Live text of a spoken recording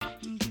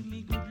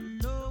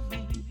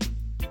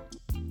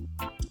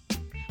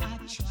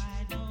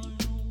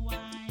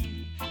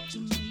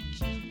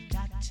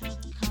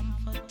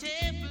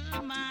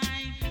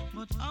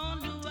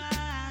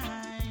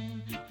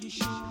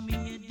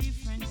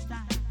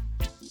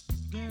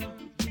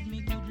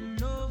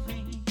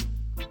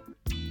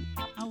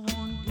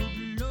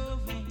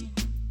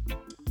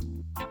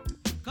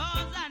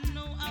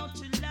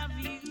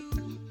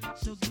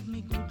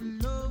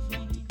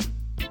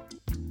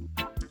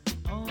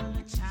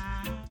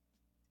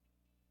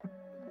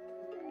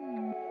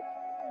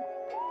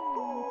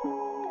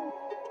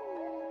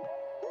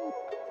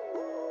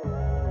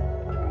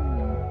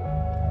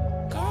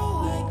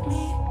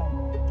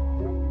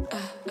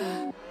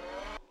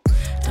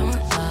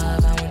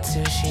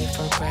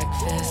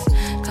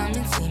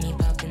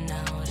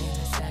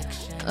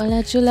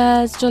Hola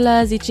chulas,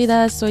 cholas y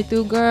chidas, soy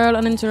tu girl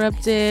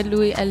uninterrupted,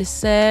 Louis El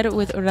Ser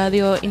with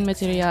Radio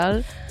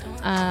IMTRL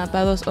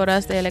para 2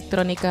 horas de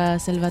electrónica,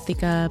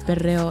 selvática,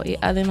 perreo y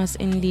además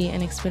indie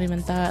en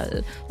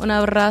experimental. Un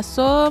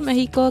abrazo,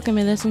 México, que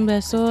me des un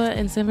beso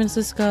en San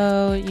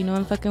Francisco. You know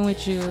I'm fucking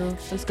with you.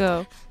 Let's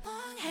go.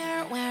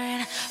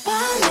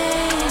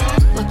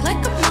 Look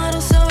like a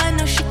model, so I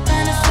know she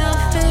kinda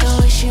selfish.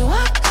 The way she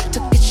walk,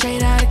 took it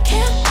straight out of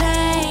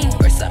campaign.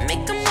 First I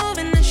make a move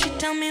and then she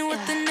tell me what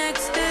the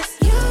next is.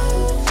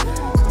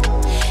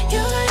 You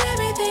got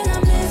everything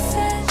I'm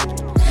missing.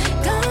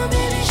 Come on,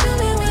 baby, show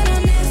me what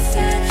I'm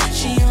missing.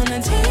 She on the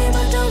team,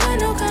 but don't got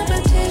no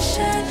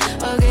competition.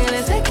 Okay,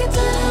 let's take it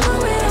to the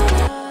real.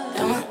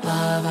 I want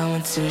love, I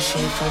want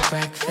sushi for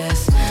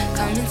breakfast.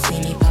 Come and see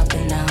me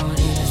popping out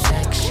in the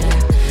section.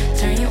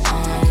 Turn you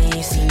on when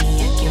you see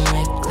me acting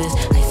reckless.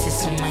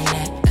 Isis on my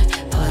neck,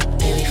 pull up,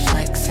 baby,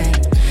 flexing.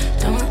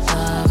 Don't want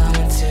love, I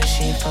want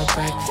sushi for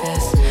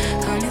breakfast.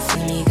 Come and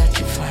see me, got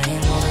you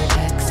flying over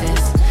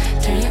Texas.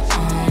 Turn you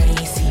on when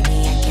you see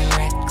me acting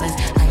reckless.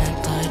 I'm a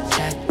blood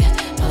jacket,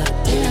 pull up,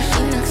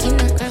 you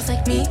know, girls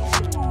like me.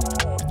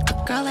 A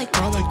girl like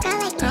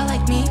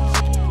me.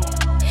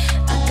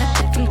 I got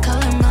different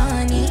color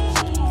money.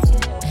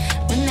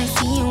 When I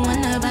see you,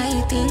 wanna buy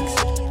you things.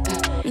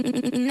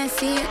 When I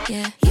see it,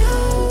 yeah.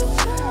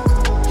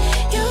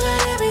 You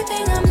got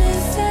everything I'm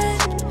missing.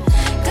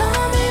 Come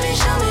on, baby,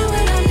 show me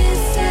what I'm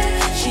missing.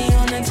 She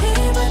on the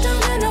team, but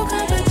don't got no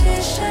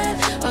competition.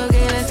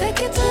 Okay, let's take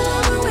it to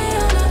the way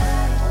on the.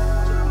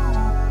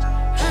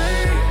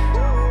 Hey,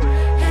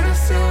 and I'm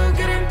still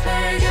getting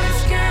paid, getting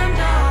scammed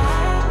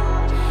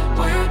out.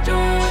 What you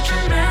doing with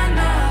your man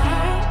now?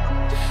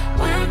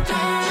 What you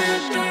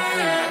doing,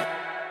 yeah.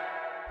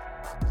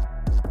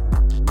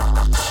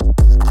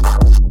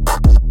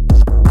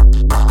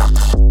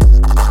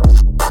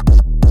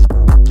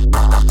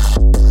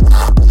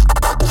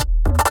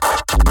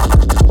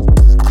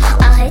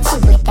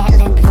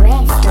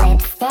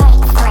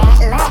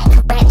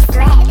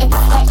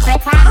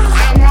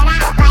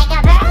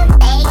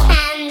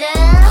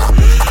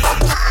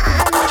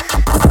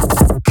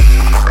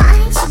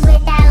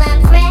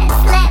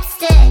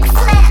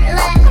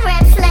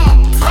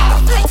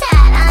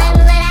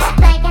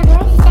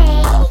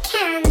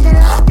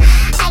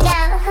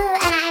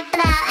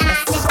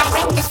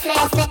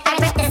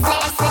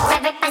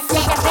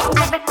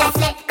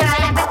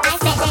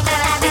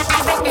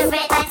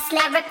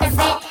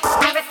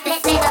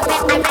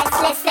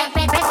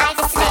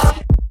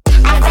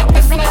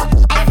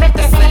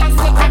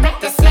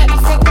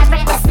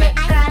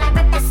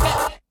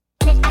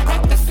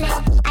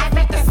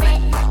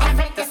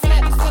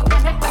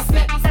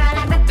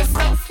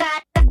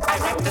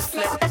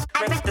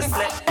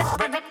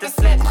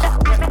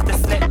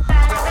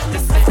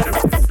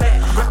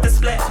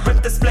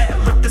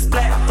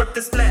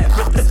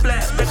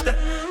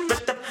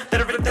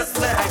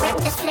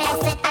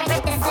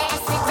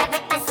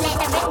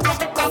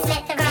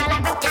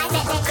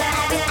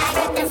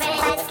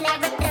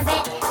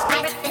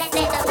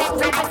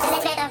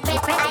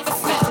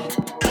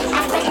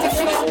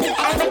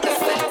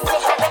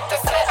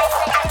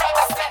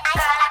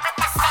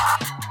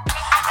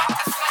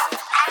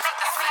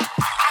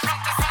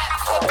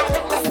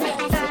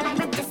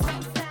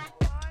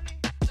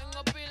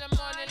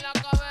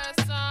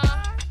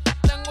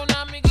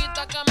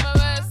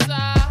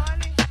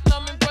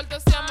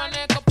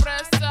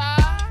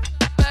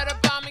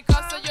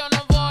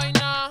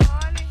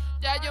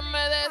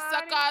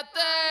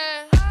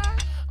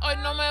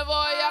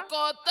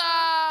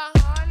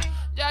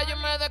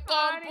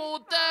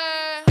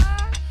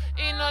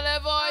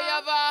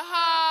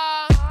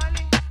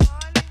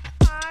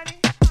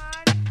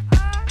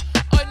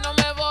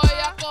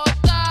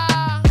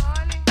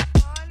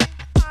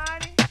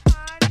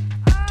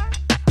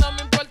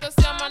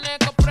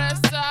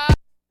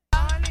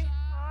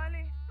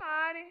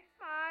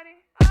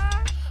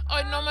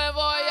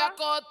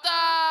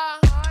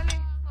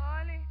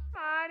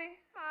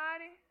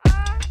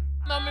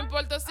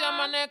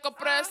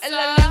 En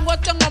la lengua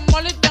tengo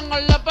mole y tengo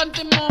la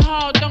panty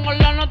mojado. Tengo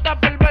la nota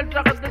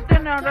perversa que te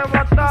tiene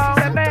arrebatado.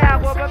 Bebe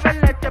agua, bebe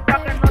leche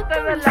pa' que no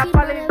te dé la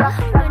pálida.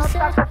 La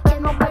nota que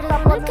tengo me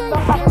está poniendo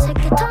pa' piense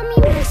que tú a mí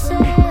me sé.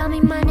 A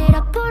mi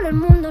manera por el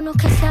mundo, no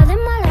que sea de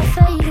mala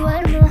fe y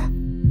duermo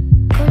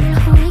con el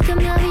hoodie que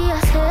me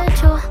habías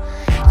hecho.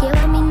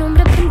 Lleva mi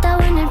nombre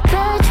pintado en el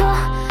pecho.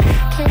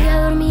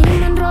 Quería dormir y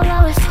me han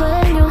robado el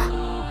sueño.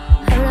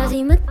 Ahora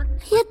dime,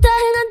 ¿y estás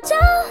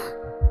enganchado?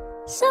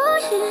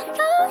 Soy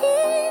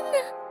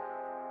heroína,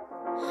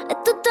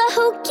 esto está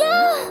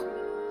juqueado.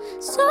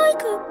 Soy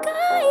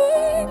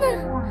cocaína.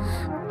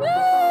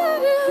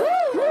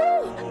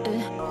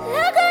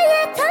 La calle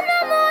está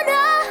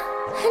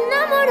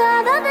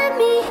enamorada de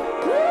mí.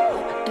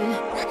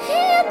 Y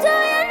yo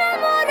estoy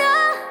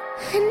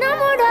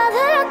enamorada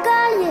de la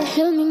calle.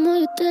 Lo mismo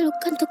yo te lo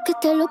canto que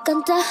te lo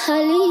cantas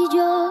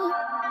Jalillo.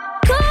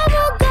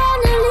 Como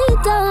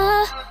canelita,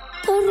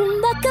 por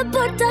rumba que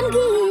por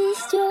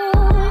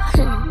tanguillo.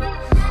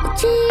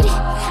 Chiri,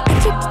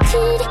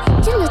 chiri,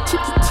 yo no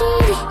chiri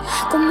chiri.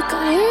 Con mi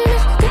cadena,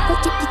 yo no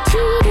chiri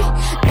chiri.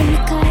 En mi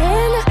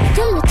cadena,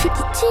 yo no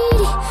chiri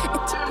chiri.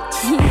 Chiri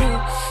chiri.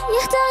 Y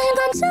estás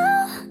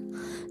enganchado,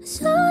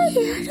 soy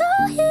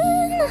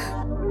heroína.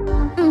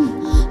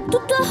 Tú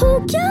te has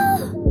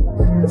juqueado,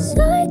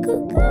 soy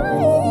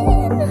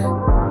cocaína.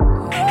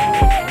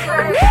 Spending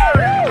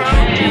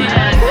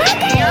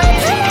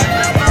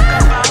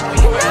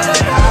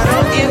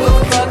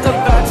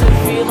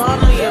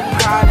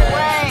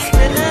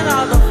all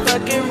the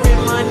fucking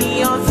rent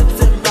money on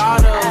sips and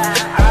bottles.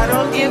 I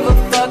don't give a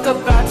fuck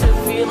about your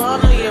feel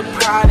on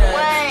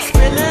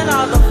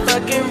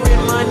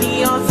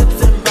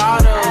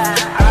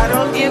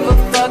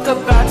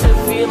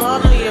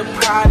your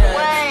product.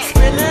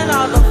 Spending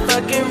all the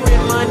fucking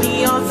rent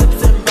money on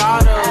sips and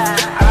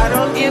bottles. I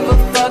don't give a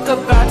fuck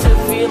about your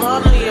feel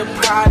on your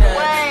product.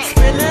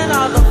 Spending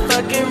all the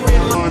fucking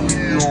rent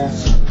money on.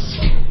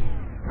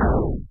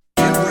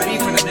 Get ready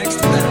for the next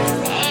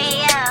battle.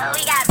 Hey yo,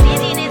 we got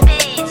Benji in this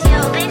bitch. Yo,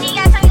 Benji, you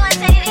got something you wanna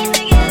say to these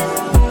niggas?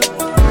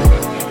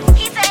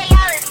 He said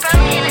y'all is broke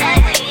and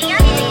ugly.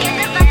 Y'all need to get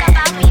the fuck up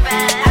off me,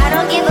 bruh. I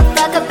don't give a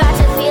fuck about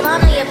your feel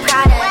on your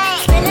product.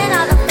 Spending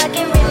all the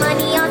fucking rent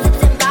money on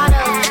sips and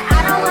bottles. I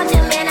don't want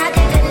your man, I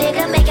take a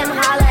nigga, make him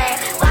holler.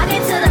 Walk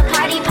into the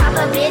party, pop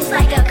a bitch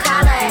like a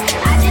collar.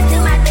 I just do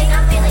my thing,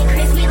 I'm feeling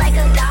crispy like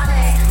a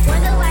dollar.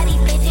 Wonder why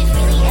these bitches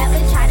really ever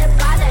try to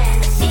bother.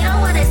 She don't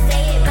wanna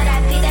say it, but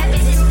I be that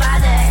bitch's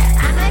father.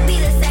 I might be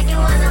the second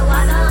one to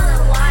walk on the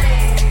water.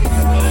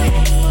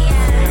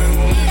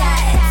 You got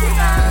exes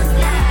on the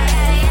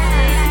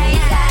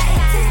you got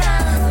exes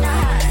on the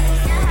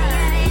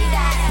you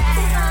got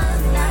exes on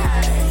the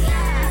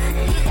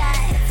you got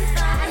exes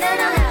on. I know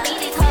how to beat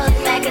these hoes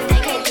back 'cause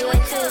they can't do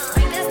it too.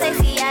 Sprinkle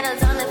Stacey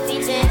Adams on the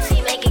feature and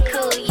she make it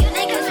cool. You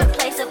niggas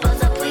replaceable,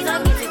 so please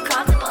don't get too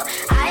comfortable.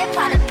 I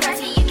apply the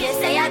pressure, you can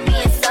say I be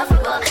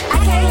insufferable. I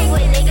can't hang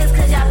with niggas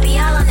 'cause y'all be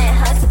all on that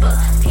hustle.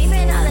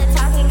 Peeping all the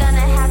talking,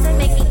 gonna have to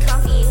make me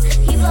comfy.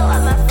 He blow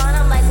up my phone,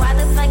 I'm like, why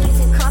the fuck you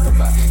too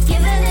comfortable?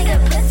 Give a nigga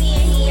pussy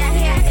and he out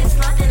here acting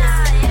slumping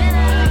out. You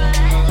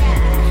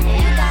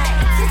got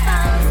exes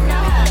phones, no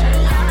hugs.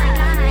 Oh my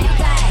god, you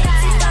got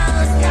exes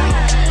phones, no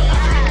hugs.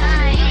 Oh my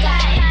god, you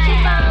got exes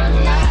phones,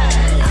 no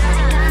hugs. Oh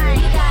my god,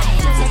 you got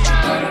exes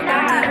phones, no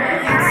hugs.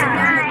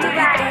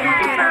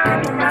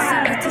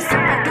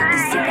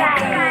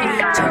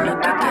 Yo lo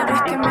que quiero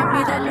es que me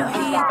mire el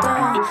ojito.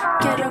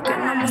 Quiero que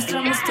nos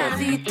mostremos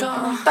todito.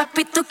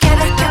 Papi, tú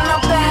quieres que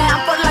nos vean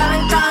por la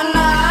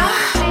ventana.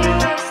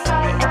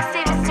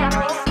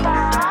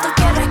 Tú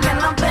quieres que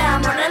nos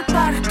vean por el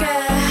parque.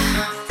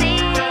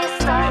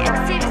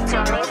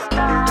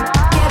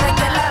 Quieres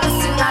que la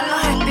vecina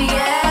nos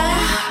espíe.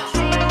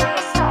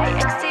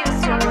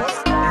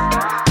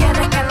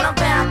 Quieres que nos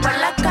vean por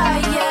la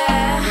calle.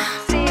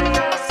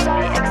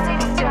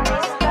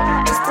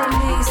 Estoy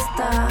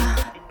lista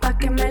pa'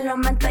 que me lo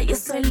meta, yo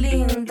soy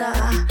linda.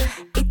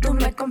 Y tú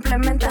me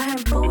complementas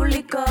en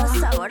público.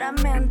 Sabor a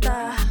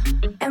menta.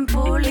 En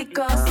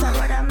público,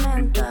 sabor a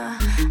menta.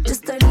 Yo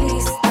estoy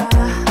lista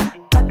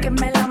pa' que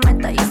me lo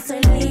meta, yo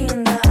soy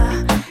linda.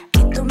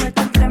 Y tú me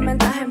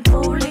complementas en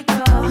público.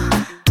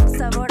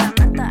 Sabor a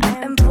menta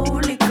en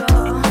público.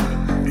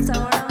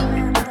 Sabor a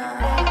menta.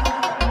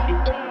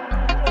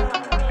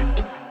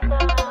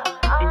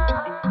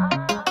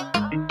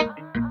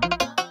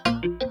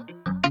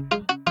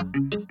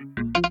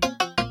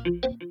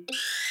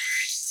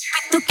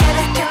 Tú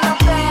quieres que nos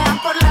vean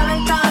por la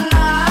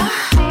ventana.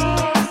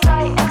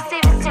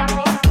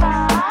 Tú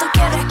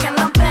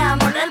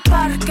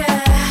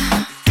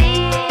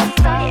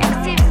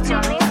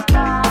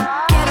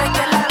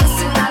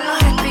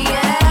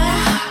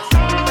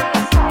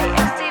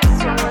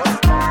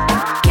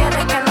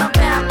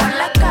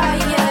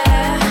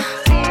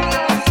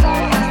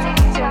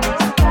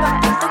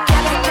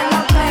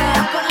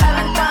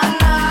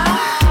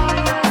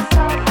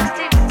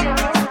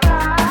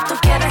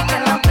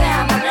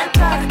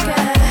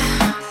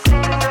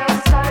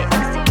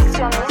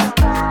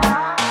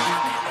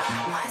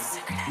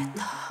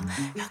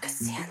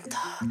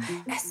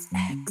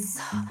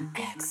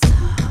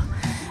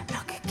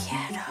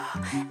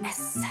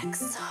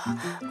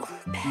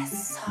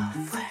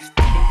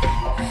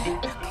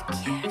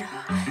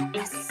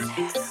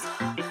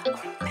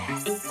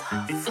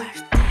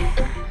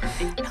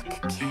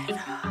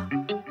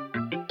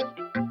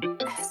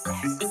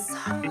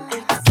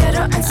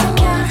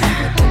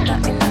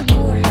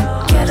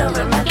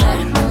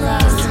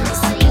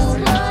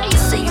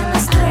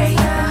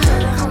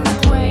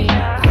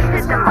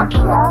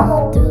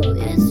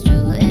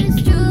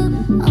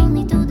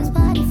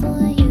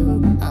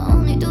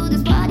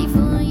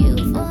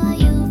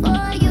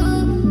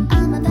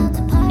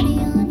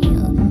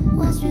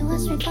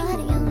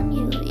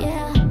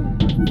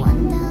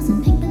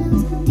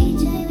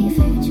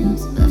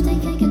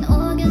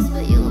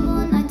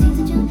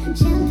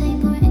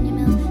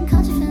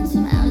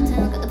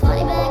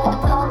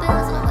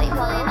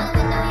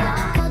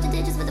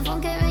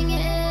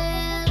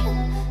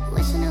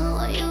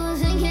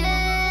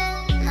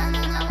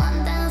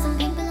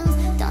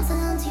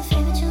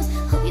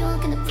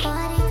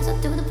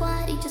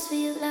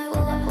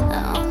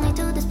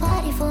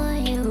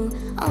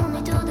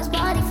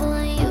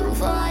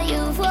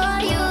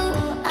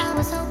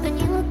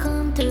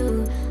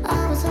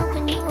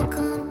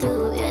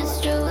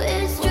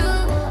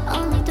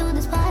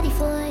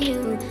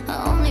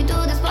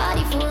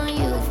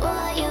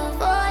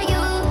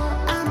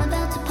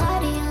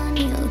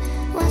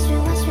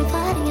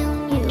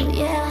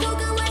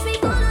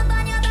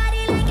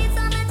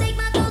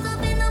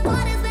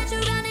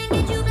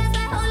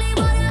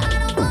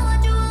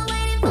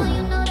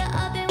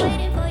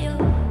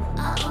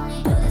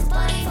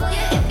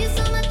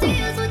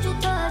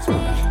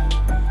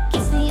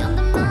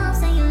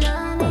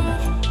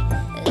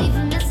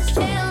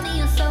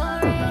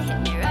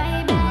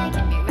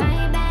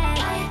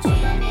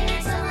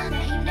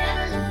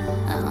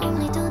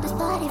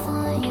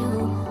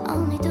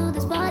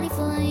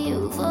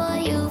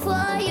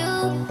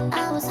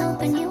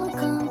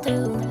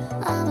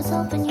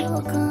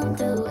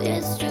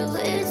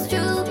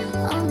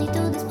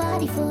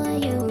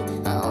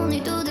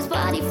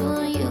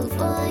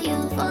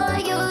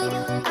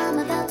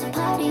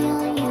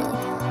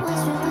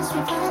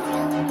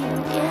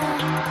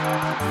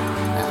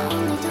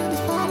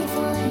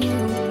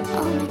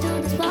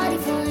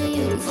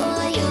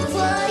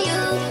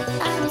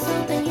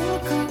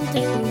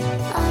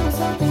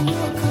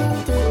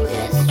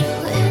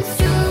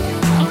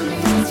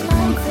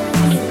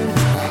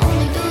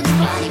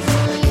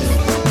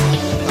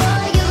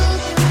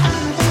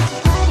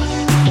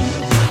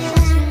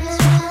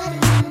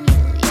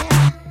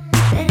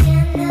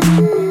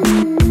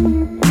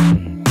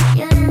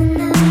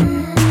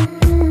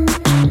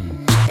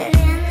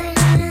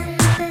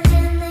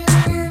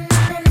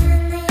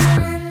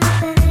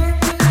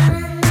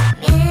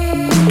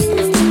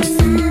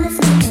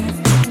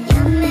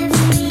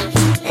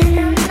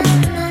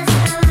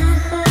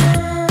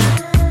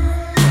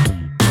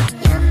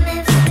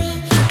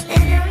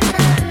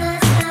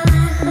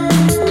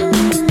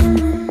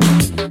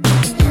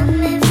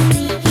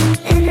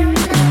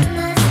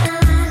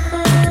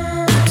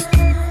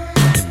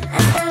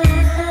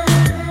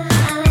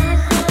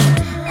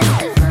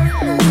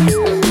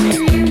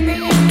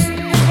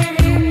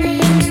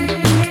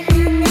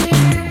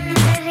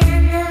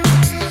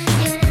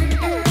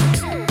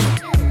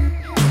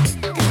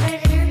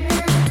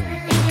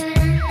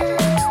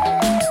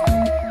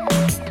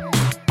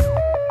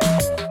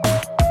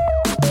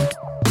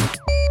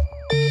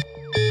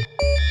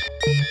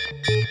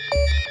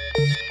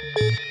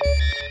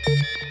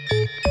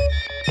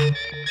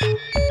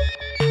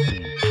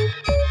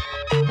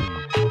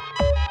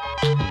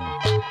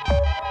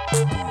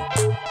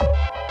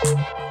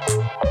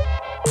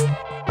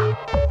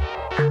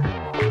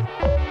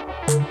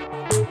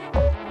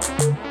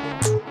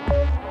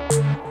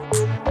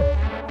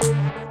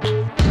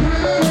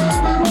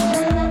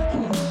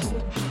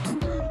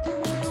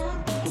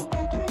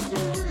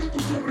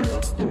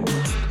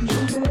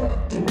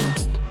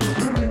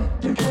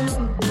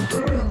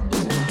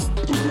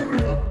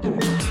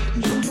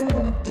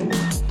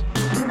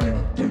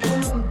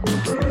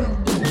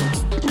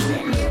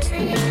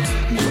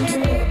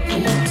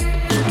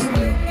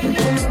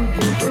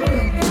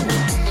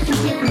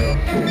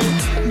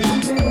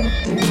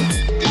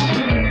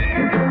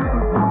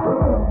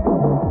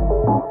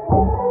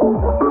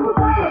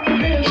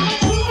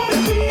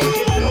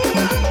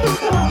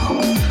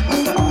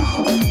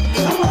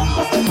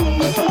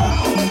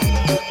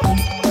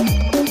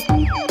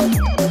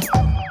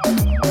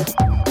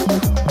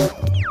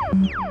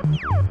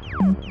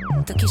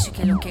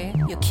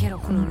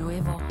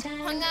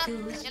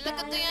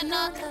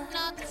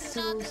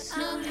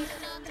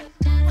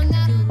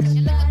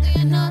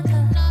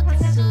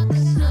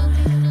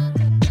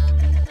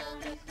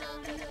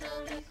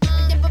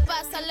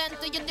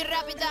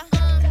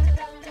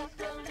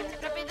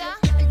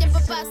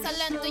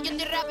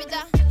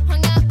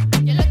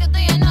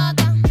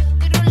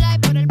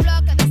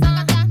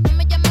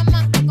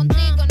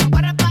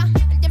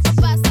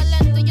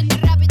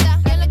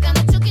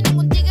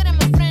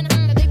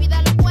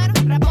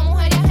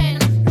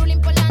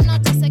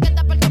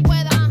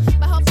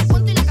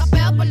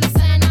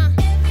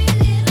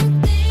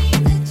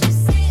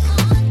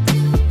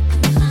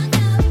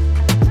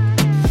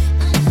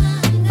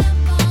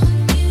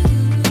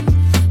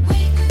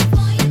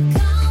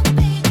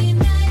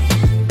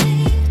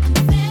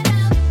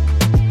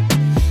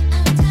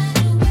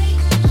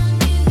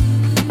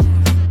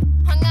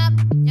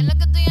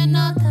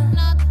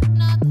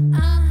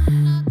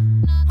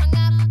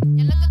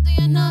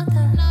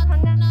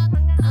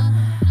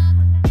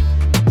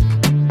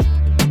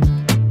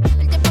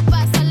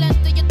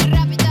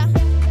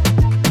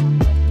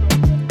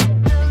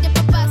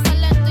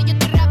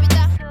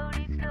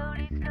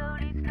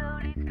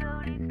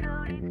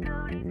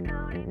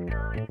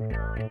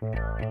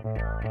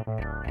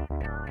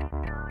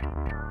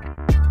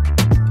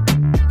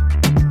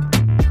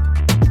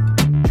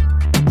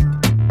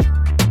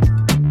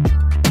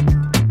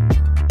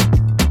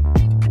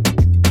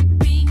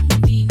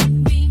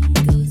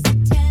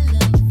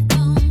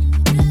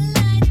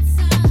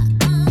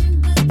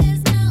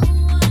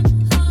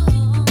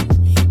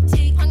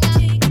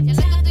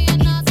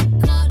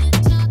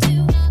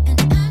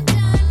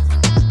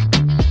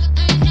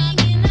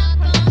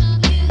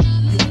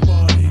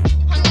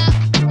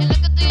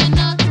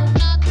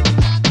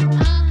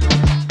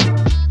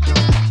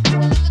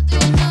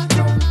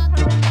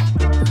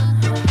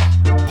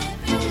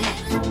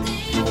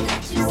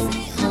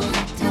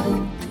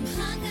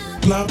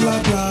blah blah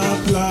blah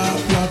blah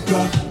blah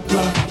blah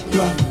blah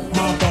blah.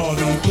 My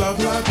body, blah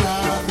blah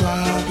blah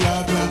blah blah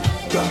blah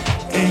blah.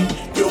 Ain't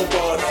your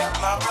body,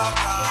 blah blah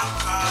blah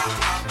blah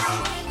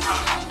blah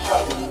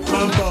blah.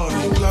 My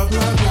body, blah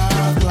blah blah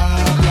blah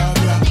blah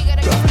blah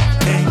blah.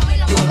 Ain't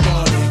your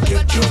body,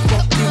 get your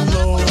fucking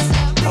laws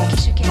off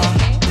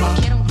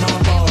my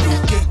body,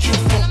 get your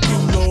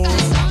fucking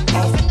laws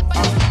off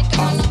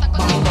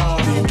my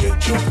body, get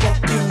your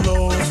fucking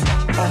laws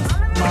off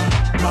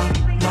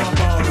my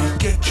body,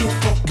 get your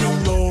fucking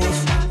laws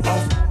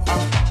off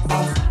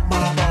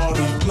my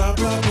body, blah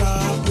blah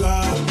blah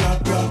blah blah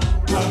blah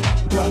blah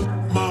blah.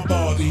 My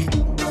body.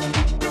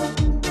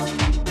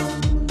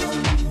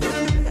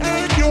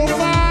 And your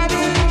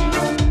body.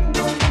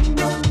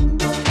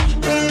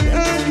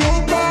 And your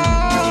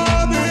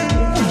body.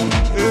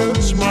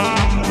 It's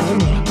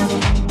mine.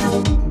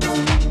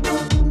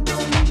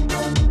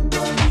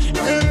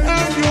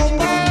 And your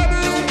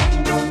body.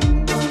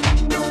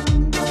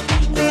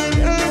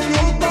 And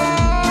your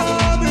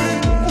body.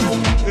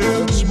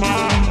 It's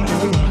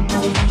mine.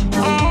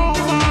 All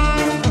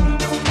mine.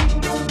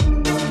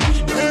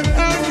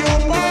 And your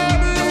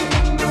body.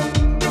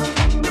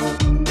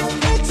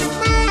 It's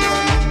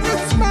mine.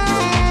 It's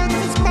mine.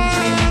 It's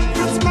mine.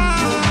 It's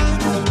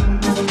mine.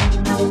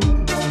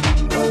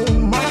 Oh,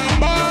 my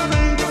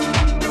body.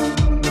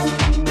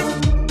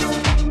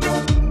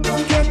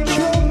 Get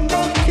your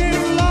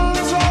fucking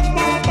lungs off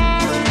my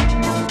body.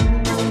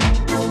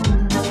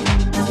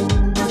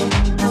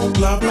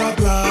 Blah blah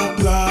blah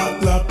blah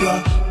blah blah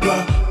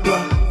blah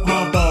blah. My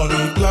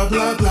body. Blah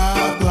blah blah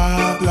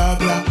blah blah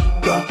blah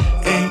blah.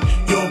 Ain't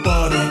your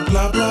body.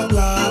 Blah blah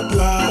blah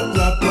blah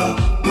blah blah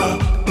blah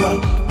blah.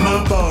 My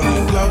body.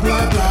 Blah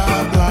blah blah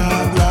blah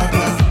blah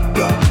blah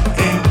blah.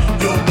 Ain't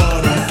your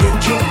body. Get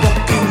your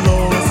fucking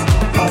laws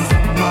off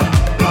my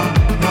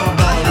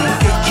body.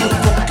 Get your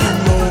fucking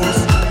laws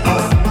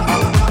off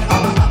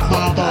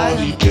my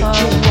body. Get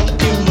your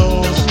fucking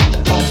laws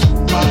off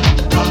my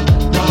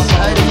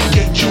body.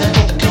 Get your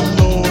fucking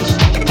laws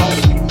off my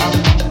body.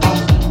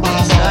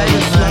 Blah blah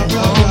blah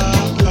blah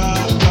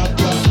blah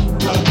blah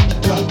blah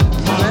blah.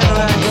 My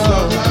body. Blah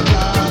blah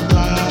blah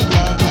blah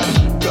blah blah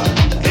blah.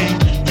 Ain't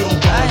your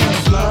body.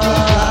 Blah blah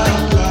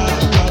blah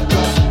blah blah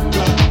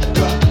blah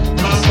blah.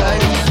 My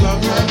body. Blah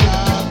blah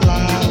blah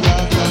blah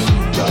blah blah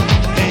blah.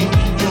 Ain't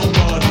your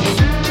body.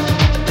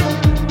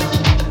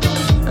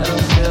 I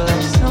don't feel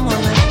like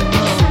someone that you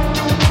know.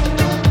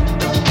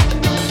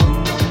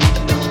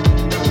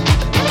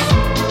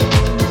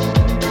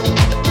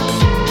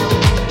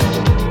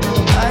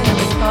 I am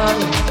a part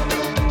of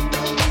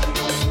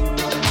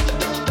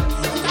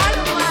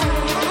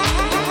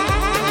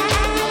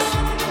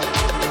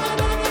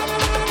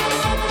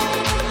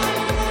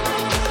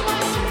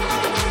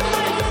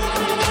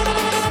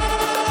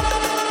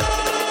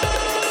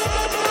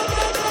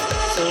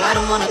so I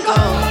don't wanna go.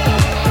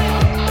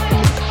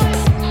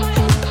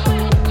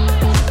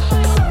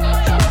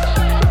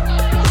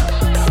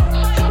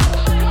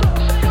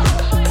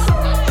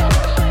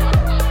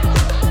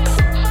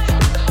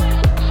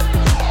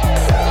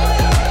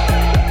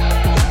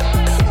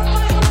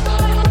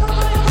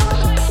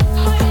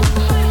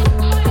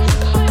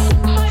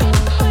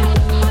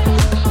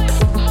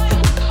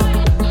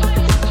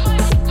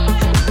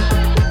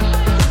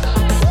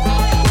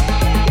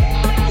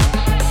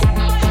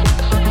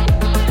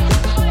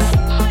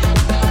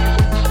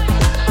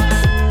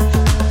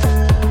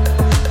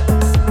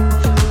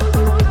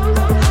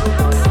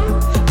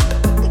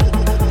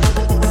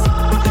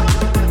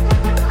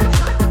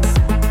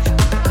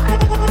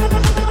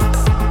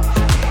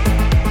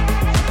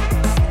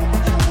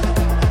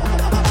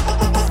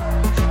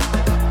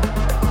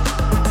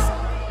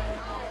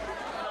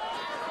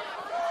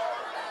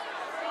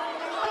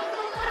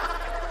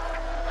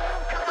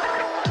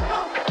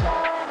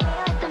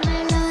 Esta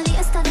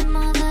melodía está de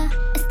moda,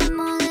 esta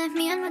moda es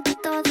mía, no es de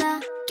toda.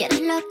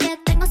 Quieres lo que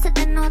tengo, se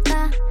te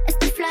nota.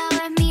 Este flow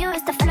es mío,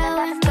 este flow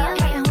es mío.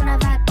 Ella es una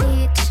bad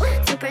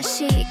bitch, super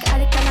chic,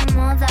 adicta a la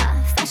moda.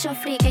 Fashion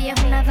freak, ella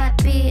es una bad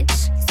bitch,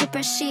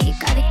 super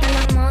chic, adicta a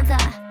la moda.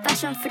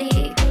 Fashion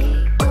freak.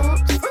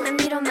 Ups, me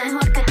miro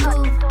mejor que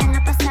tú en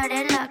la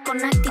pasarela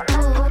con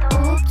actitud.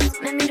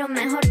 Ups, me miro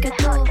mejor que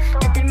tú,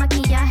 desde el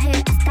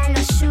maquillaje hasta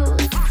los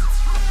shoes.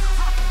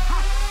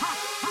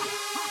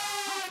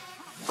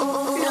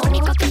 Lo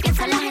único que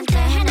piensa la gente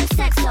es en el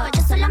sexo.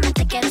 Yo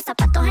solamente quiero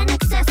zapatos en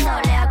exceso.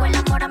 Le hago el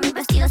amor a mis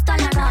vestidos toda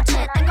la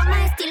noche. Tengo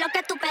más estilo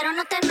que tú, pero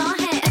no te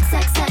enojes.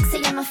 XXX se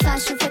llama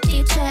fashion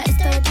fetiche.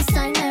 Estoy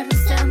designer, no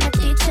seas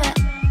metiche.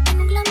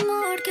 Tengo un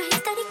glamour que es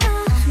histérico,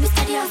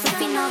 misterioso,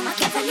 fino,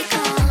 maquiavélico.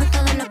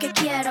 Todo lo que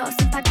quiero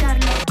sin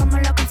pagarlo. ¿Cómo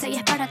lo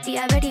conseguís para ti?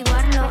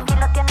 Averiguarlo. Si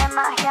no tiene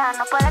magia,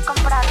 no puedes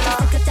comprarlo.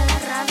 Sé que te da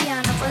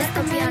rabia, no puedes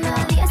cambiarlo. La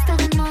melodía está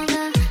de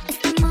moda,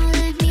 esta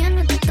moda es mía,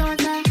 no es de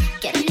toda.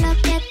 Quieres lo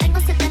que tengo,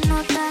 se te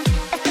nota.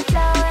 Este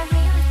flow es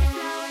mío,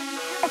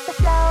 este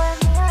flow es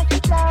mío, este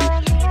flow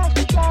es mío,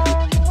 este flow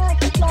es mío,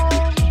 este flow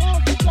es mío,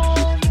 este flow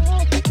es mío, este flow es mío,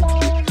 este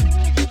flow es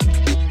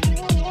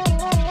mío.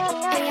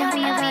 Ella es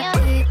una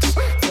bitch,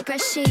 super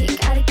chic,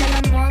 adicta a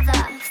la moda.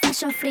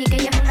 fashion freak,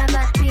 ella es una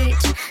bad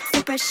bitch.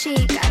 Super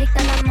chic, adicta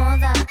a la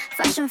moda,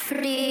 fashion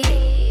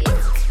freak.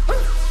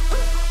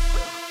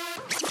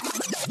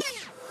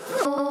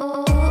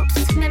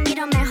 Oops, me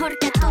miro mejor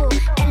que tú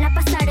en la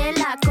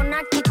pasarela con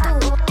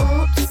actitud.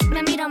 Oops,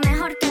 me miro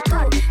mejor que tú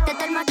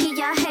desde el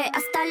maquillaje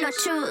hasta los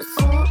shoes.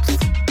 Oops,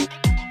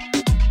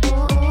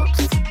 oops,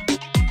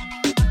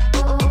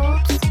 oops,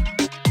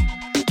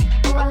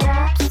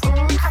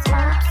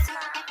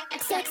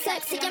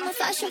 XXX se llama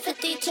fashion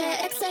fetiche.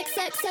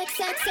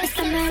 XXXXX.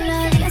 Esta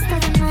melodía está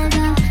de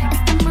moda.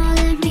 Esta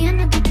moda es mía,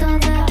 no de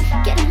toda.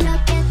 Quieres lo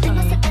que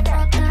tengo, se te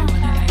rota.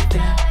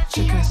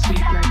 Shake her sweet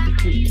like the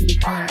creek to the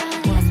park.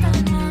 One more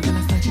move and I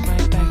snatch it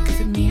right back. Is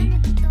it me?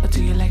 Or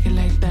do you like it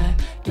like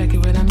that? Like it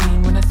what I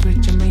mean when I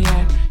switch in my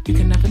yak. You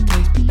can have a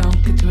taste but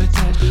don't get too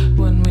attached.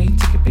 One way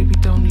ticket, baby,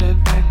 don't look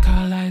back.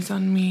 All eyes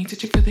on me,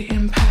 did you feel the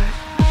impact?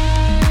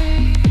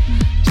 I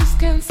just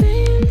can't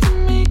seem to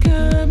make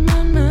up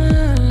my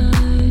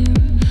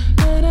mind,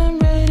 but I'm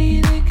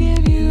ready to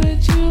give you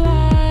what you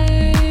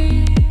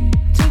like.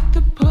 Take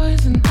the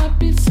poison, I'll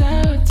be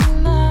sour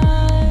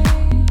tonight.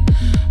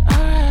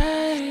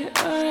 Alright.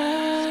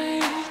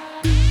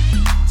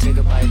 Take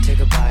a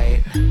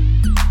bite,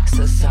 it's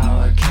a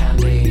sour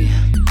candy.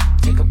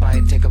 Take a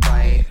bite, it's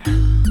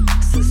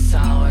a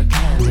sour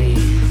candy.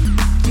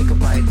 Take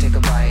a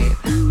bite,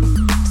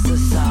 it's a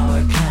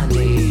sour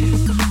candy.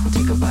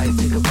 Take a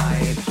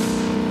bite,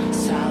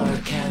 sour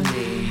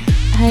candy.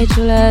 Hi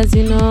Chulas,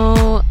 you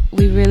know,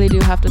 we really do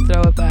have to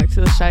throw it back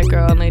to the Shy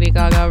Girl and Lady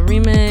Gaga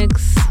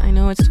remix. I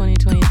know it's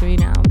 2023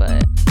 now,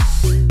 but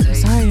I'm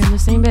sorry, I'm the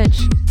same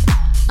bitch.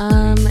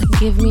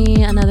 Give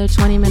me another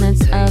 20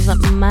 minutes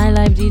of my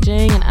live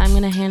DJing and I'm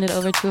gonna hand it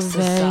over to a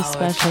very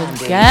special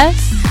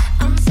guest.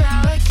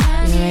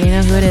 You already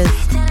know who it is.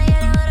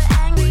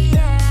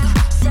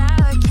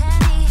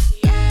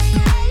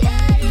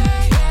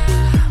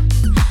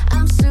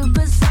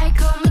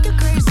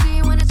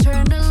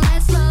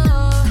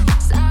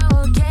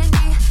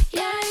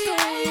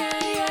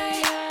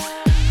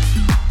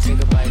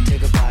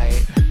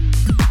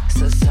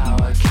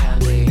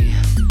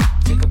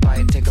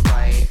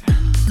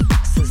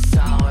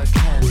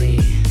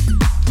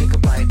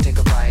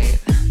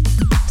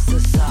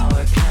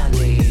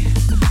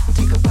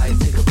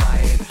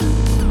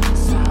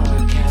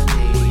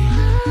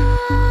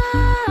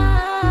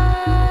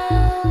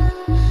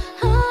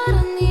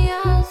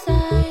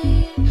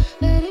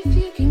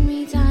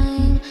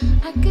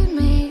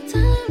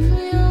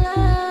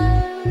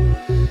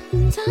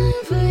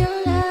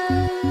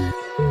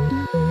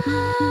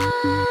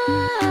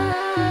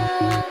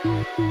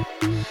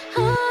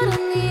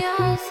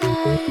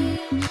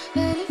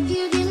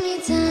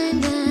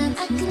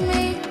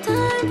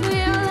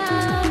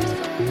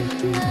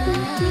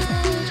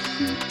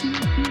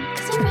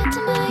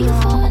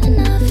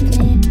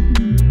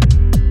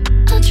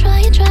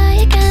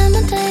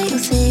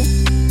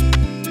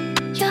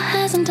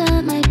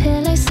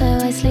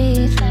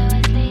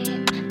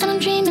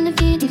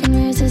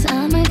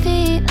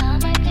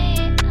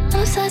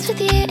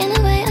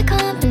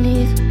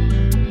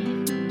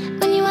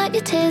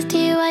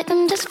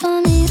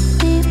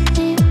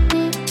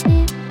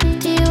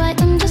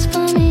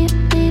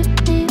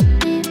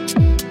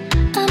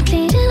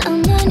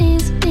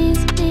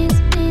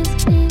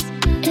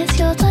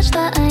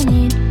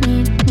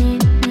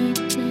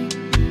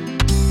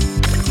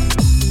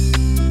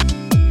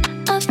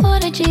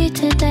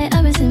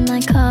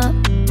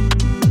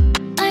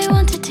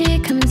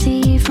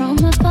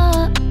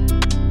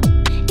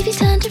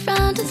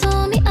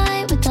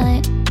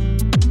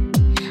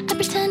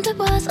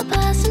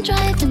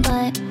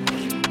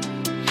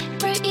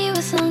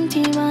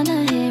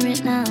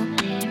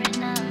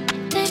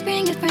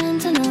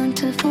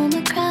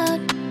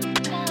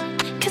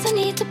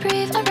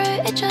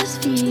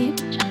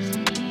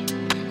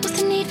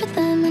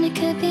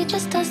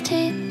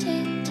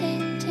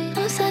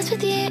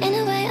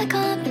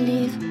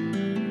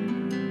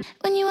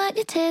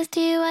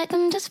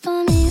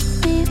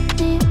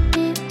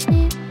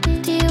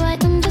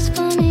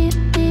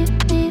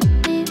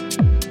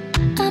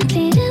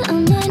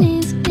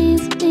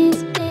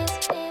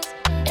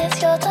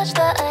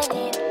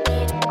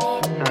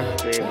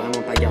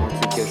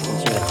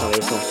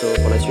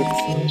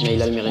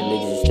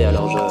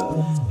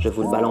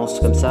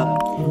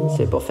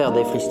 C'est pour faire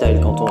des freestyles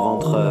quand on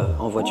rentre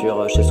en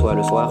voiture chez soi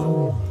le soir.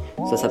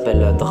 Ça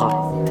s'appelle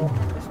Drap. Je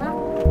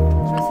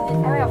me suis dit,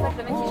 ah ouais, en fait,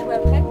 le mec il jouait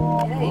après.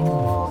 Et là, il est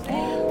trop.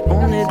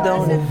 On est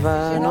dans le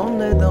van,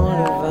 on est dans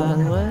le van,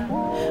 ouais.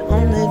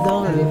 On est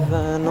dans le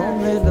van, on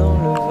est dans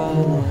le van,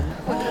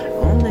 ouais.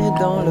 On est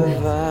dans le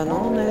van,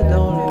 on est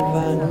dans le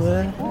van,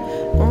 ouais.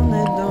 On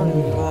est dans le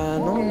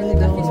van, on est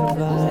dans le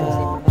van.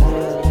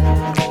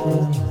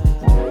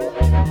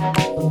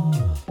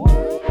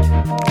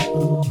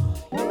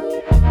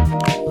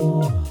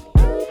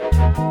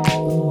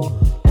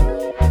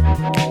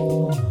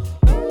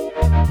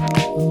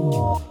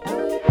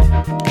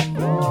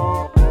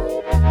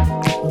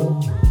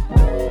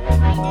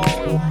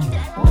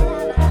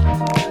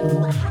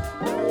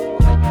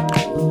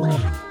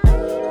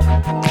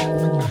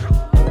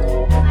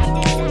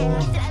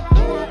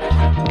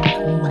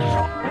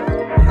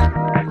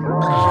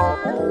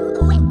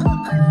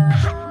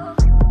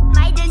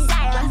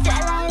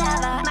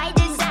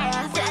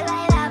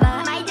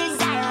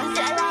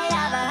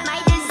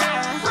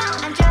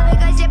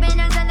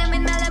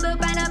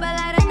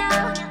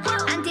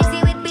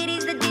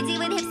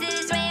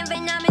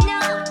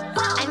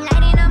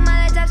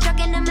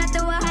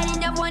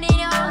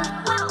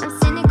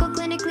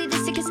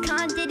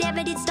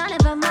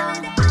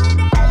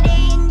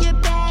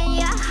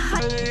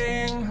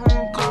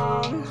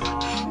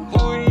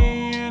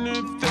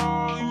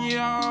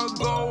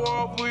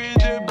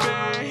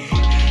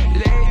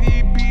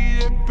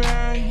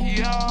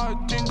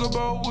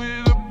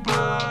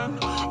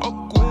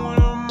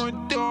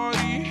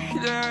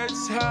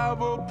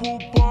 Liverpool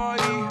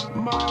party,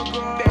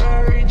 mother.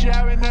 They're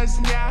driving us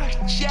now.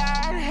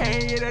 Shot,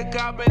 hey, the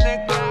cop in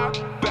the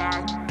cloud.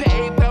 Back,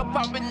 paper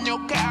popping your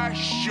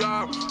cash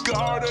up.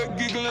 Got a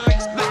giggling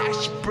like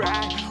splash,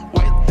 brag.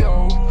 What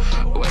though?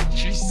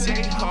 What you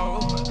say, ho?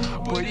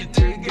 Put it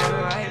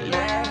together like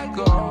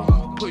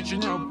Lego. Put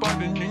your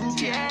button on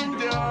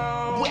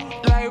Nintendo.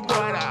 Wet like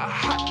butter,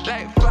 hot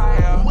like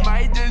fire.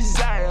 My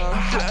desire,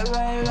 flood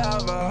like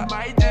lava.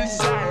 My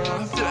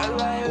desire, flood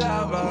like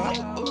lava.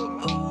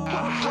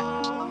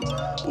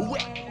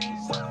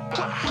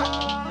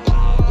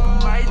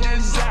 My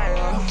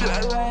desire,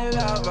 flood like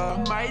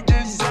lava. My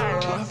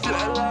desire,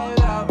 flood like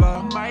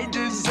lava. My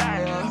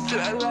desire,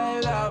 flood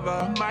like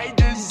lava. My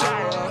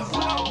desire,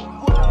 flow.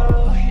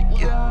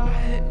 Yeah,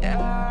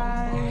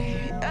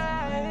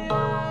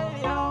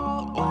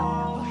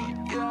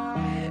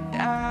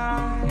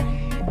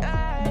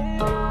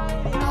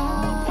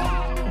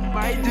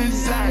 my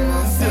desire,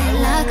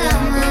 En la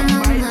cama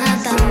nos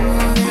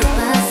matamos de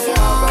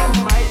pasión.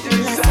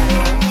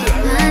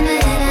 La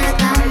manera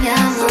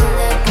cambiamos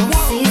de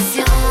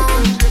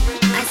posición.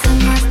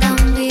 Hacemos hasta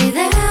un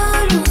video,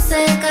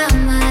 luces,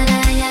 cámara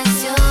y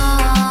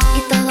acción. Y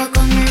todo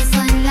comenzó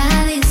en la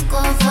disco,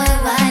 fue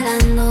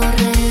bailando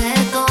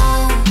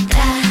reggaetón.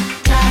 Tra,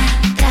 tra,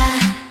 tra,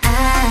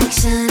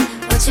 action.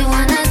 What you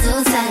wanna do,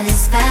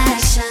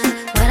 satisfaction.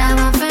 What I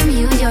want from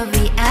you, your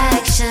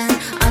reaction.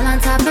 All on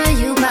top of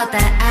you, about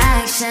that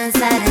action,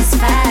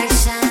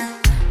 satisfaction.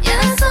 Ya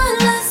son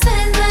las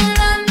 6 de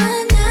la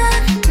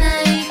mañana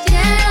y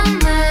quiero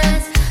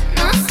más.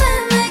 No se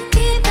me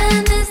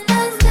quitan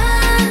estas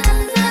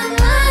ganas de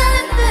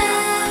amarte,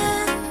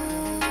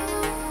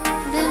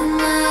 de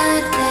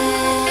amarte.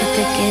 Yo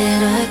te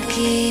quiero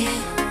aquí,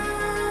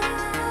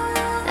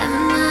 de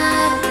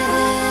amarte,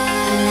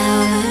 al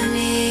lado de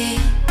mí,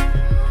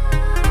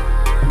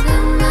 de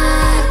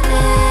amarte.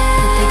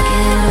 Yo te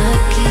quiero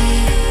aquí,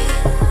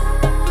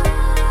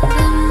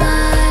 de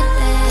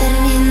amarte.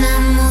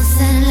 Terminamos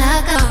en la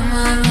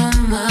cama, nos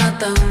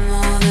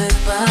matamos de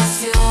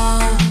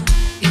pasión.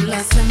 Y lo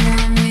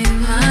hacemos a mi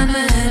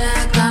manera,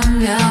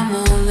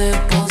 cambiamos de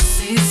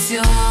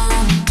posición.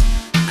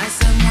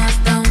 Hacemos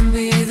hasta un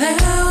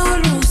video,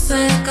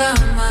 luces,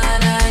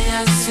 cámara y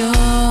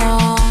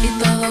acción. Y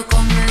todo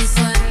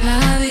comenzó en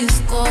la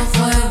disco,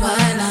 fue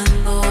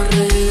bailando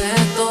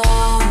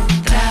reggaetón.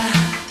 Tra,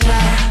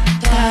 tra,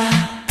 tra,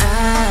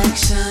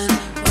 action.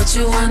 What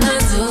you wanna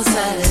do,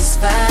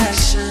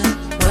 satisfaction.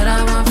 What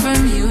I want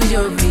from you,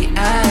 your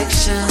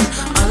reaction.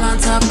 All on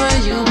top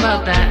of you,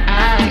 about that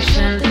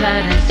action,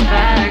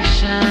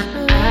 satisfaction,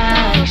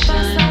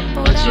 action.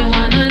 What you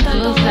wanna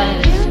do,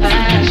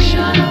 satisfaction.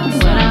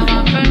 What I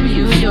want from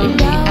you, your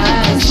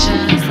reaction.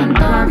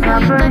 All on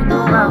top of you,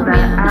 about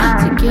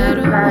that Si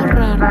quiero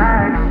action,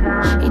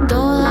 borrarme y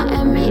toda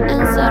en mí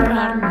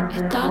encerrarme,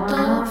 está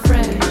todo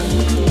fresh.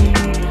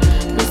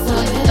 No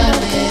sabes lo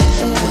que es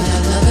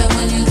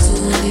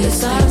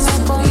besarme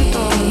con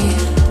todo,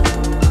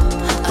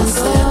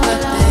 con toda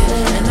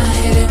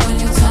la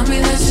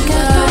vez. Que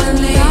estoy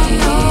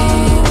mirando,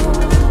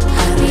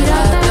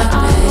 mírate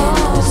a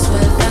vos,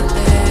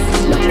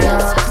 lo que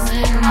haces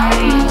en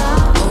mi vida.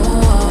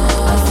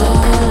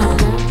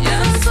 Ya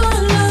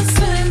son las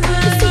 6 de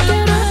Si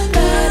la quiero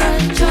ver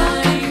el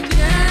choque,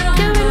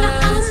 que venga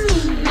a mí,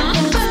 no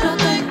no se explote.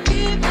 me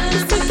quitan Y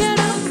si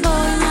quiero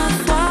voy más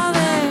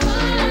suave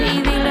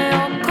y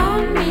dileo con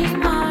mis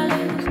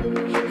males.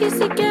 Y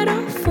si quiero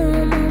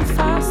fumo un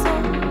faso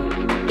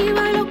y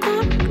bailo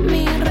con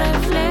mis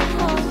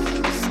reflejos.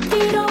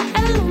 Tiro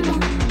el humo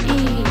y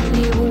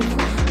dibujo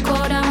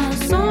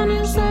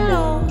corazones en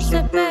los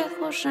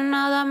espejos. Ya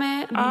nada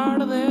me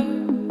arde,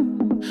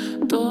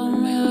 todo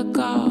me da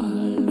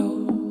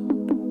calor.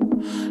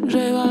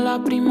 Llega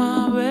la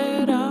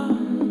primavera,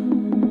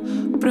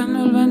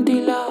 prendo el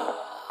ventilador.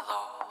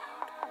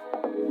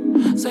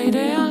 Se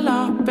airean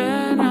las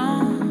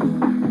penas,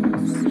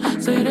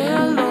 se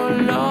airea el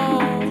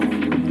dolor.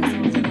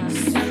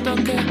 Siento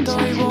que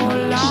estoy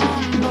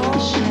volando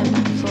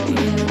y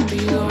le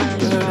pido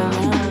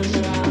perdón.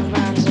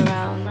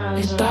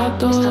 Está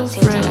todo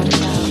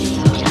fresh,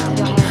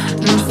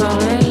 no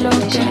sabes lo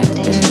que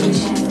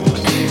es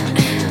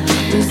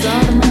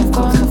besarme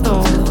con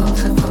todo,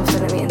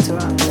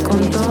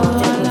 con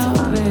toda la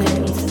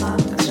vez.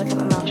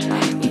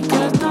 Y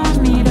que estás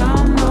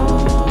mirando,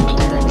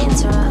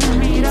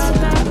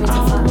 mírate a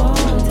vos.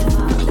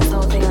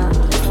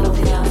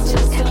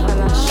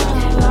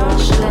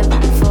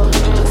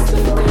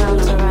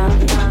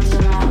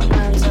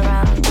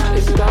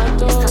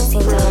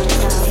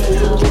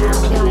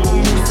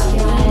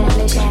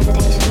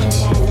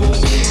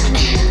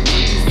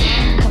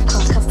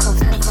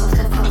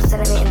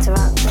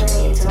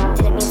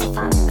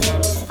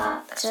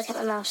 Should I keep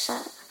my mouth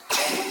shut?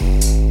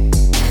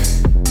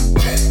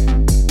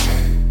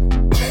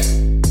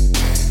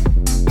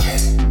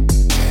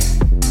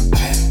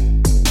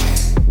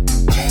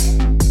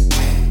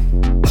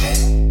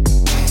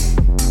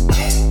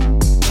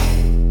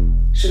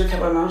 Should have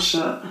kept my mouth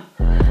shut.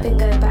 Been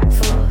going back,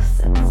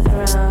 forth,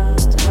 around,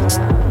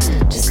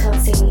 just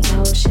can't seem to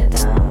hold shit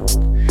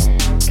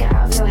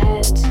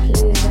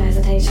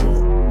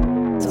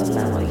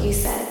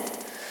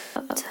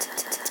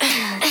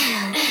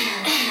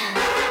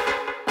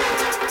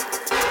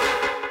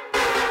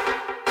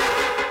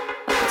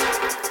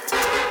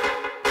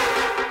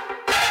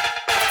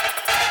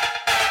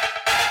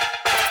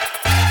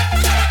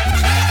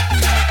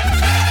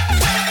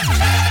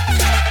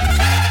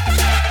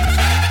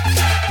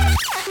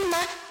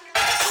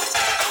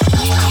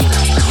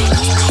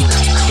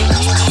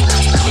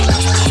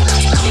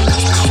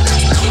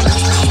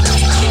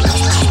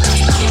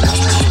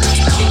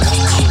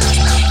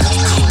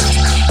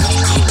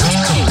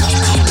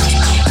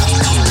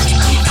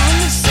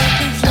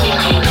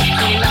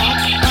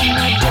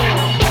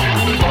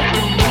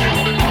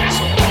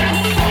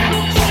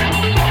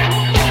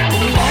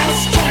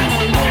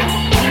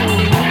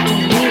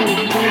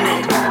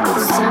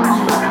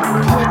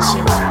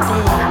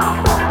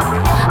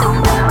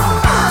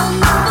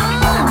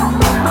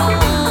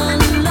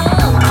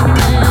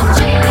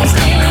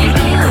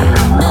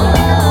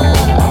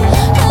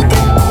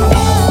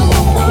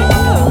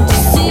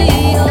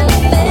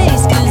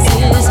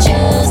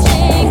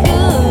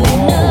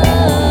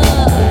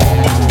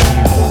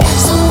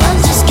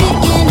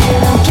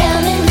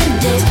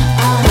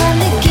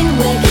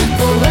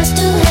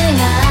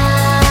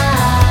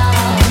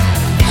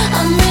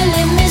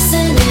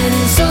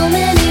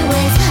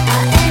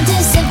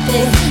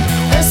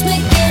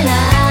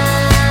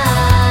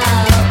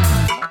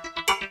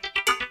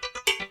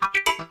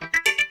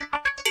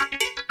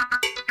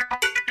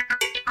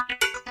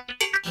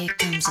Here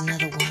comes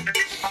another one.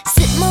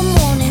 Sip my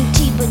morning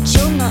tea, but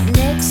you're not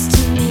next to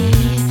me.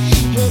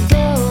 Here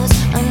goes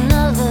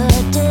another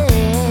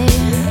day.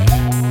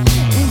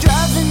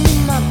 Driving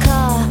in my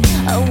car,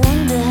 I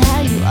wonder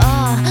how you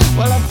are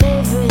while our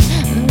favorite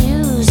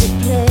music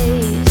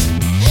plays.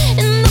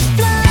 And the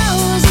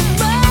flowers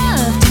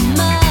arrive to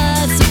my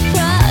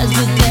surprise,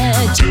 but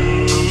that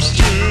just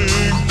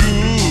ain't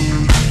good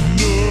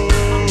enough.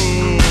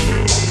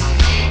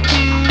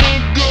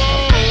 I got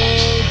to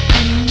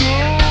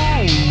know,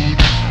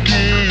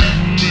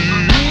 give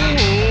me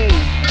hope,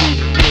 but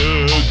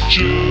that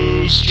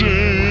just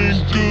ain't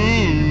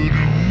good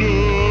enough.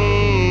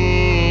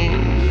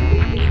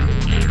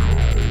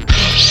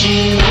 So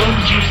I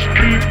just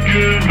keep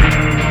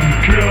getting,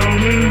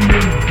 counting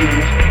the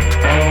days.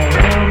 I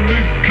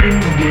hardly can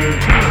wait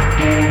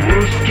for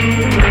us to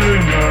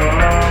hang out.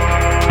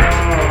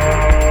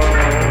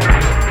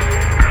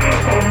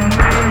 I'm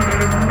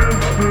really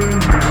missing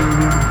you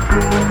in so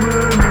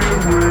many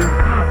ways.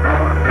 I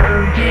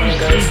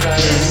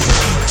anticipate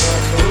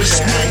us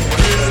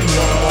making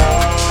love.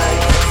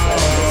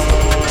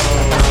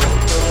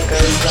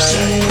 So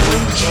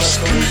I just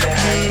keep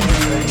getting,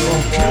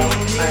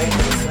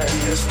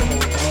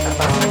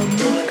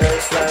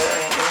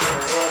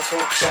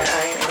 talk shit,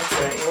 I ain't into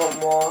it. You want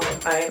more?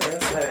 I ain't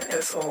into it.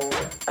 It's all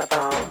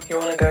about. You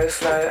wanna go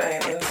slow? I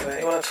ain't into it.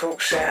 You wanna talk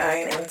shit? I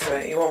ain't into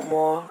it. You want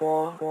more?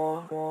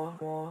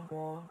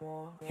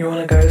 You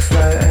wanna go slow?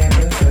 I ain't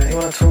into it. You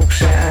wanna talk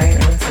shit? I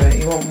ain't into it.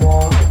 You want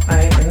more? I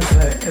ain't into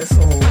it. It's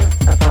all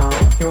about.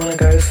 You wanna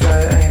go slow? I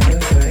ain't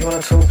into it. You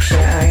wanna talk shit?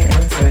 I ain't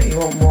into it. You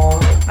want more?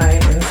 I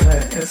ain't into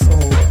it. It's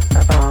all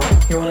about.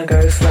 You wanna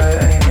go slow? I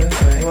ain't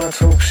into it. You wanna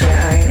talk shit? I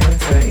ain't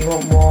into it. You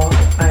want more?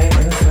 I ain't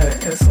into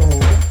it. It's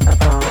all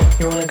about.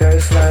 You wanna go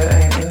slow? I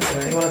ain't into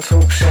it. You wanna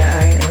talk shit? I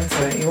ain't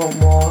into it. You want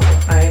more?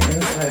 I ain't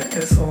into it.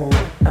 It's all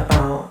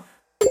about.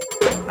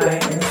 I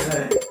ain't into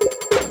it.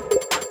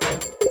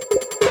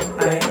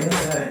 I ain't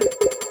into it.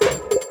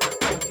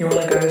 You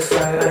wanna go slow?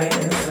 I ain't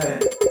into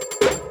it.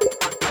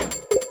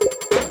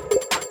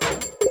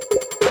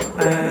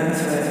 I ain't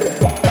into it.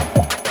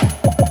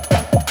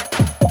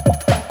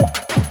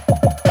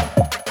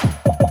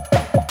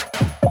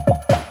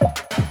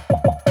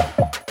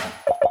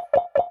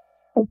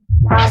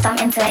 Fast, I'm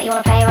into it. You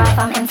wanna play rough?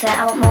 I'm into it.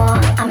 I want more.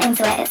 I'm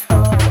into it. It's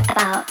all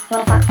about. You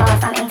wanna fuck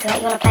fast? I'm into it.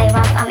 You wanna play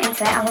rough? I'm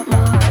into it. I want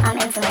more. I'm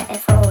into it.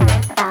 It's all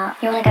about.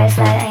 You wanna go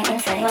slow? I ain't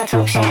into it. You wanna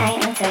talk shit? I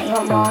ain't into it. You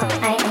want more?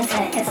 I ain't into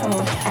it. It's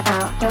all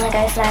about. You wanna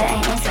go slow? I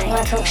ain't into it. You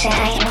wanna talk shit? I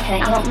ain't into it.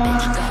 You want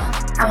more?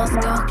 I want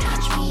more.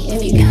 Catch me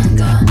if you can,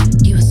 girl.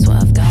 You a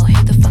swerve girl. Who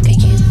the fuck are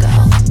you,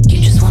 girl? You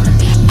just wanna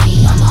be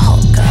me. I'm a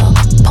hot girl,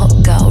 pop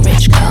girl,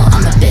 rich girl.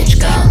 I'm a bitch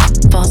girl,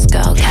 boss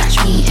girl.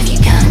 Catch me if you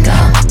can,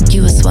 girl.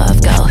 You a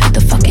swerve girl. Who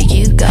the fuck are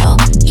you, girl?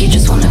 You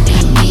just wanna be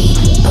me.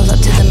 Pull up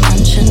to the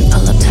mansion,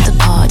 pull up to the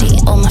party.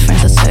 All my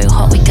friends are so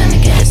hot, we gonna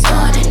get it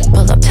started.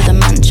 Pull up to the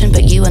mansion,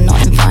 but you are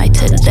not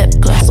invited. Lip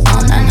gloss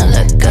on and I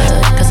look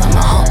good, cause I'm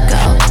a hot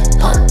girl,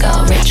 pop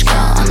girl, rich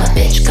girl. I'm a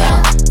bitch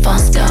girl,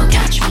 fast girl.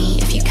 Catch me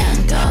if you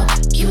can, girl.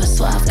 You a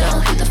swerve girl.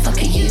 Who the fuck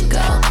are you,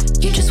 girl?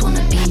 You just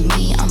wanna be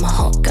me. I'm a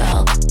hot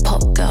girl,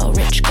 pop girl,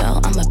 rich girl.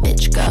 I'm a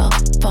bitch girl,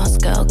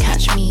 fast girl.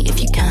 Catch me if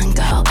you can,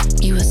 girl.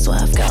 You a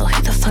swerve girl.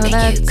 Who the fuck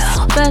are you,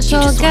 girl?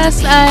 Special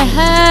guest I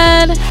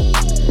had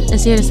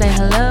is here to say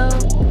hello.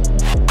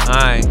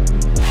 Hi.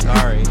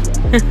 Sorry.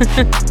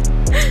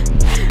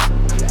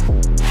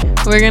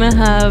 We're gonna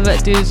have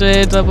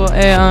DJ Double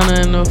A on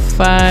in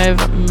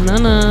 5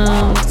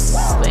 minutes.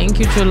 Thank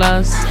you,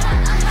 chulas.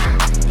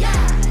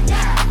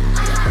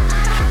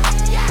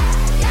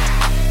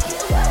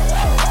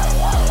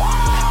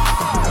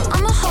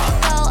 I'm a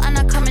hot girl and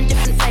I come in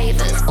different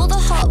flavors. All the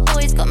hot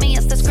boys got me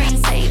as the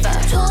screensaver.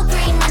 Tall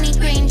green, money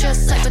green,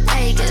 just like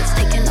Bottegas.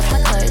 Taking off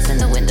my clothes in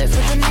the window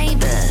for the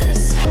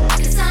neighbors.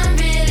 Cause I'm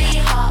really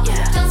hot.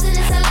 Dancing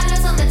in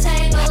saladas on the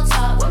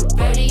tabletop.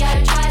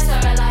 Rodeo drives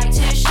where I like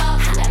to shop.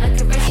 And I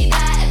could really see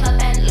that in my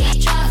Bentley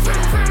truck.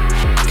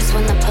 Cause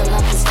when I pull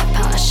up and step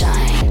out, I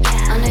shine.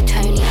 I know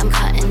Tony, I'm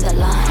cutting the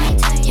line.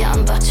 Yeah,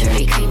 I'm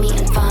buttery, creamy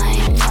and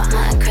fine.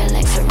 My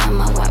acrylics around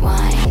my white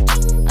wine.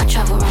 I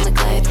travel around the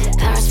globe,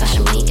 Paris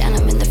Fashion Week, and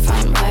I'm in the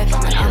front row.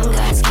 And I'm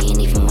going skiing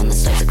even when the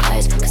slopes are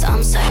closed. Cause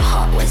I'm so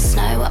hot with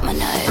snow up my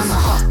nose. I'm a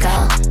hot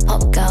girl,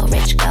 pop girl,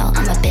 rich girl.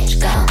 I'm a bitch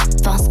girl,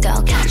 fast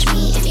girl. Catch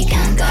me if you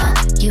can, girl.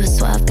 You a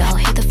swerve girl.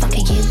 Who the fuck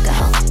are you,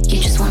 girl?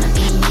 You just wanna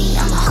be me.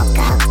 I'm a hot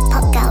girl,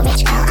 pop girl,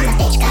 rich girl. I'm a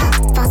bitch girl,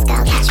 fast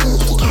girl. Catch me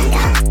if you can,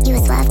 girl. You a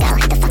swerve girl.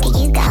 Who the fuck are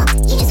you, girl?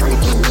 You just wanna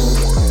be me.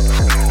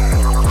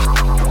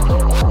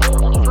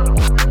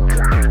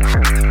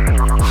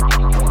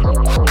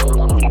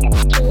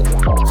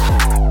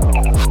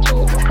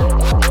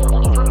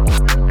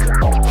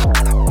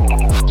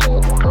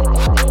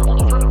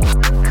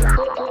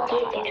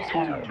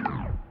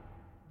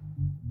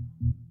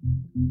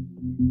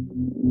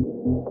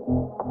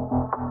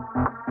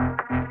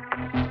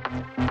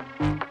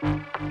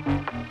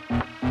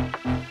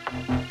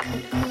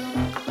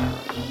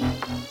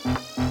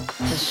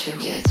 As you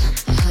get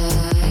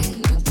high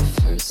with the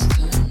first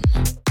time,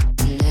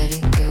 let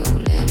it go,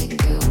 let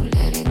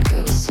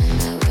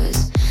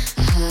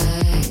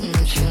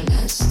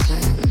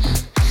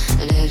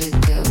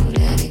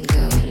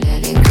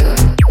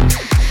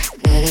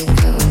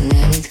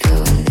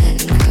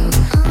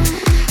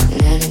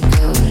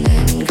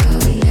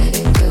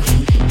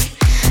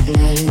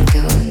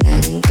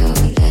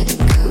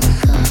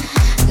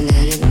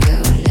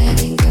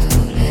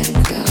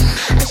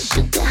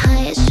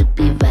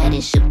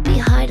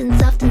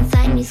locked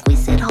inside me.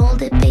 Squeeze it,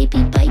 hold it,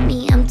 baby, bite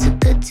me. I'm too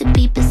good to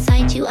be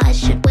beside you. I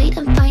should wait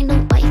and find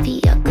a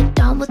wifey. A good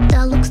down with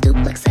the looks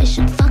duplex. I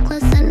should fuck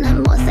less and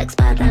have more sex,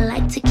 but I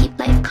like to keep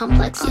life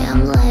complex. Yeah,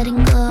 I'm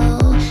letting go,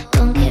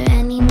 don't care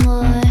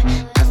anymore.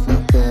 I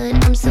feel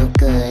good, I'm so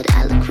good,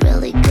 I look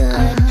really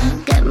good.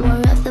 Get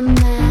more of the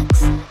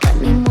max, got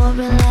me more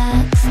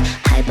relaxed.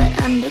 High but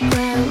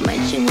underground,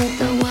 marching with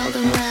the world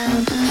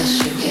around. I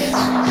should get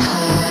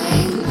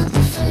high, not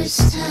the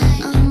first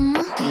time.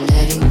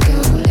 Letting go,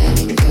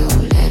 letting go,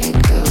 letting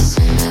go.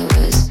 Said I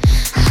was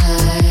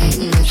high,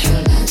 not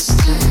your last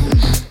time.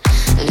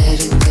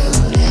 Letting go,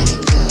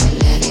 letting go,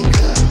 letting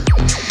go.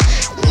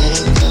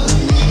 Letting go,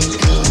 letting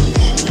go,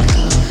 letting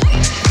go.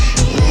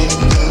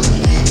 Letting go,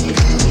 letting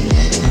go,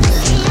 letting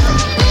go.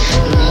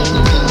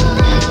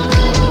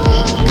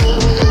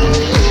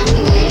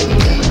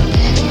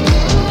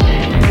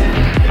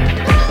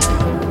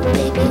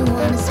 Baby,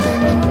 wanna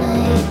spend the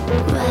night,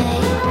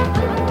 right?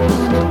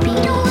 Wanna be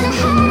in the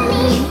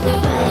night,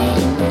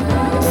 right?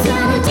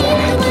 Gonna do I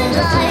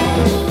get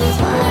a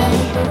fly?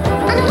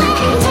 On the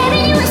way,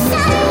 tearing you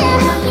asunder.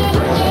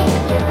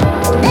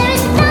 There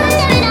is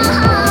thunder in our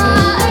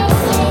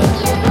hearts.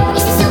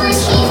 Is there so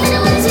much heat for the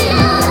ones we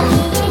love?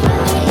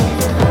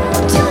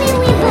 Tell me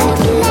we both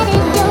can let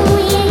it, don't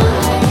we?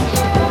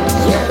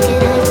 You can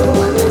have for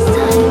one last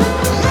time.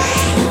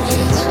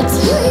 It's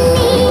you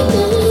and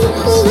me.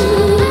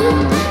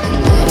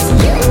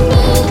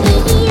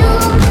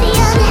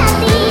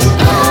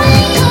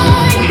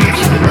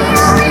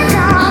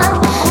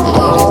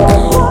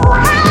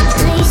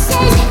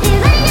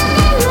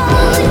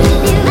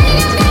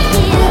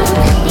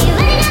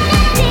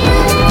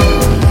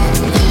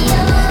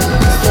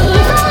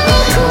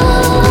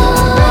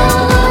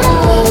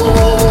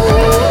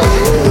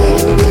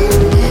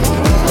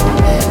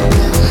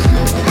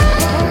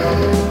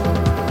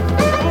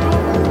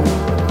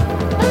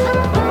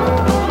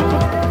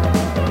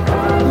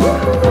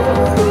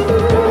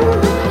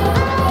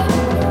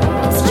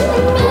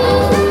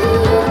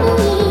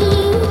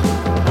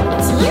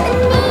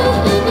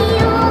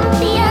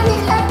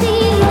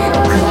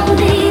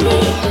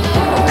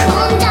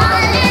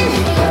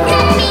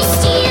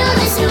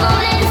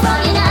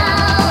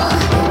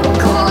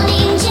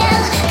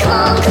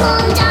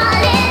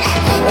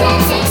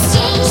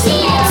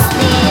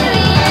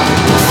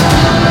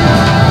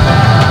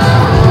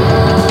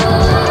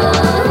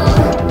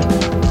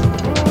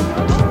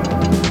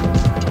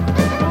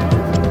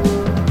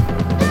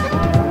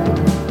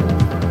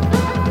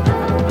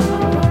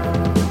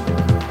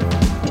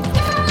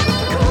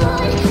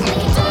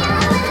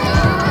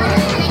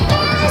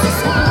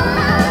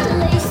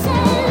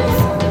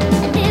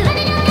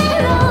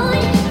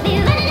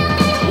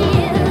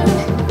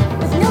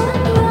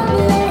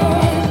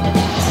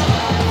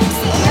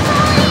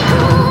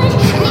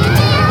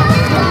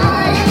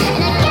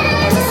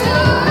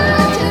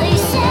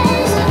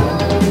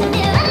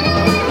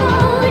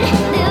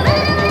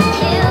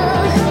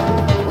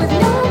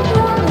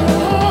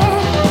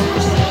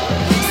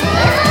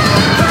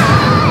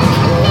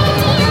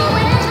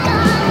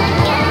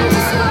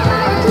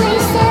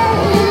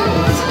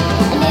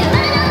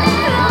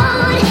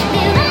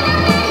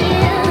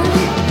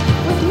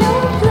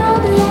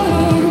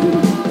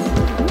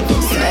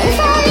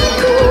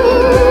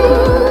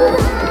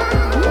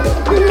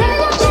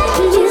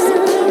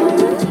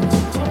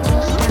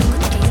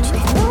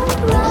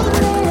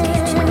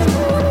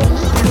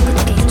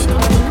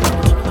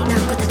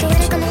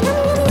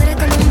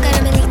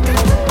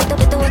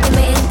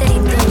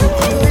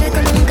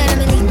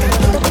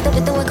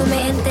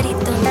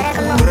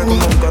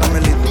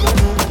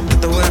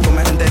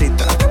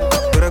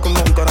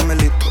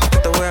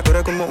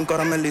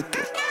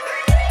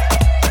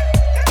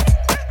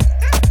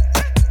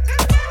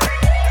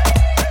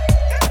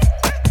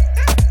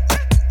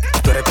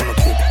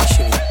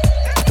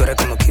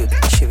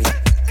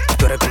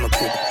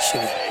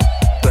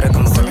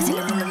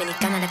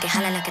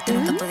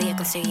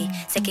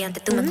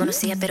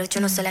 Pero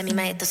yo no soy la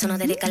misma, esto sonó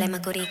desde Cala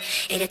Macorís.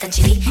 Eres tan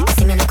chiví, que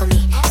casi me la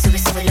comí. Sube,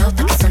 súbelo,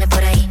 pa' que suene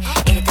por ahí.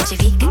 Eres tan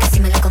chiví, que casi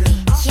me la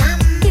comí. Yum,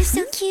 you're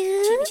so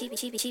cute.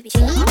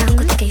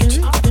 Naokota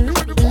Keyuchi.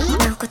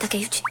 Naokota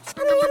Keyuchi.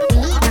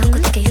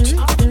 Naokota Keyuchi.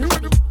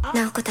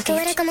 Naokota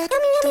Keyuchi.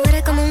 Tú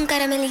eres como un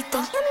caramelito.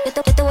 Yo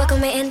te voy a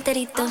comer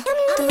enterito.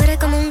 Tú eres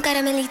como un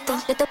caramelito.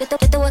 Yo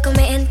te voy a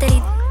comer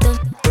enterito.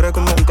 Tú eres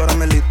como un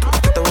caramelito.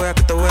 Que te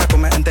voy a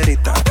comer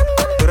enterita.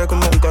 Tú eres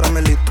como un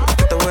caramelito.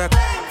 Que te voy a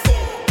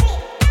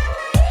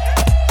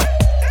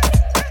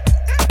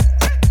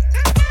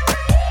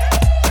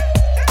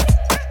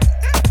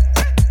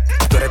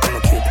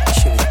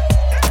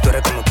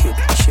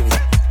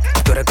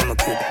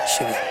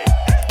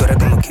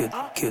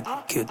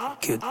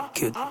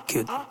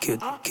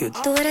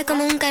cute. Tú eres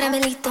como un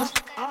caramelito.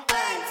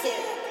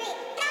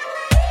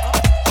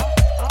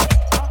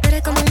 Tú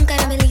eres como un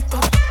caramelito.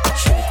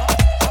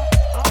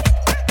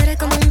 Tú eres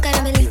como un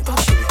caramelito.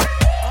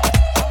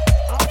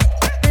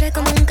 Tú eres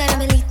como un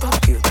caramelito.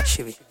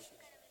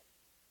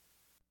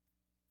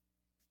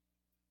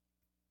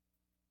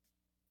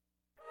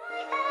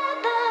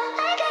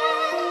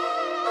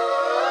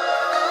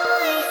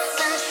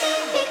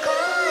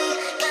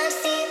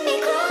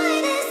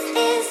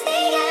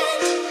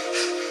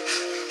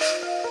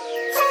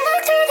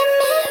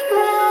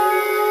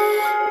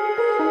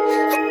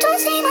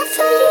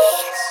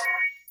 face.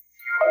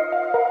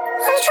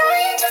 I'm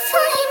trying to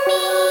find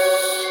me.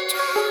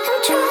 I'm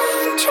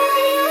trying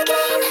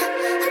again.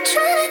 I'm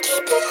trying to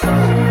keep it.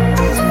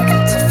 I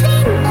forgot to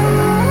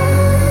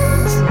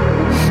famous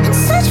and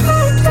search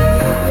for a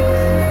place.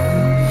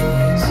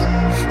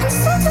 And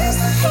sometimes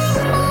I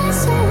hate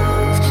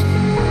myself.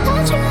 I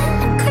try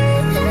to cry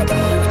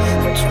again.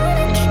 I'm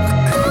trying to keep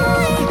it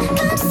going.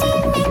 Can't see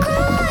me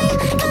cry.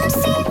 Can't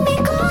see me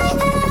cry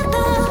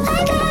ever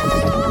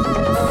again.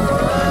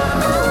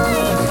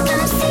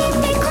 Can't see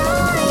me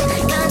cry.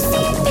 Can't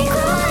see me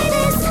cry.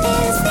 This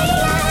is the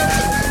end.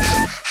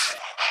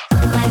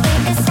 My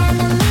biggest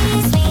enemy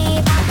is me.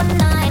 Papa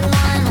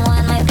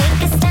 911. My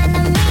biggest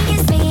enemy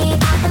is me.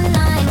 Papa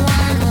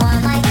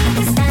 911. My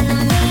biggest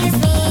enemy is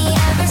me.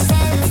 Ever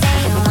since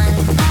day one.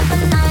 Papa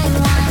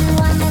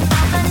 911 and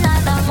Papa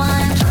another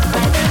one.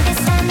 My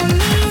biggest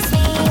enemy is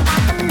me.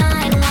 Papa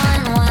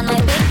 911. My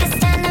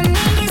biggest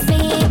enemy is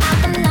me.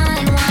 Papa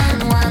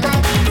 911. My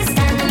biggest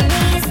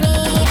enemy is me.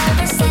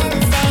 Ever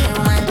since day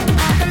one.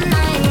 Papa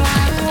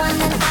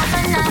 911 and Papa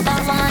another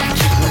one.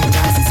 My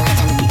doors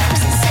inside and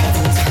purses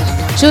saving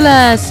time.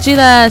 Chulas,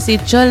 chilas, y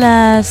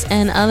cholas,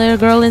 and other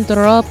girl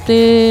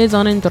interrupted,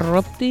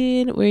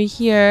 uninterrupted. We're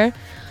here,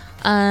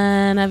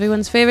 and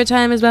everyone's favorite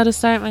time is about to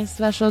start. My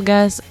special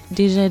guest,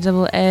 DJ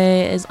Double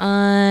A, is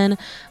on.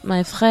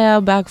 My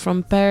frère back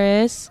from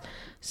Paris.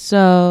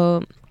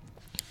 So,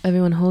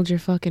 everyone hold your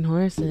fucking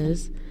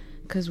horses,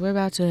 because we're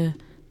about to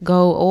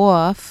go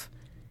off.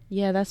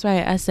 Yeah, that's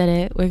right, I said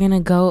it. We're gonna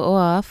go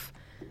off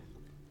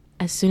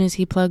as soon as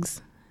he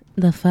plugs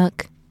the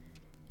fuck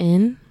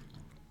in.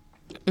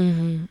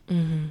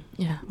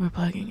 Yeah, we're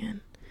plugging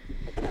in.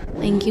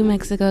 Thank you,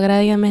 Mexico.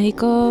 Gracias,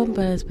 Mexico,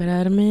 por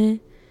esperarme.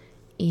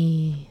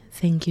 Y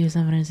thank you,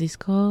 San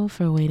Francisco,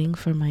 for waiting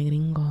for my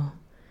gringo.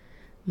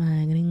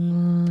 My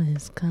gringo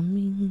is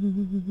coming.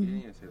 You didn't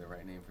even say the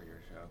right name for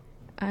your show.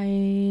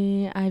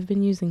 I've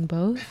been using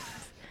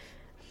both.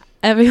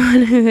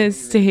 Everyone who has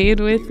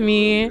stayed with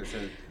me.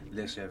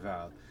 Le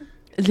cheval.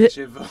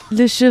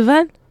 Le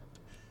cheval?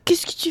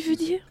 Qu'est-ce que tu veux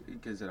dire?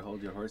 Because it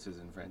hold your horses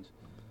in French.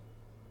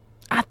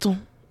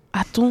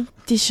 Attends,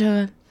 petit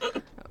cheval.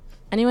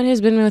 Anyone who's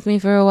been with me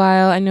for a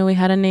while, I know we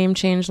had a name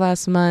change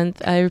last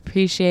month. I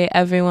appreciate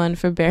everyone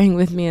for bearing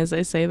with me as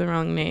I say the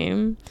wrong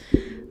name.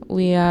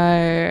 We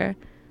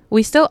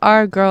still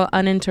are Girl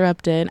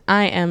Uninterrupted.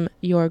 I am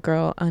your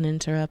Girl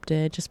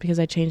Uninterrupted. Just because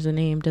I changed the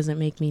name doesn't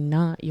make me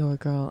not your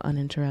Girl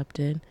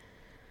Uninterrupted.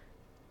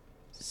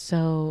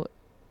 So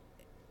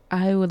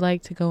I would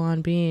like to go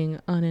on being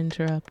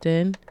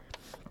uninterrupted,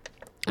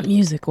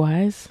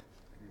 music-wise.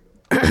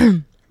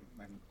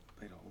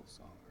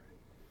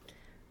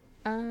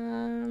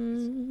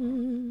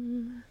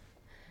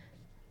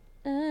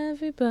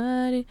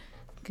 Everybody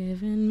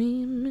giving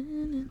me a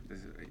minute.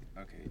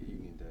 Okay,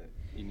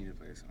 you need to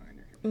play a song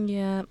in your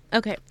Yeah,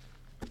 okay.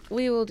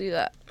 We will do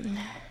that.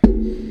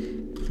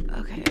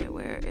 Okay,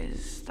 where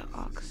is the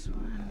aux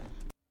one?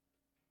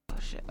 Oh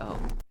shit, oh.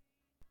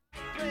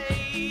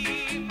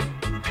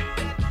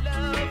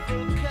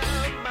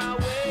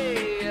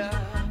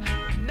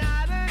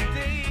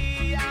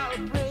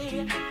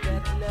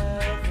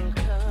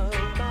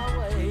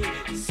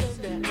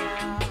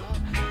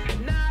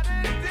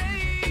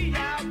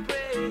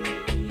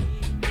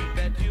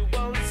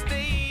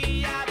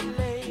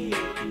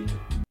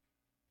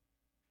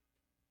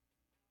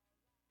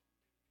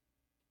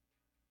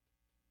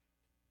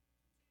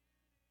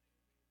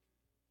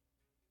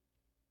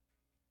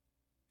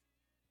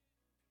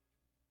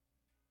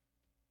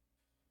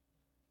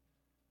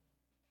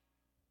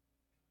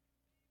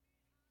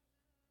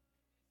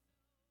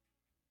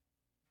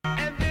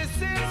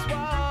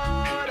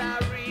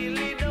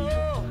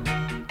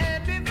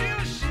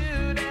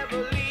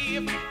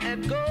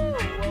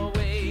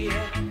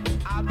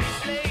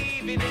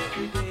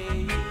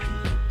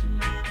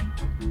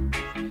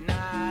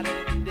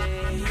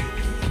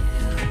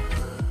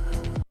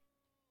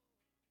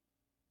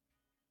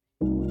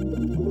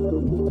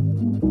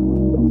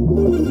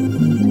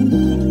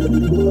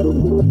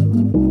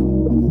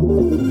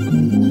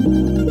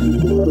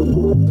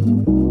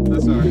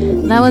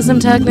 That was some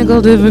technical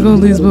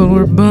difficulties, but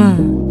we're back.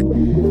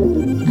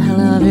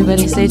 Hello,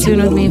 everybody. Stay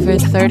tuned with me for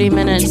 30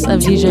 minutes of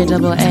DJ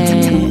Double A.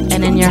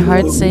 And in your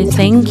heart, say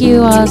thank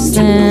you,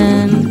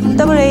 Austin.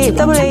 Double A,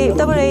 double A,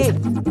 double A.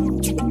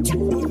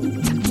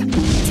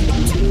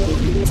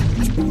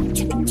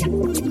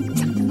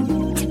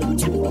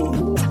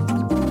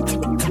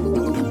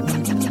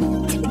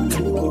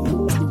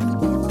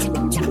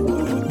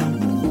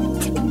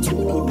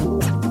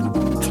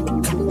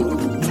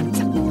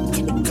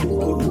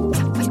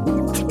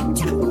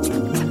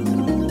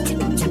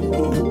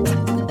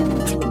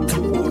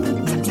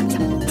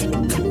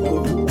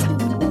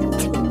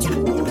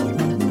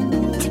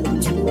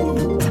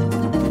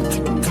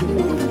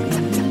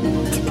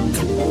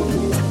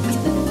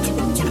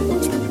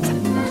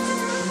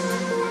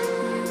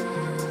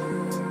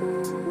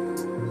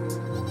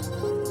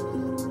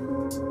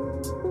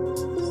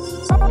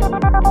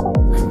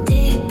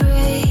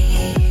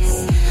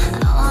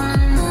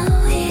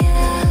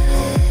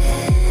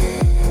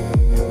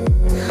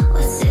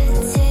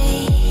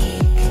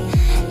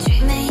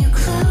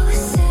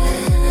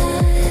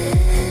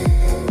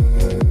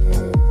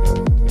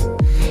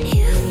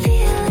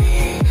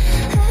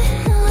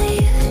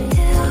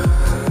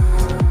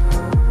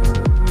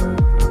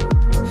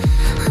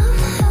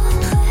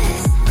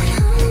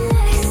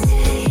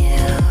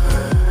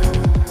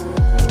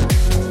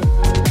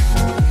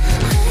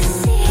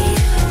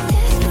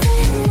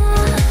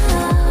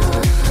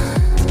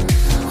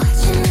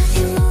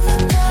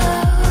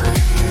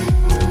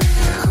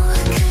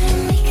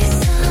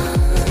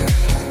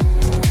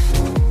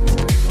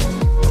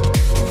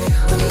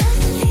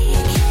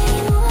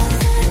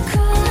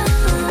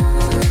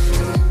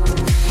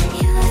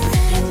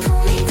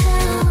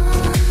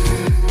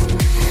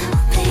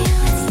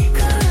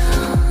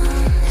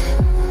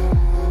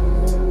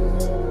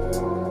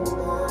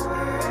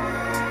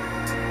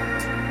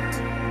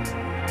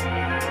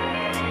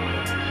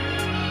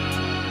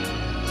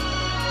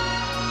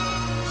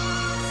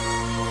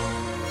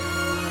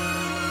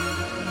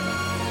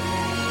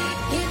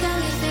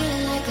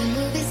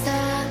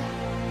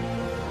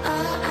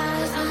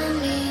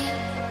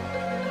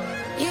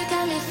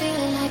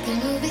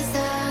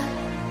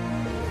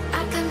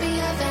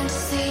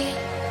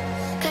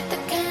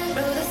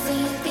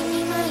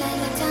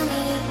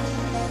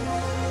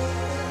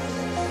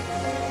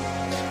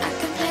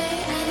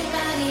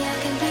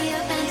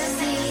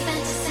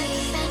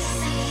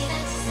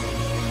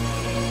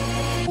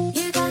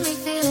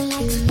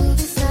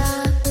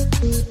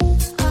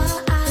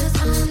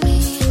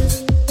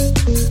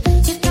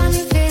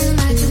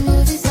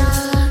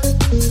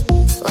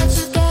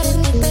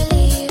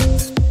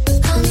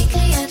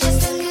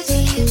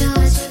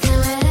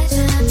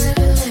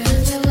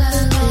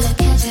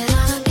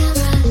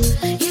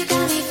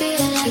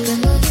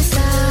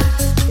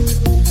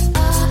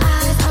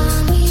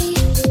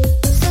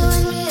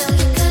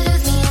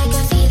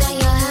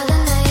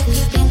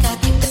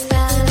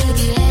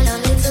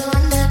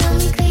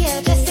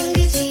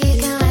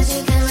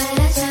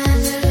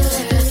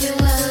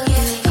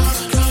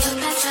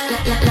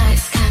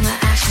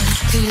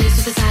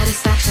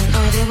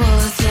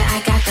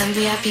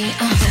 VIP,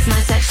 that's my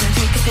section.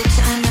 Take a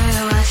picture, I know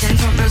you're watching.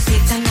 Front row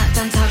seats, I'm not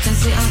done talking.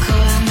 Sweet and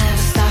cold, I'm never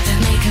stopping.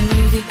 Make a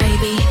movie,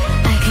 baby,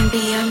 I can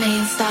be your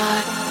main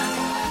star.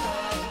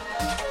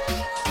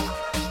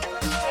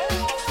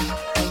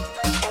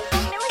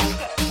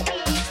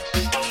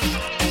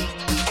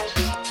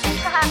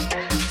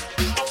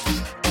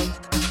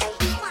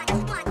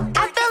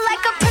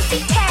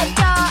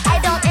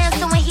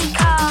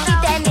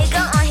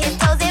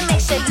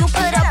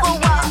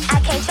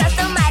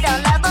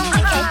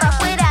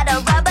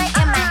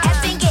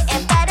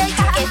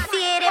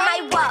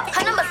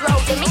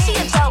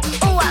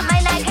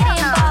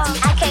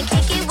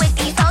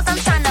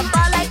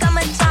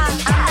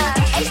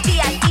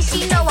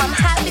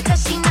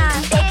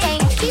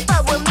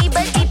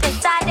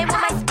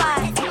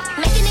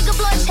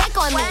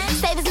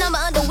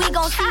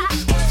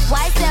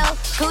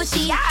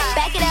 Gucci,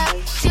 back it up,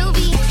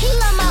 Juvie. He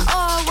love my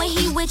aura when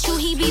he with you,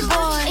 he be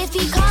bored. If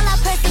he call out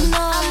personal,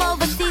 I'm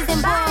overseas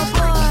and bored.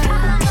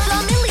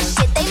 Flow Millie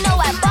shit, they know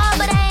I ball,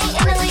 but I ain't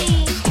in the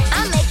league.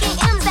 I'm making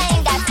M's, I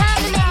ain't got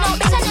time to make no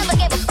bitch, I never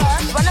gave a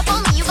fuck. Run up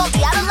on me, you gon' be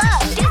out of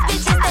luck. These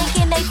bitches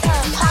thinking they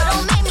tough, hold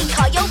on, make me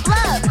call your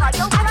bluff. I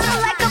feel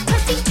like a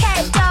pussy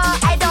cat dog,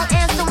 I don't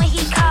answer when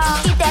he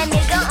call. Keep that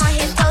nigga on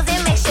his toes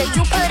and make sure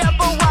you put up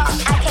a wall.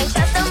 I can't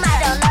trust him,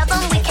 I don't love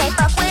him, we can't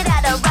fuck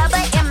without a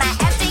rubber in my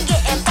ass and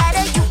getting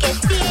better, you can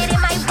see it in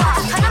my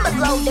walk. Her number's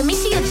low, to me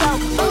she a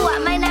joke, ooh, I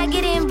might not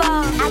get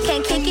involved. I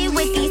can't kick it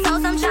with these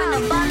hoes, I'm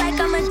tryna ball like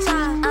I'm a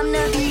child. I'm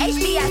the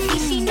HBIC,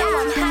 she know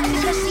I'm hot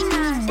because she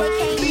not. They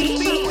can't beat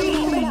me.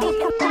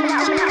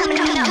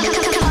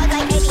 Hard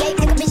like 88,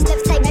 make a bitch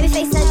levitate, baby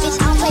face that bitch,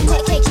 I don't play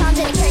take charms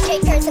in the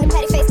cake curves in the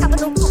patty face, cop a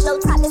new low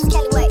top, this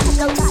Kelly way,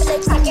 low top,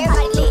 let's take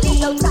everybody lead,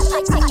 low top,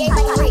 let's take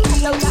everybody read,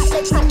 low top,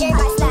 let's take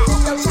everybody slide,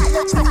 low top,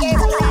 let's take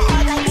everybody slide.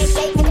 Hard like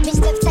 88, make a bitch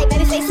levitate,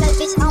 baby face that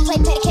bitch, I don't play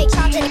patty cake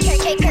charms in the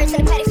cake curves in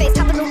the patty face,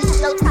 cop a new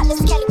low top,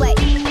 this Kelly way,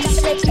 drop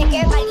it, let's take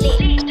everybody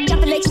lead,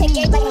 drop it, let's take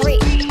everybody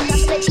read, drop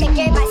it, let's take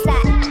everybody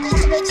slide,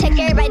 drop it, let's take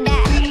everybody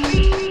die,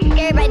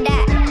 everybody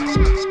die,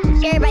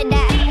 everybody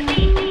die,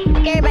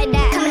 everybody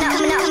die, coming up,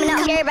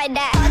 everybody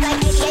die. Hard like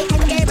 88,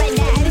 everybody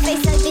die, baby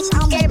face that bitch, I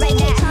don't play everybody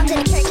die, charms in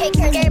the cake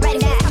curves, everybody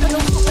die, cop a new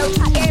low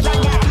top, everybody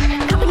die,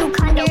 cop a new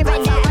condo,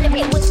 everybody die, run a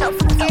bit with so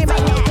fuck,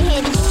 everybody die, we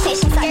hear these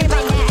stations,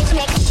 everybody die, bitch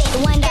make a shit, the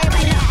one die,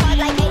 everybody die. Hard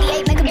like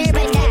 88, make a bitch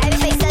everybody die, baby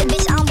face that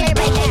bitch, I don't play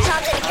everybody die,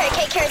 charms in the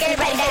cake curves,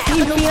 everybody die, cop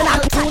a new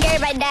low top,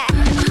 everybody die,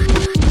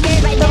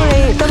 everybody die,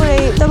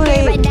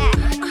 everybody die,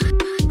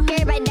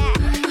 everybody die,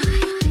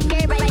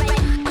 everybody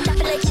die, drop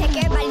a little check,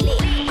 everybody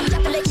lit,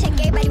 drop a little check,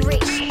 everybody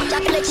rich,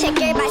 drop a little check,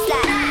 everybody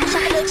slide,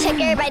 drop a little check,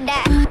 everybody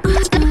die.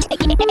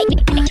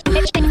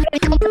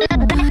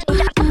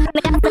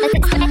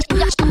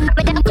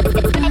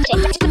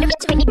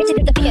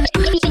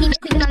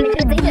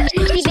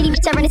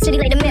 I run the city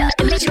like the mill.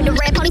 The bitch with the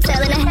red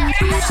ponytail in the hair.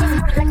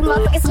 Like a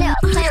motherfucking snail.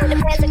 Playing with the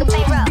pants like a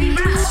playroll.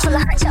 Full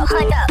of huncho,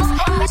 hundo.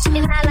 That shit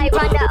in high like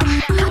Rondo.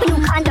 Cop a new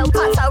condo,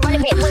 console. Run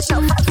a bit with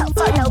so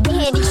fuck no. Be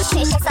handy, you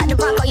 10 shots out the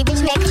Bronco. You bitch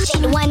man can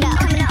shake the window.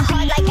 Coming out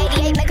hard like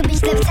 88. Make a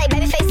bitch levitate.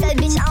 Baby face that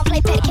bitch. I don't play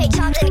patty cake.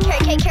 Charms in the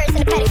carrots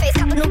in the patty face.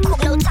 Cop a new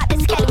coupe, no top.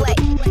 This is Kelly way.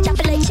 Drop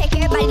a little check,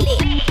 everybody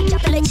lit.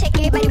 Drop a little check,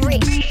 everybody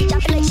rich.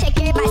 Drop a little check,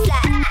 everybody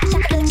slide.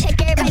 Drop a little check,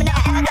 everybody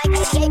die. Hard like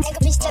 88. Make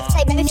a bitch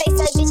levitate. Baby face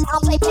that bitch. I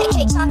don't play patty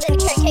cake. Charms in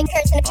the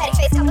curves in the patty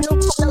face, cop a new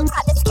coupe, no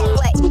top, this is Kelly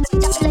way.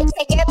 Drop a little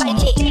check, everybody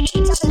lit.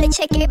 Drop a little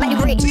check, everybody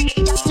rich.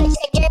 Drop a little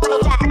check, everybody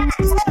die.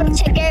 Drop a little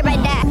check, everybody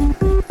die.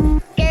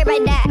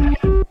 Everybody die.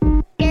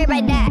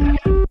 Everybody die.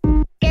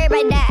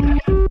 Everybody die.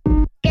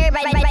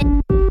 Everybody die.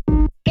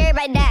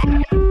 Everybody die.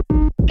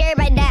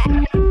 Everybody die.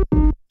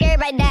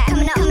 Everybody die.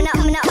 Coming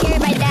up.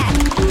 Everybody die.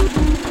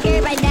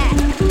 Everybody die.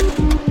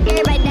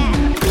 Everybody die.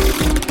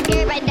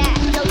 Everybody die.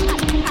 No top,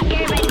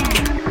 everybody die.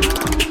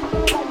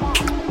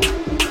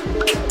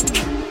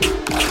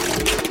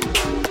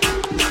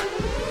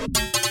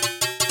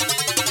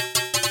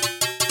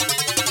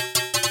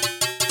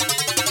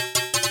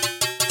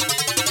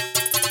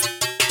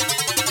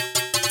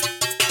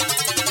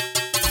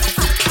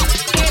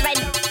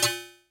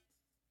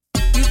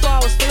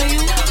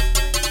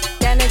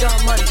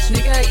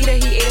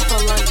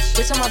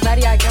 Bitch on my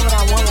body, I get what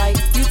I want, like.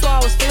 You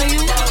thought I was feeling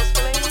you?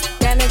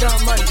 That nigga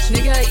on munch.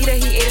 Nigga eat it,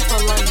 he ate it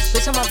for lunch.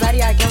 Bitch on my body,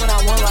 I get what I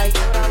want, like.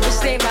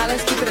 Bitch stay mad,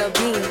 let's keep it a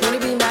beam. When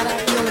it be mad,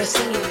 I be on the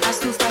scene. I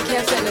still stack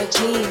half in a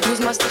jean. Use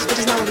my sticks, but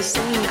it's not what it's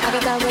seen. I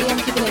got that ready, I'm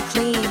keeping it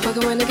clean.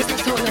 Fucking with niggas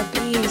that's holding a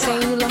beam.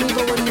 Saying you love me,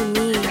 but what do you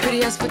mean?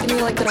 Pretty ass fucking me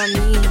like that on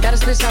me.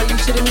 Baddest bitch, how you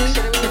shitting me?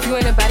 If you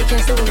ain't a baddie,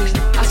 can't sit with me.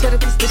 I swear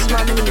that these bitches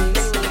my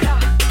enemies.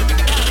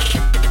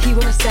 He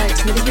wanna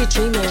sex, niggas be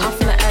dreaming.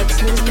 Off in the X,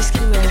 niggas be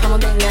scheming. I'm on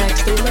their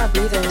necks, they not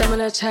breathing. Thumb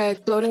in a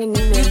check, bloating and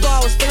needing. You thought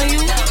I was feeling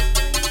you?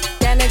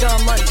 That nigga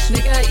on munch.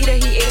 Nigga eat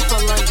it, he ate it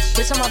for lunch.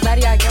 Bitch on my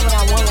body, I get what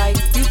I want, like.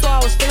 You thought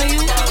I was feeling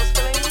you?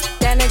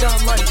 That nigga a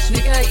munch.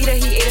 Nigga eat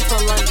it, he ate it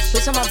for lunch.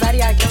 Bitch on my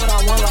body, I get what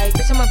I want. Like,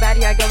 bitch on my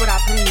body, I get what I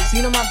please.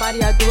 You know my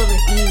body, I do it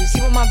with ease. He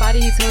with my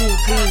body, he tell me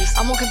please.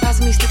 I'm on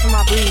capacity, me stick for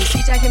my breeze.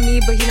 He jacking me,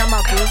 but he not my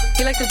boo.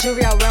 He like the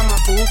jewelry, I wear on my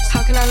boobs.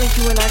 How can I link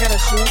you when I got a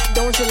shoe?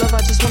 Don't want your love, I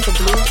just want the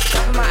blue.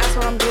 Dropping my ass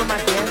while I'm doing my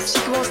dance.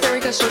 She keep on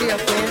staring, cause shorty a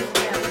fan.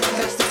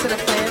 Gotta stick to the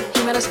plan. He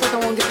mad as fuck, I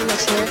won't give him a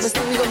chance. But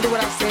still, he gon' do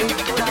what I say.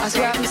 I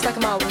swear I be stuck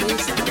in my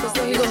ways. But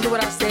still, he gon' do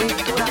what I say.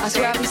 I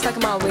swear I be stuck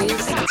in my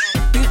ways.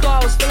 You thought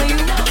I was feeling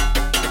you?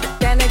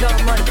 That nigga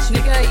a munch.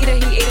 Nigga eat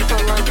it, he ate it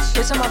for lunch.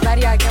 Bitch on my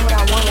body, I get what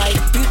I want. Like,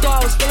 you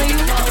thought I was feeling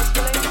you?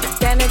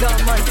 That nigga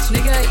a munch.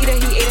 Nigga eat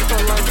it, he ate it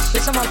for lunch.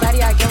 Bitch on my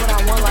body, I get what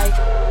I want. Like.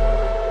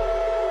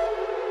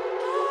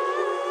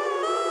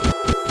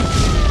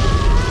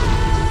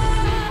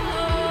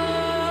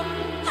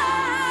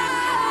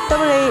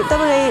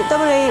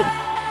 double.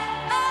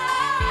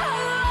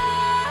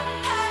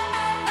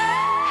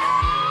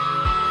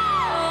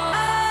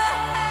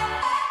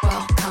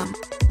 Welcome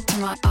to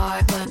my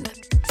island.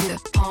 See the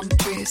palm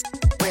trees,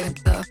 waving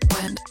the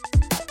wind.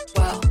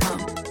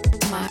 Welcome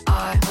to my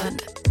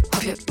island.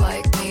 Hope you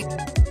like me,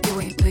 you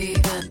ain't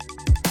leaving.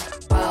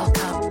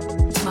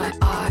 Welcome to my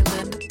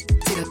island.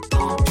 See the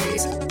palm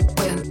trees,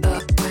 waving the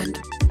wind.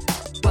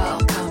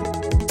 Welcome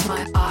to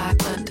my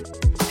island.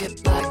 Hope you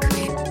like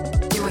me,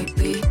 you ain't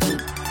leaving.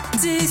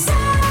 Desire,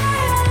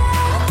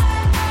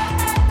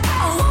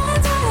 I wanna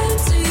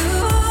dance to you.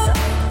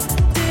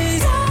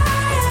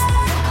 Desire,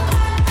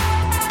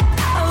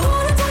 I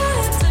wanna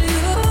dance to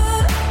you.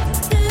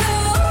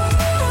 Love,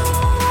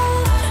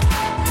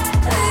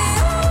 the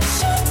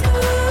ocean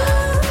blue.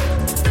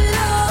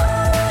 Love,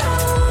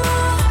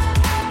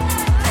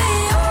 the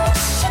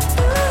ocean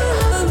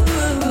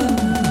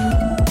blue.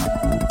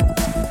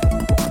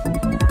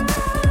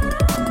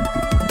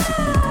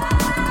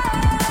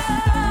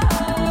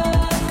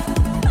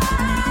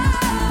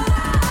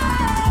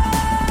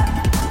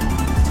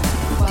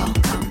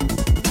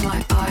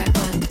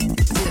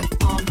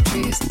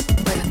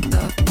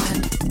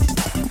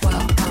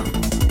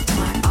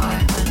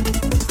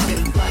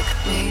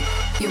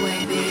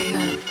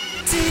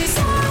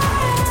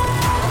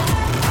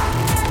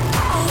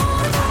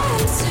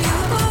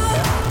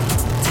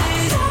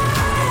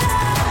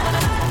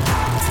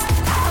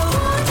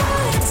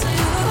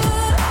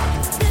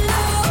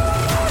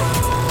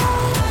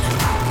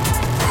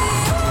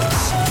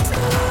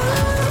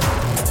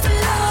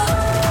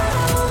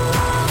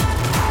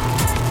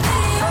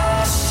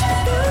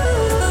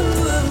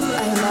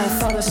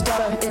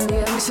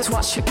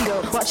 Watch your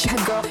ego, watch your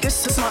head go. You're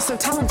so smart, so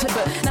talented,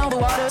 but now the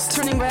water's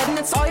turning red and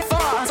it's all your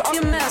fault. It's all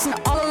your mess, and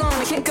you're all alone.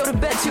 You can't go to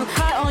bed too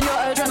high on your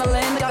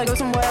adrenaline. You gotta go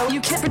somewhere where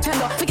you can't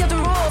pretend or forget the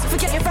rules,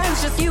 forget your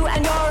friends, just you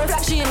and your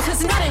reflection.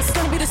 Cause nothing's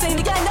gonna be the same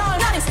again. No,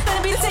 nothing's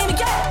gonna be the same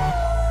again.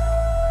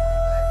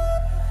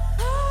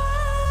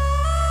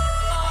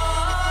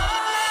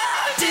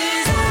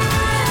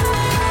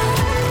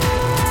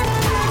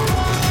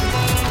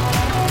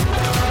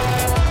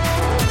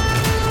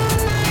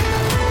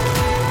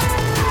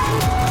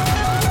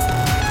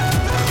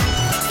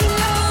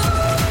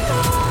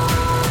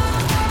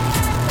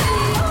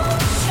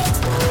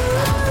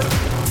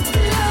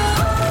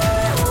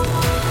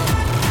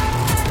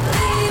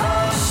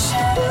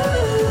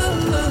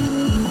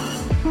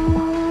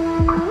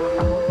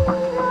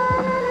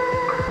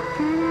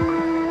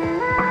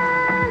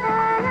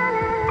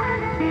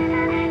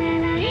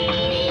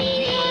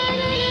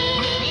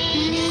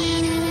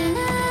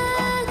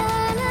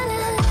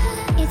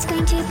 It's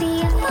going to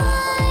be a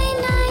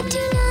fine night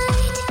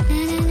tonight.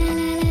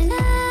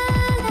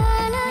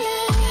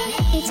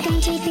 It's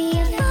going to be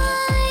a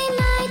fine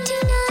night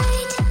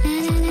tonight.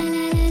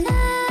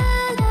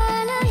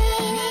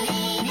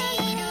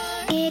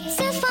 It's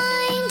a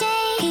fine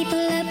day. People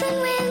open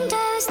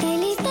windows, they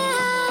leave their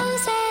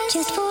houses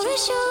just for a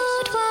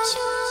short while.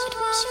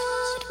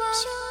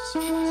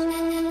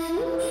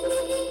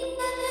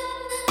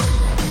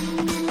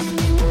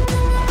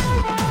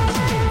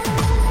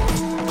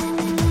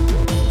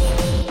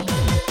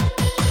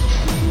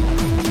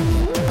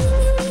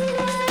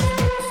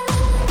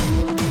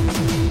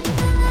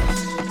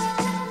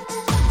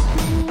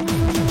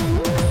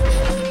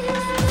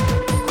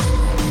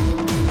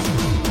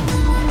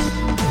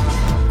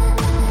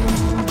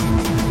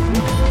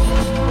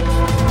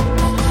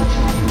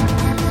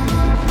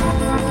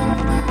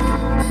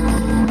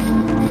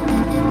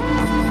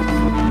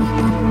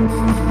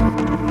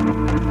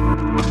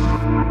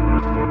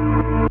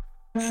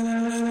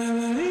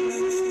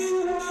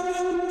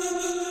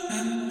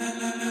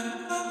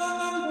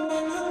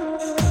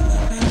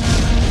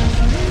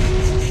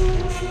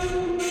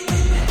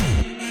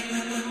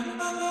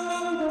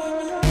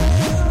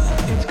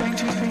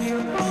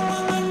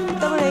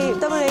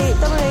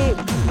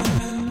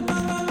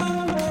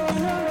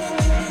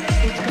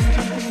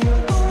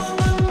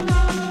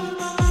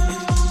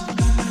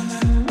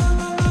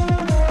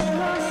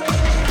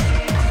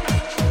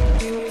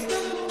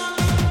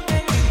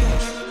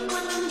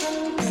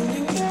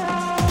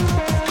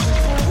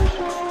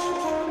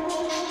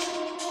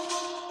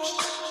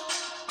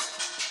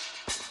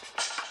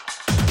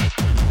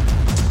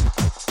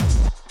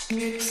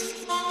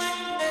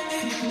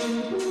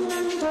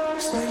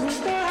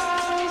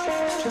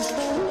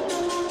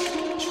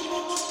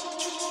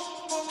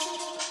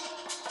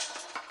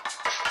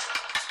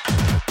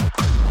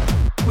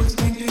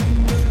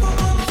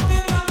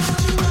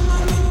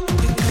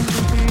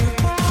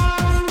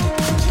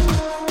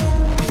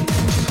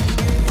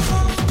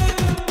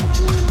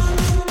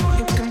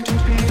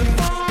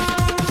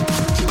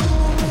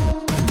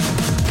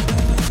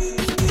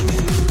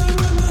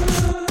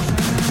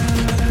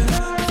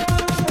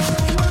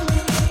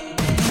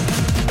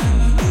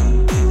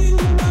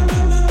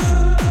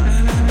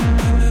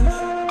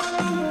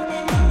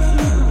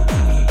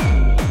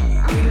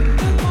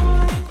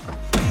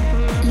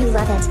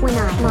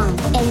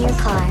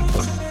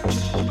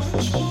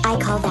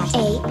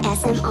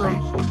 ASMR.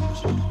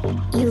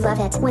 You love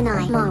it when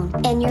I moan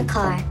in your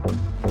car.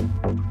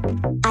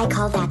 I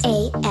call that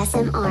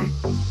ASMR.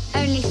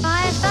 Only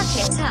 5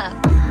 buckets up.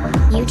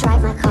 You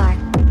drive my car.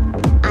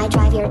 I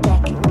drive your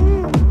dick.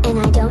 And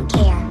I don't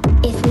care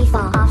if we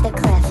fall off the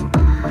cliff.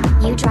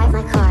 You drive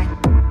my car.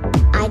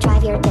 I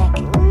drive your dick.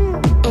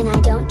 And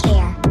I don't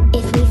care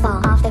if we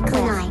fall off the cliff.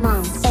 When I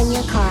moan in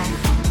your car.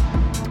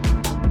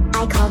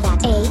 I call that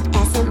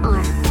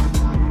ASMR.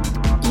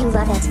 You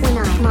love it when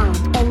I moan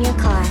in your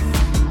car.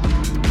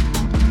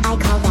 I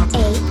call that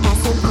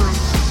ASMR.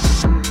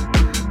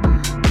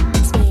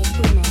 Speed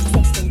limit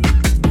 60,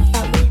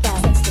 but we go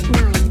 69.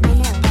 I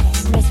know that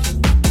it's risky,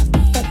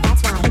 but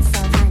that's why it's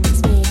so fun.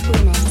 Speed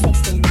limit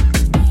 60,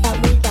 but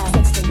we go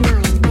 69.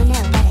 I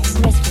know that it's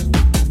risky,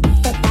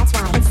 but that's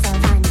why it's so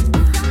fun.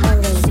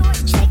 Holy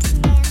shit,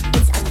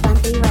 it's a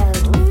bumpy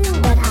road,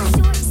 but I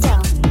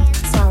still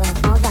swallow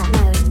all that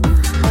mode.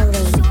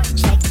 Holy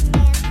shit,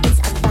 it's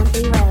a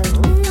bumpy road,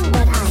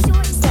 but I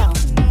still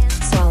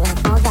swallow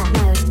all that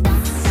mode.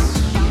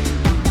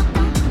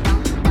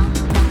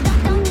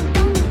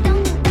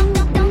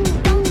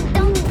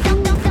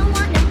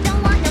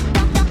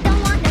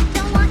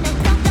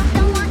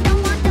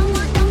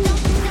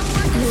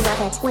 You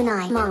love it when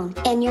I moan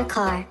in your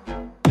car.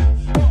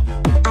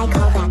 I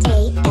call that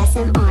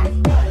ASMR.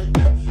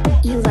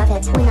 You love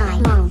it when I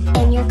moan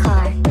in your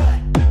car.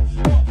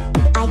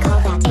 I call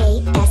that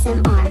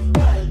ASMR.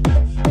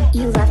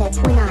 You love it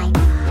when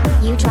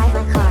you drive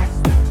my car.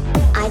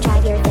 I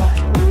drive your dick.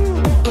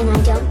 And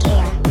I don't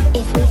care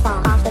if we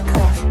fall off the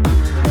cliff.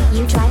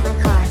 You drive my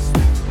car.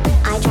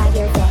 I drive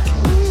your dick.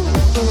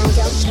 And I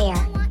don't care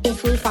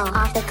if we fall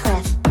off the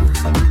cliff.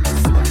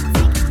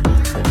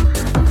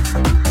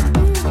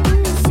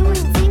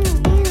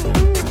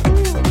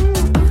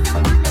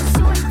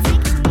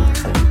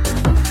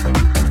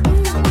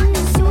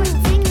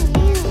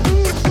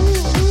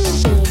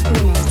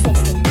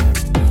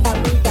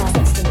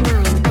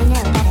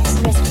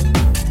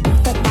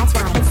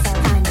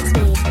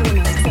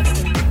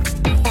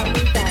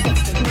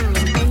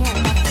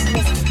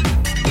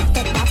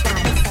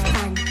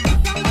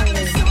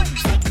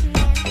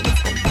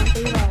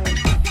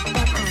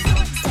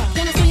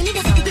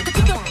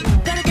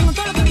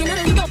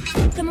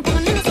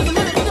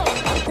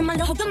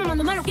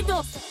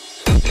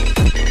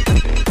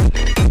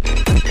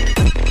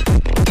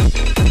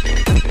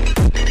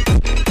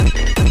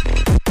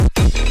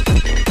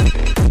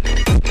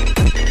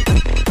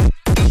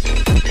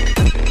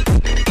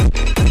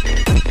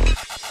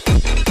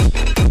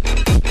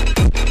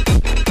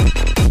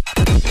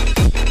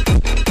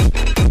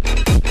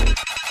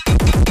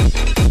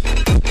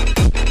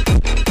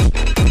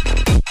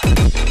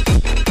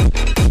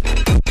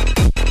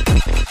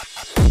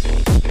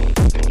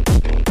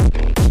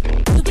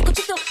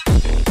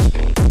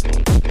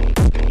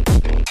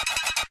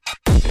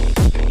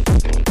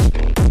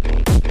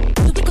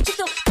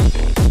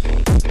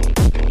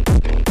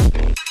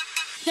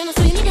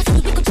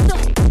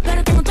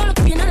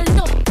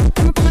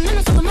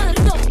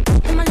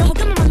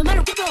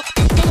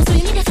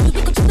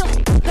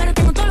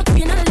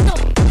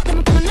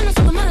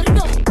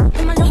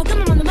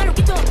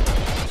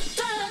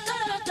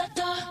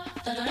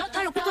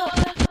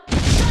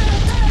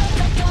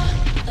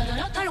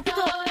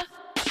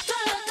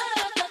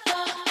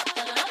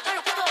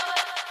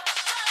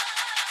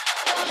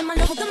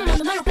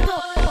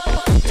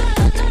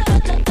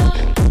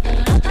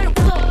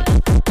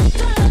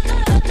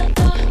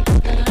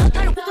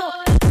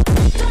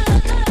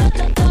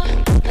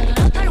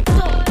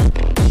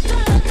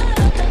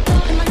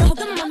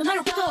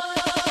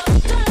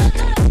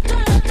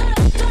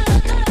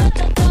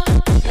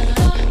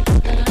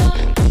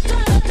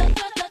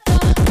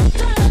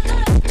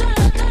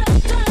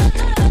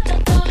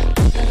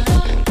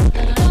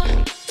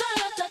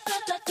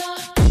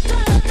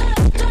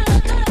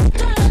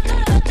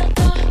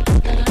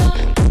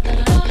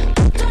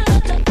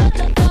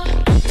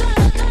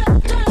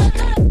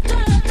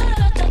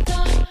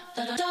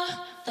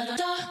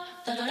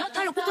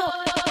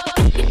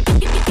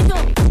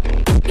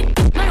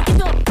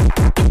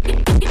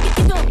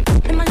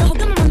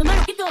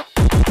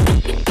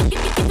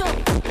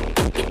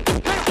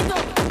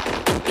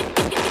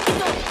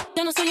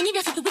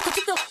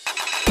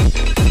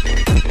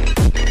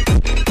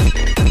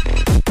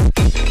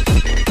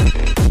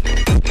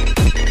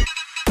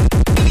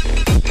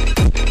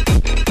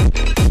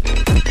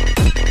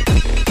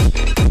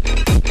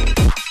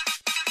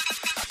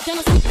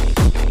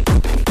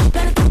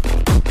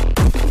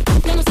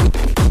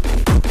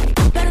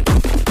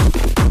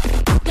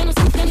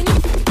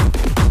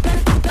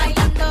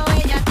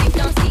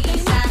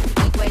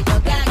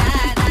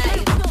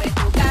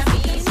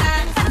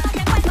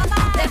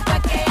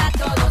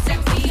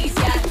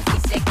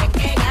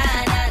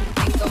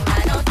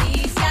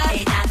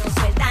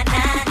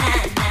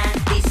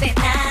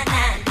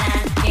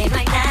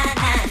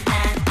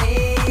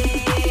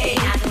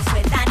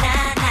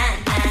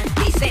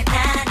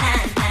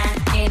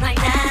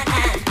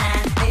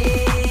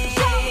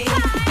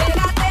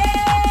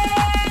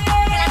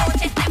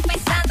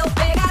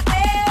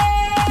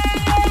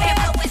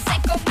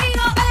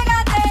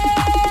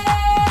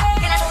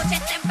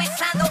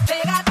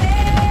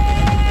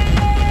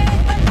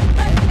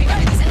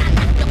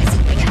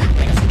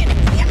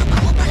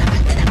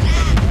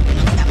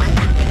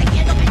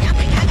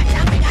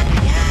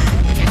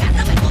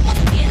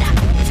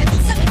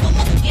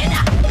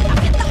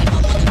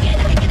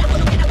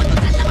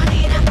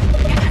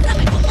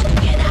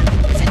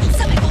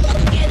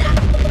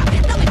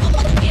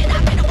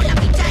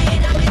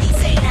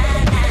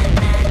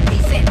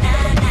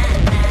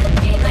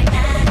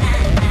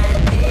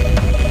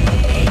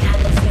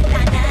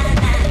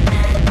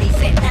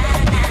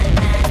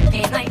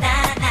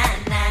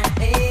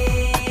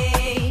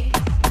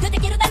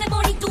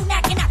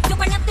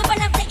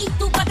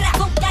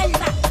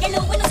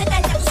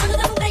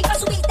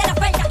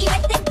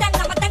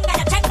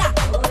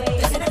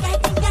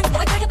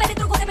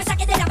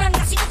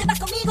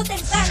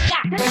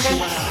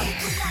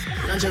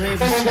 Lingerie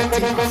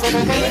reflecting off the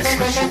legs,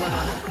 what you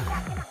are.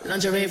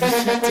 Lingerie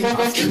reflecting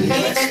off the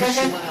legs, what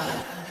you are.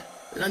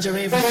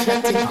 Lingerie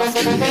reflecting off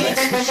the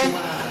legs, what you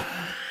are.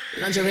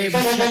 Lingerie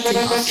reflecting off the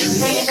legs.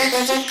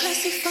 Too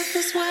classy for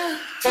this world.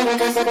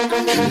 Focus on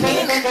the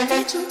legs.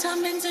 They two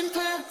diamonds and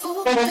pearl.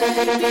 Ooh, baby.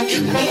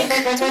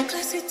 Too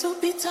classy to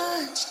be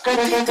touched. I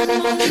think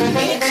I'm on the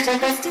legs.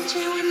 Just to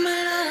chill with my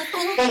love.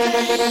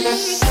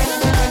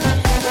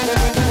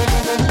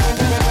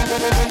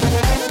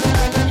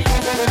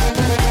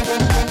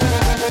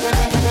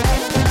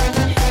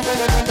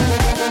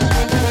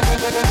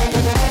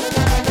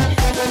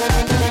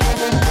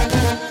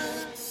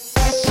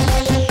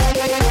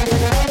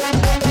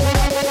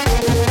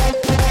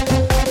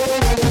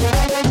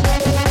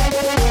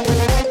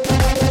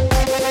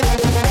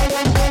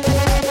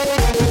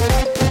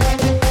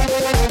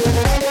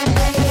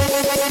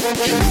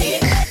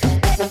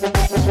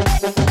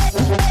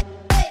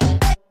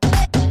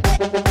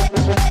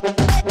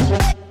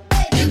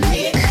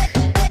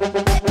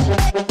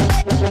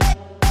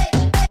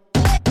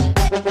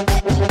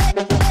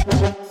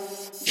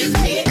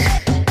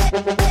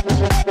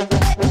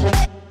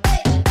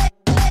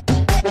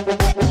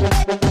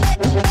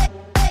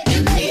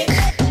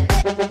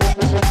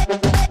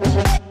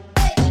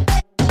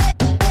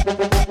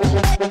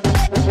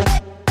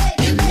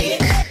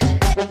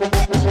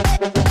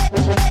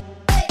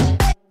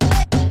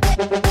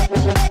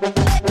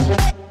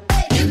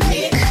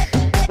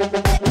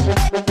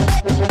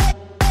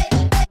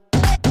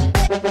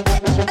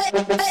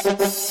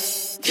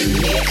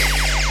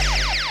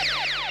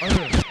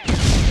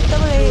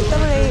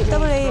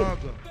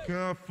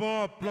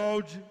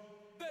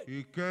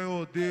 E quem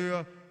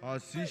odeia,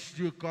 assiste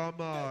de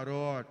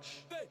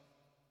camarote.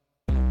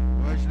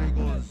 Wesley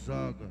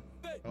Gonzaga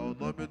é o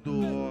nome do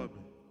homem.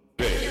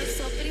 Eu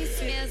sou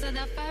princesa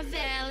da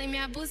favela e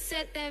minha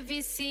buceta é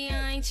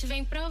viciante.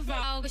 Vem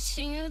provar o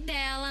gostinho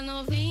dela,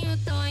 novinho,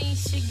 tô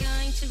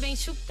instigante. Vem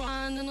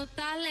chupando no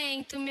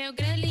talento, meu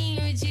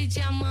grelhinho de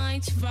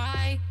diamante.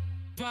 Vai,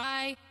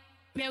 vai,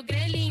 meu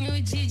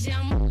grelhinho de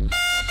diamante.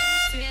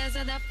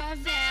 Princesa da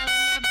favela,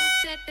 minha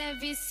buceta é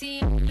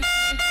viciante. Vem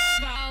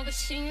provar o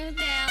gostinho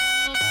dela,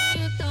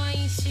 novinho, tô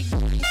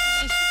instigante.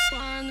 Vem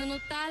chupando no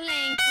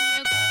talento,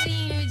 meu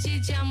grelhinho de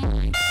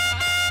diamante.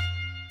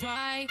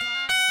 Vai, vai,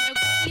 meu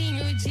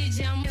grelhinho de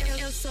diamante.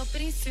 Eu sou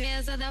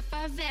princesa da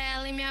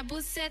favela e minha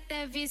buceta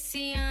é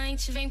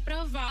viciante. Vem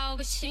provar o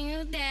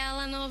gostinho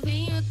dela,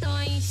 novinho, tô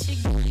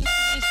instigante.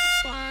 Vem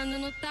chupando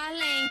no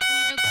talento,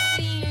 meu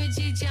grelhinho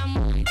de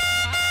diamante.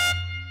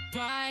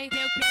 Vai,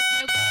 meu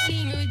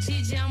grelhinho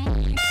de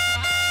diamante.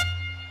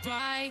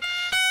 Vai,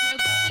 meu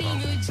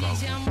grelhinho de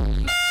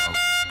diamante.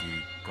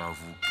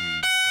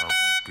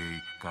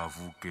 Cavuquei,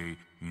 cavuquei,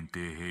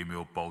 enterrei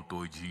meu pau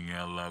todinho,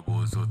 ela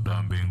gozou,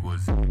 também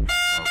gozei.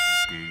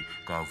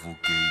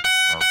 Cavuquei,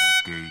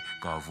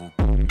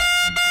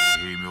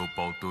 enterrei meu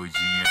pau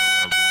todinho,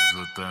 ela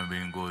gozou,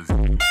 também gozei.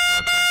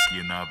 Bota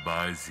aqui na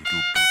base que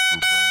o puto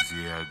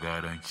prazer é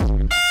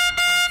garantido.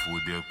 Vai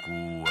fuder com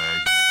o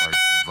Wesley,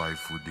 vai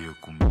fuder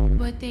comigo.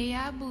 Botei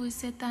a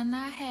buceta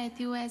na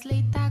reta e o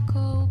Wesley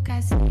tacou o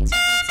cacete. Vou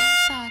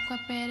sentar com a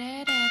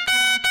perereca,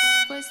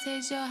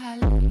 você jorra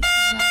leite.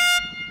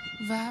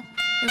 Vá,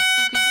 eu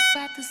fico de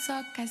quatro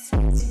só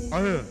cacete.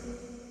 Aê,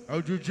 é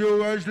o DJ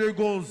Wesley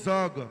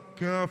Gonzaga.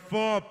 Quem é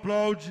fã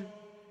aplaude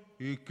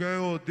e quem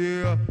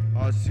odeia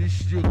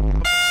assiste de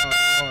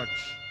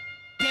camarote.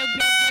 Meu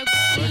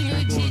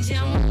grelhinho de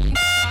diamante.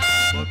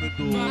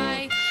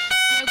 Vai,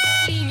 meu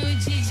grelhinho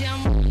de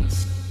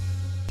diamante.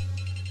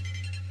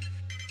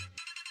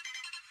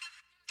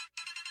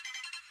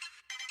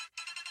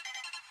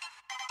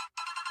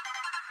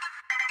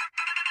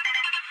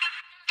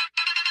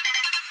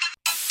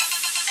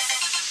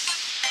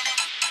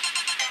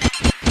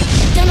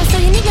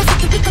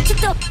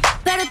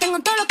 Pero tengo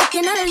todo lo que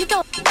tiene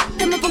delito.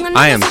 Que me pongan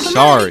I am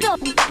sorry.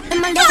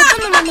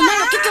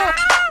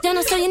 Yo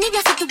no soy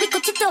envidia, soy tu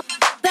bizcochito.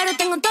 Pero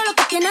tengo todo lo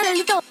que tiene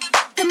delito.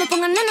 Que me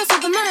pongan neno, soy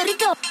que me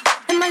derrito.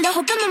 El mal de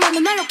ojo que me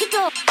mando me lo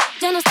quito.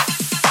 Yo no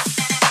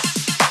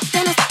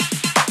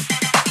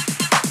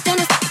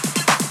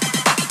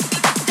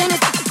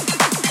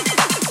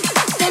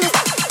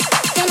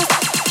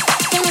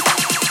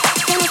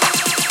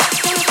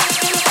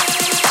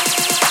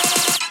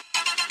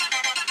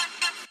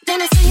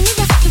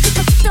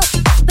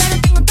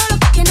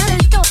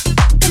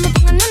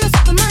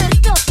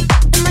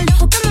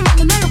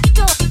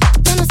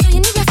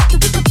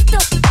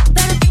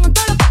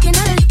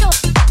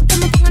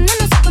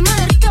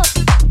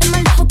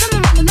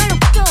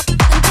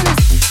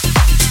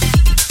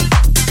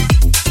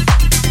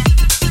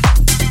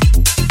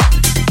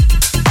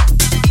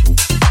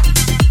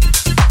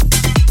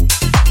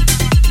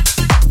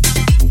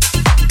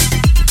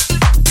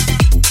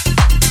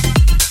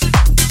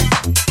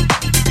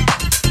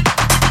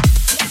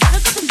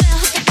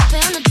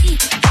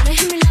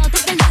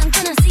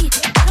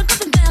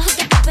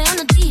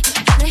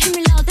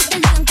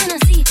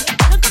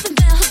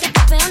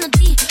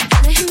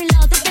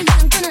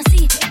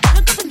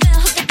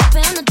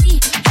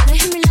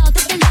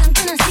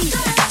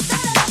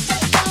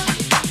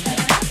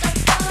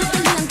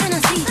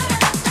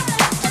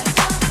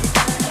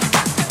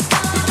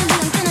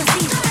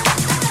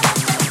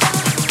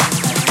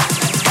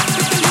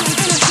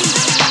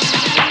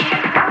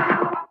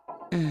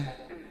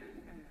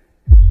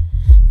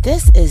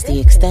the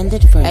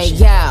extended version. Hey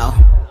yo,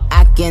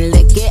 I can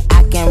lick it,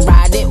 I can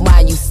ride it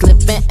while you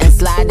slipping and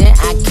sliding.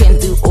 I can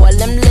do all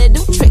them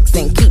little tricks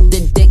and keep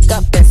the dick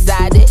up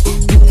inside it.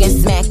 You can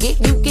smack it,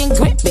 you can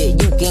grip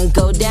it, you can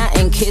go down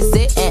and kiss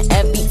it. And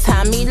every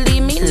time he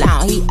leave me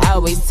alone, he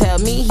always tell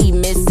me he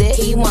miss it.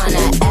 He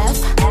wanna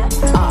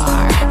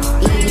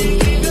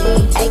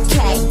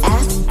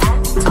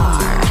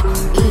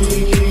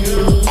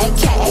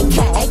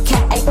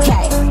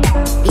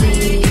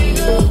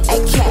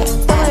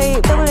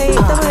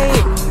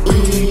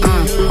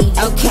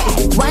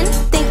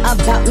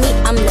about me,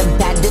 I'm the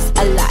baddest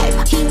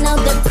alive. He know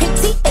the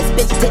prettiest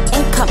bitch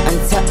didn't come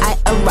until I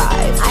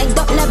arrive. I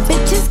don't let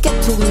bitches get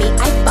to me,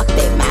 I fuck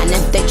they man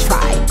if they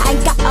try. I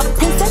got a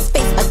princess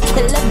face, a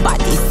killer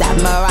body,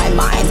 samurai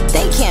mind.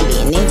 They can't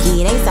be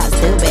Nikki, they so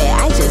stupid,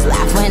 I just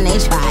laugh when they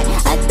try.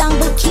 A thong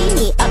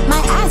bikini up my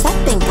ass, I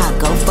think I'll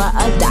go for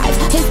a dive.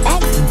 His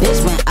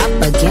ex-bitch went up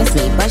against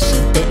me, but she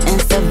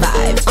didn't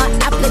survive. On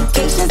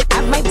applications,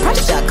 I write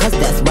pressure, cause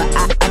that's what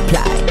I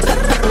apply.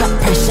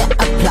 Pressure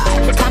apply,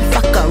 can't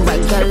fuck a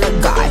regular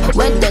guy.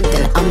 Wetter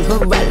than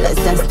umbrellas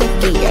and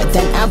stickier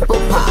than apple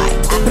pie.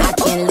 I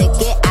can lick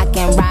it, I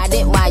can ride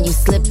it while you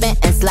slipping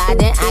and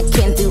sliding. I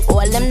can do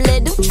all them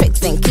little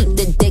tricks and keep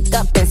the dick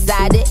up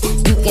inside it.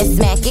 You can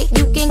smack it,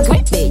 you can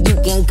grip it, you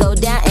can go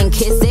down and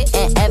kiss it.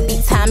 And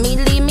every time he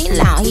leave me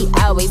alone, he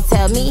always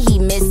tell me he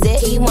miss it.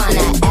 He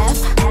wanna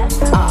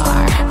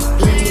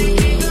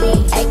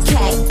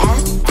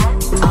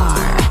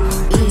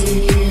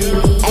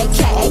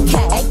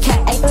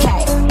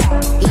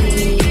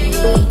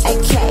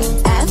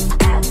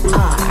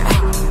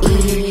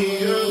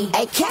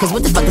cause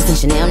what the fuck is in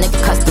Chanel,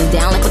 nigga, custom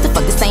down. Like what the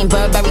fuck, the same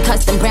Burberry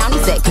custom brown. He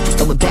said, could you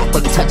throw it back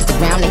while you touch the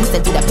ground? And he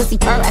said, do that pussy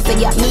purr. I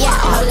said, yup, me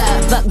out, hold up.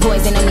 Fuck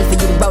boys, ain't no need for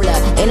you to roll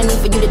up. Ain't no need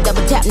for you to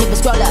double tap, nigga,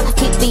 scroll up.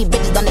 Keep these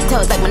bitches on their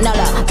toes like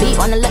Manola. Be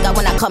on the lookout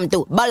when I come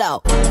through,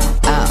 bolo.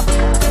 Oh,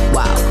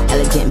 wow,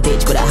 elegant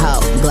bitch with a hoe,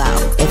 glow.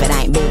 If it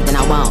ain't big, then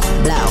I won't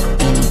blow.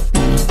 Any,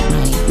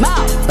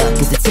 more. Fuck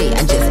is the T,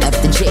 I just F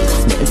the G.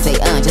 Didn't say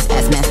just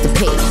ask Master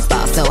P.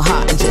 Ball so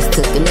hard, I just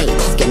took a knee.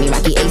 Get me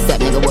Rocky ASAP,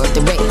 nigga, worth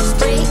the risk.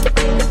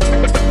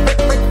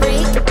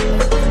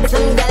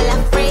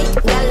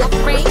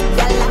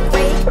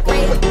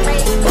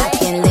 I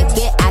can lick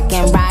it, I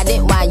can ride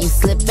it while you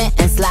slipping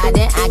and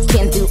sliding. I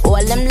can do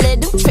all them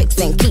little tricks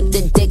and keep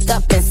the dick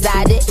up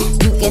inside it.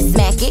 You can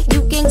smack it,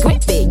 you can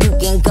grip it, you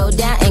can go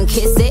down and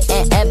kiss it.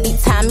 And every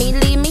time he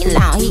leave me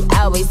alone, he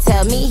always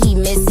tell me he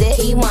miss it.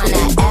 He wanna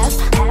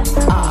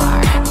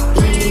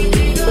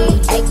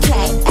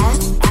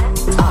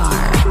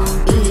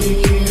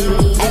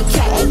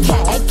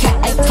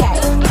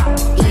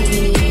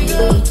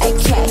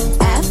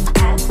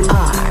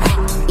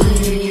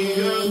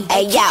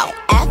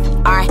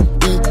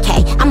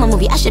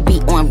I should be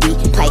on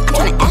replay. I'm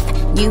tryna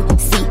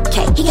F-U-C-K.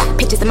 He got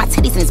pictures of my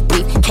titties in his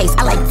briefcase.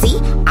 I like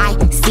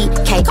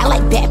D-I-C-K. I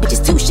like bad bitches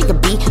too, she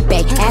could be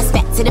bae. Ass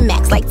fat to the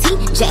max like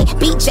T-J,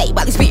 B-J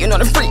while he's speeding on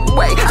the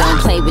freeway. Don't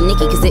play with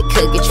Nikki cause it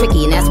could get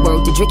tricky. And that's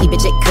word to Dricky,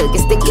 bitch, it could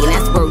get sticky. And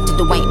that's word to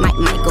Dwayne,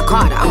 Michael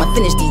Carter. I'ma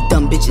finish these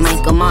dumb bitches,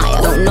 Michael Myers.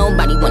 Don't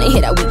nobody wanna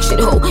hear that weak shit,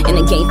 ho. In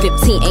the game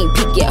 15 ain't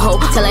peak yet,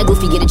 ho. Tell that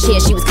goofy get a chair,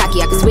 she was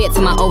cocky, I can swear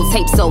to my old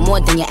tape. So more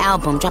than your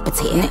album, drop a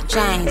T, Nick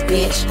James,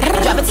 bitch.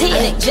 Drop a T,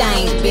 Nick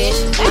James, bitch.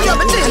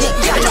 Drop a T, Nick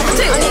James,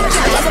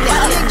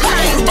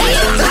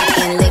 I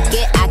can lick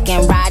it, I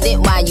can ride it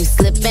while you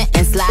slipping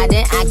and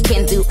sliding. I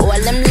can do all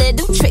them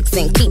little tricks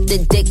and keep the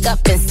dick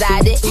up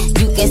inside it.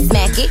 You can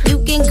smack it,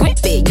 you can grip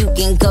it, you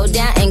can go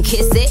down and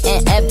kiss it.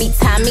 And every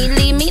time he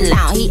leave me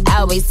alone, he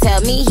always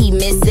tell me he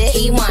miss it.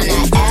 He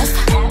wanna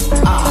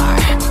F-R-E-A-K-F-R-E.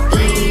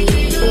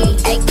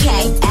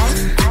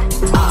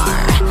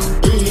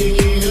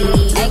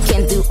 I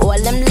can do all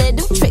them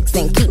little tricks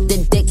and keep the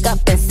dick up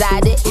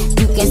inside it.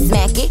 You can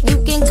smack it,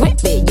 you can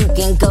grip it, you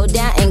can go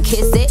down and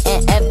kiss it.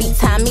 And every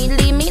time he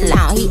leave me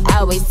alone, he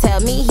always tell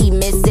me he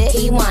miss it.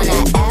 He wanna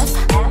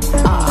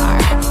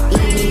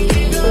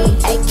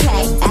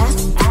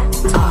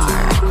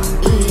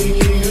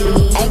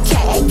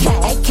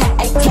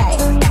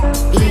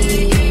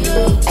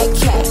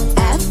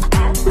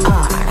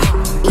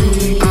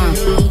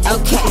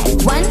Okay,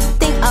 one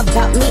thing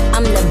about me,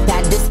 I'm the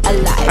baddest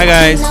alive. Hi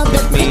guys,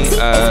 it's me,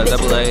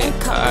 Double A.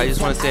 I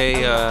just want to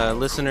say,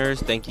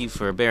 listeners, thank you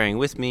for bearing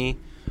with me.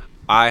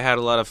 I had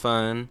a lot of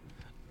fun.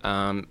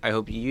 I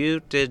hope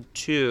you did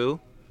too.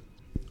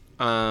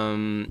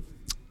 Let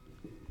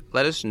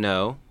us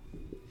know.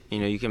 You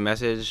know, you can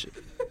message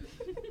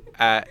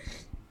at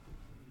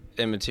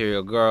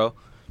IMTRL Girl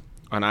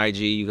on IG.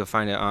 You can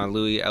find it on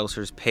Louis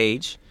Elser's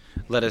page.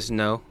 Let us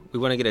know. We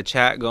want to get a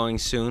chat going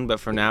soon, but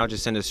for now,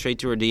 just send us straight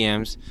to our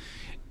DMs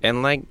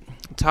and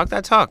talk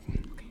that talk.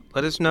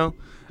 Let us know.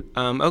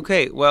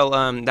 Okay, well,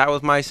 that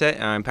was my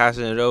set. I'm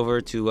passing it over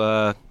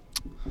to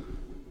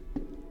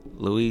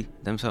Louis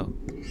themselves.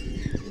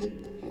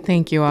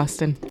 Thank you,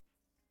 Austin.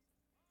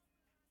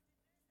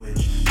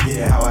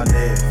 Yeah, how I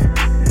live.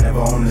 Never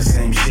on the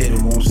same shit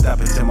and won't stop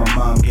until my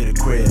mom get a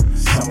crib.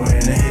 Somewhere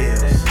in the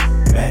hills,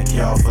 backyard.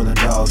 y'all full of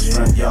dogs,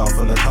 front y'all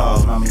full of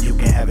cars. Mama, you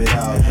can have it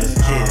all, just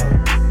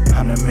chill.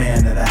 I'm the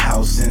man of the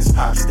house since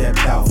Pop stepped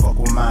out. Fuck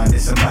with mine,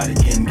 there's somebody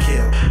getting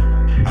killed.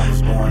 I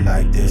was born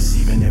like this,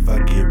 even if I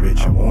get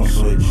rich, I won't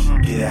switch.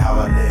 Get it how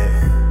I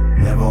live.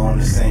 Never on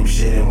the same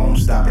shit, it won't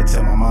stop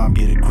until my mom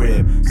get a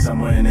crib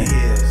somewhere in the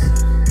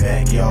hills.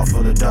 Backyard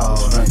full of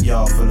dogs, front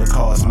yard full of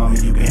cars. Mama,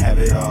 you can have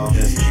it all,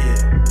 just chill.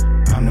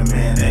 I'm the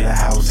man of the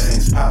house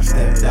since Pop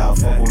stepped out.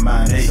 Fuck with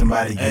mine, there's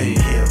somebody getting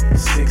killed.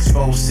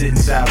 6'4" sitting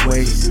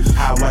sideways,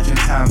 high watching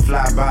time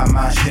fly by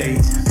my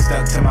shades.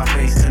 Stuck to my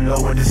face to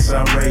lower the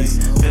sun rays.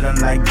 Feeling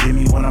like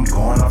Jimmy when I'm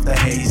going off the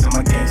haze. I'm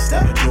a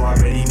gangsta, but you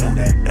already know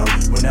that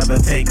though. We'll never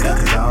take her,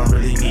 cause I don't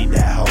really need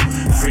that hoe.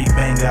 Free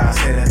banger, I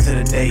say that to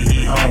the day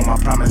he home. I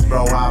promise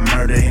bro, I'll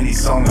murder any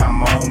song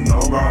I'm on, no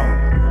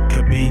wrong.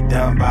 Could be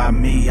done by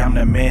me, I'm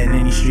the man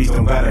in these streets,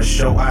 don't gotta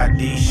show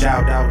ID.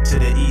 Shout out to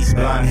the east,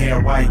 blonde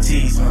hair, white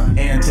tees,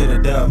 and to the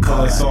dub,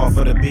 call us all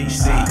for the beach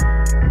seat.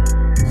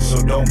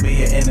 So don't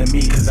be an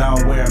enemy, cause I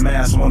don't wear a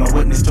mask, want a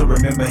witness to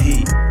remember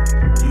heat.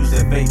 Use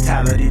the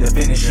fatality to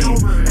finish him.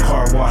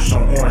 Car wash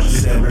on orange,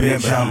 just to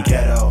remember I'm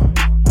ghetto.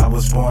 I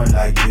was born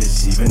like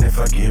this, even if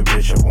I get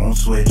rich, I won't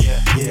switch.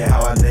 Get it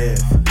how I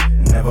live,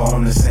 never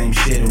on the same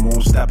shit. It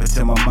won't stop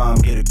until my mom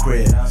get a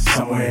crib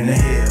somewhere in the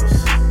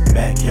hills.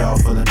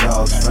 Backyard full of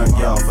dogs, front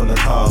yard full of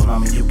cars.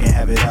 Mama, you can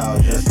have it all,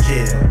 just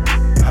chill.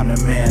 I'm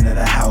the man of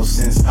the house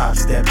since Pop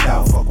stepped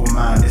out. Fuck with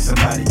mine, there's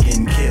somebody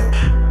getting killed.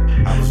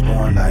 I was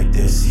born like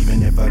this,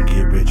 even if I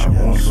get rich, I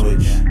won't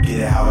switch.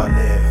 Get it how I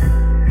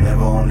live,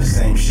 never on the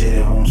same shit.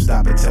 It won't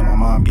stop until my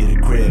mom get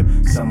a crib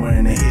somewhere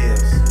in the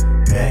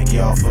hills.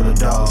 Backyard full of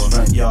dogs,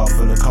 front yard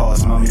full of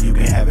cars. Mama, you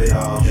can have it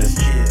all, just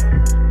chill.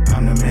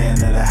 I'm the man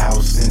of the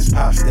house since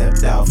Pop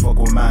stepped out. Fuck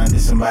with mine,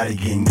 there's somebody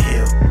getting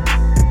killed.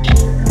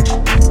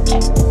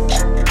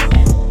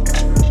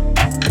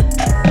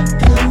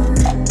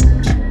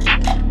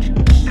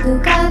 Tu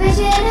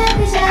cabellera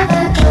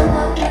brillaba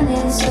como con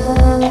el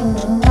sol.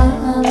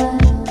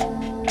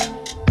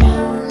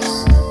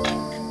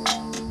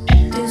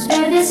 Tus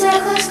verdes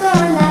ojos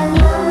con la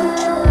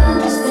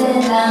luz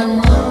del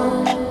amor.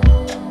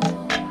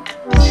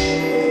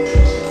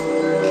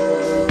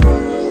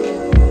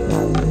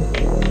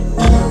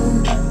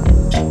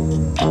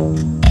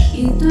 Y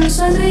tu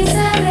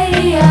sonrisa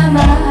reía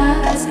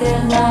más que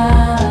el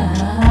mar.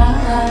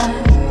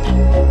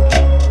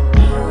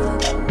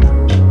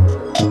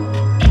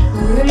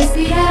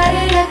 Respirar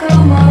era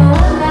como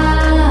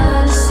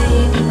volar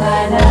sin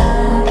parar.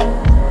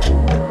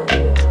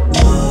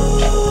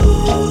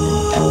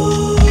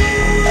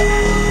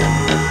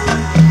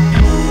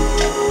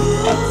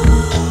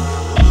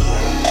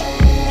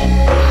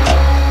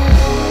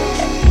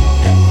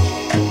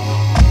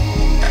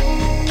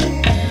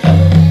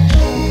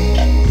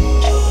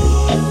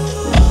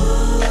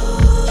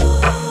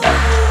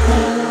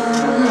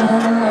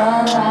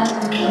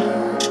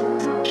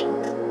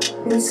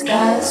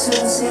 Descalzo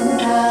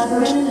sentado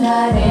en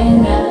la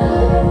arena,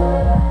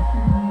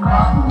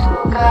 con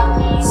tu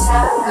camisa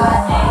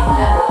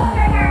canela.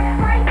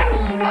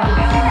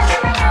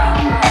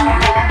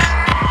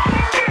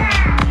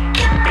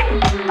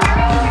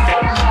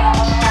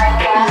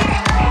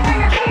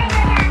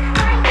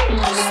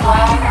 Tus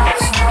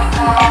manos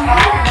tocaban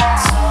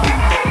las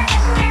olas,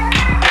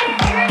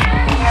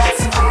 ellas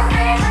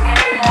corren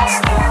en las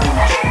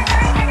olas.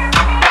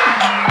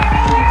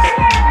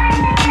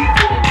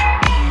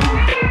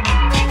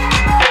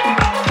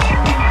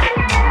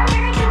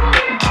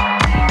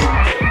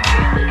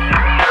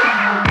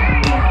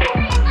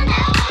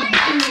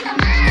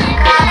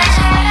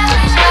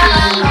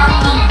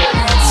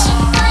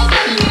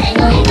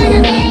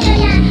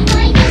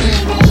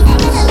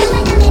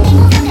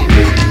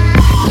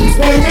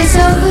 Verdes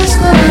ojos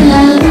con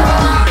la luz.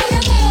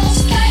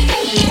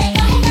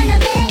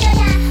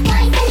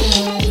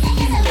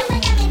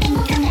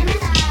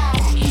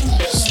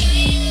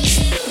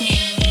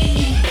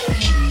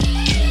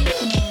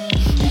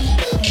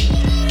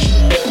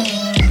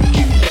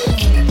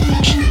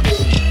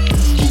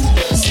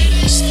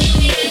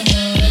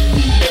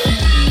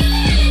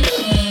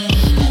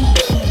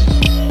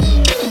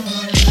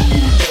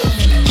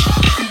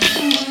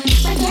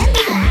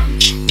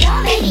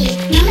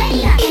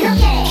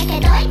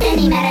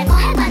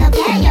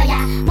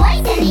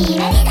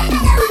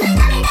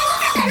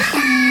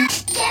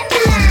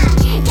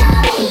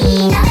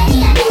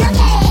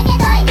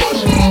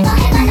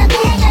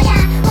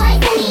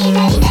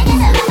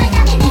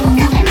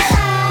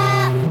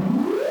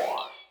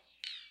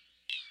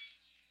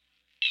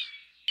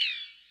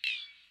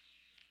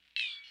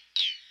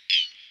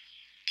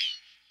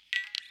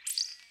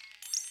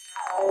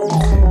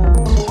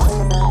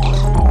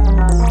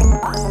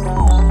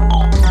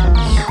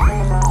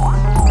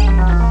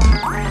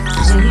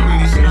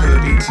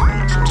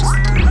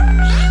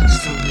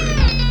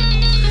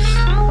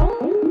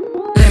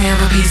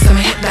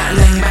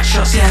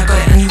 shots, yeah, I got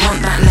it, and you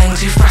want that lane.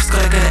 Too fast,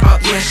 gotta get it up,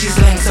 yeah, she's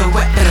lane. So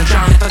wet, gonna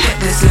drown if I get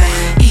this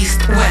lane.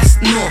 East, west,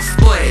 north,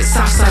 boys,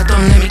 south side,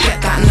 don't let me get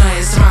that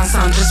noise. Surround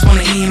sound, just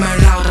wanna hear you moan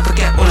loud. I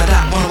forget all of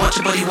that, wanna watch watch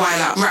your body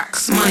wild out.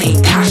 Racks,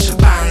 money, cash,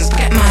 bands.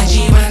 Get my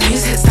G when the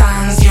news hit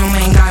stands. Your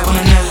main guy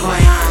wanna know who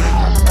I am.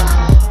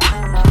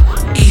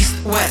 East,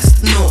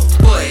 west, north,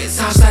 boys.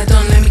 Southside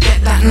done, let me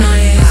get that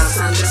noise.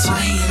 Southside just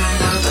wanna hear my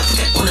loud. Don't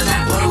forget all of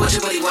that. Wanna watch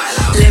your body wild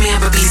out. Let me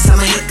have a piece,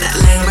 I'ma hit that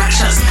lane. Rack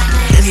shots.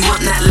 If you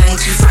want that lane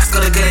too fast,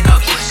 gotta get it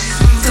up.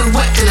 Still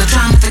wet till I'm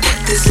trying to forget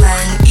this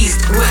lane. East,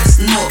 west,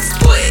 north,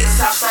 boys.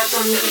 Southside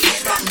done, let me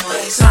get that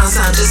noise.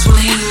 Southside just wanna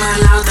hear my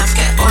loud. Don't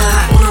forget all of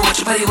that. Wanna watch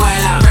your body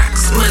wild out.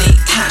 Racks, money,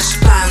 cash,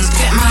 bands.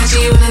 Get my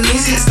G when the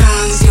music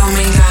stands. Your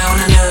main guy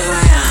wanna know who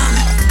I am.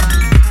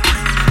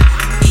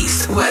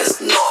 East,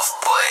 west, north,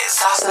 boys.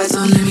 Southside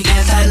done, let me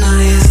get that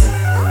noise.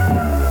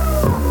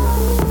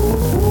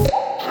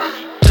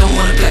 Don't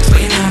wanna flex,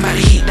 but you know I'm about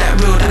to heat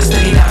that real, that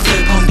steady, that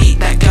flow, pump beat,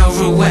 that girl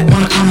real wet.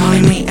 Wanna come on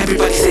and meet.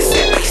 Everybody says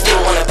step, but you still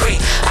wanna pre.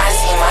 I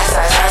see my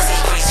size, I see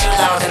breeze. Too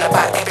loud in the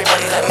back.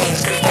 Everybody let me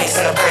scream face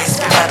in the place.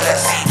 Be mad,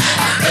 let's see.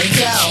 Hey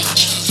yo,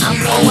 I'm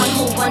the one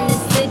who run the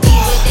city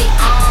with they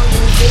armed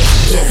and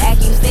vicious.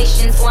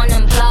 Accusations on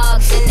them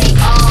blogs and they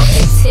all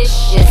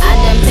fictitious. I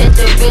done been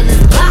the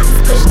realest blocks,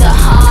 push the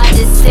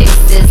hardest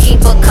sixes.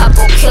 Keep a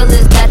couple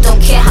killers that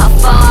don't care how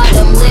far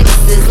them licks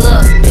is.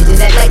 Look, bitches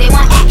act like they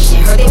want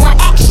action, heard they want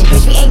action.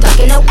 Bitch, we ain't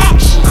ducking no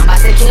action. I'm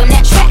about to give them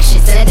that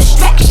traction, send a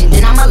distraction,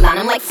 then I'ma line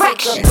them like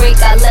fraction. Break,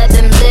 I let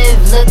them live,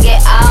 look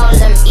at all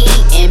them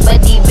eating.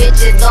 But these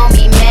bitches gon'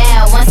 be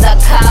mad once I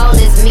call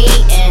this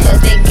meeting.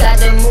 Cause they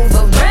gotta move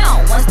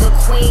around once the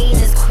queen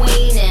is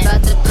queening.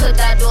 About to put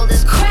out all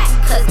this crack,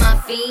 cause my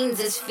fiends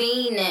is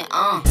fiending.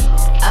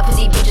 I put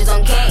these bitches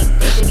on game,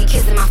 they should be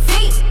kissing my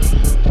feet.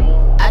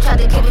 I tried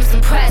to give them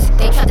some press,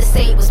 they tried to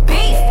say it was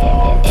beef.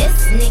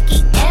 It's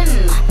Nicki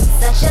M,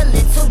 such a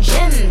little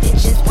gem.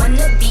 Bitches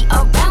wanna be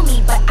around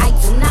me, but I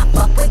do not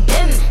fuck with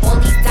them. All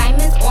these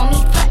diamonds on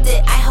me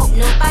flooded, I hope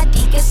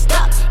nobody gets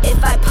stuck.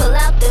 If I pull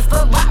out the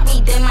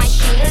Ferrari, then my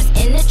shooters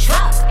in the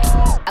truck.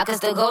 I can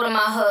still go to my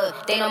hood,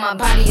 they know my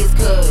body is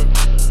good.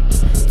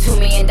 $2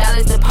 million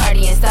to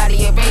party in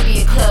Saudi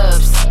Arabia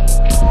clubs.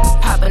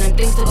 Popping them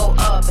things to go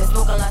up and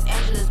smoking Los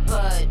Angeles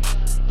bud.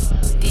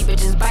 These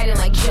bitches biting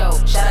like Joe.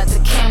 Shout out to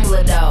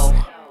Kamala though.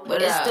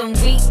 But it's them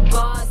weak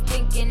bars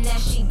thinking that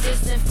she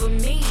dissing for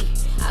me.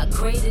 I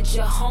graded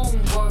your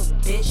homework,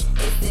 bitch.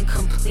 It's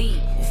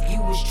incomplete. If you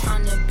was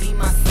tryna be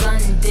my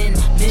son, then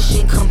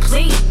mission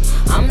complete.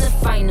 I'm the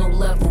final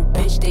level,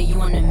 bitch, that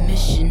you on a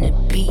mission to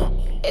beat.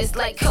 It's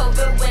like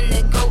COVID when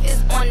the GOAT is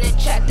on the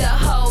track, the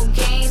whole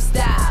game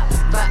stop.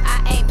 But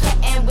I ain't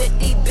playing with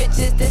these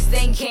bitches, this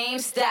ain't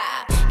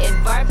GameStop. If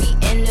Barbie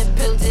in the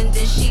building,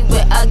 then she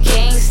with a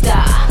gangsta.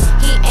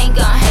 He ain't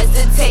gon'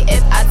 hesitate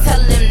if I tell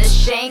him to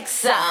shank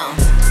some.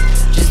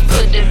 Just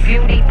put the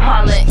beauty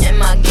parlor in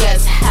my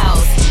guest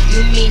house.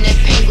 You mean a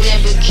pink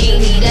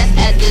Lamborghini, that's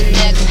at the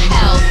next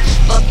house.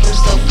 Fuck him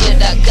so good,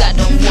 I got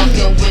him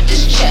walking with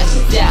his chest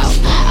out.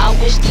 I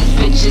wish these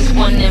bitches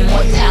wanted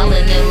more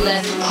talent and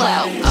less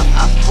clout.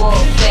 I fall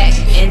back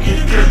and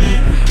just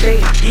couldn't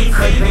stay.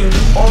 Cause when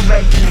you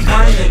already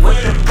running, what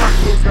the fuck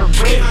is the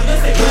rate?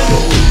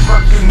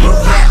 Fucking you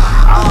back,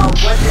 oh,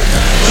 what's it?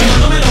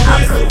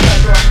 I put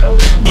that on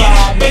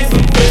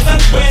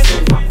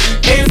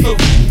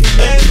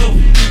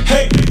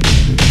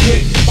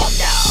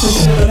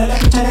Doble la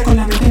cuchara con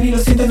la mente ni lo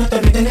sientes, no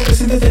te meten en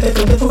presente, te de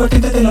fuego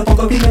ardiente, te lo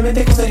pongo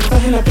firmemente con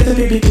cerizas en la piel,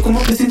 baby, tú como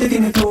te sientes,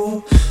 dime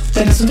tú.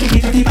 Tienes un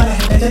triquito aquí para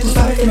gente, tú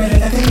sabes que me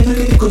relaja y que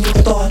te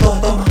coñito toda,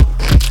 toma.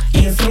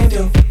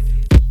 Incendio.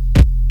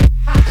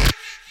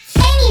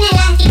 Femina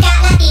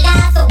elástica,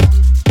 latigazo.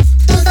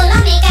 Tú solo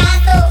me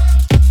caso.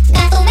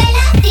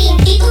 Gasúmela sin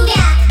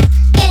titubear.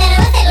 Que te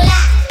robo el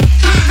celular.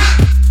 Jaja.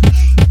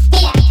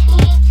 Mira,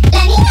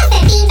 la niña se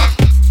pinta.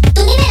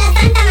 Tú dime la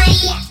Santa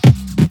María.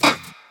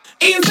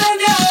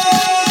 Incendio.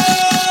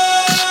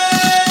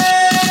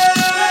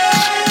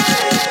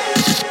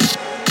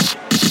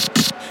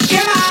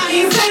 Quema,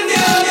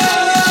 incendio.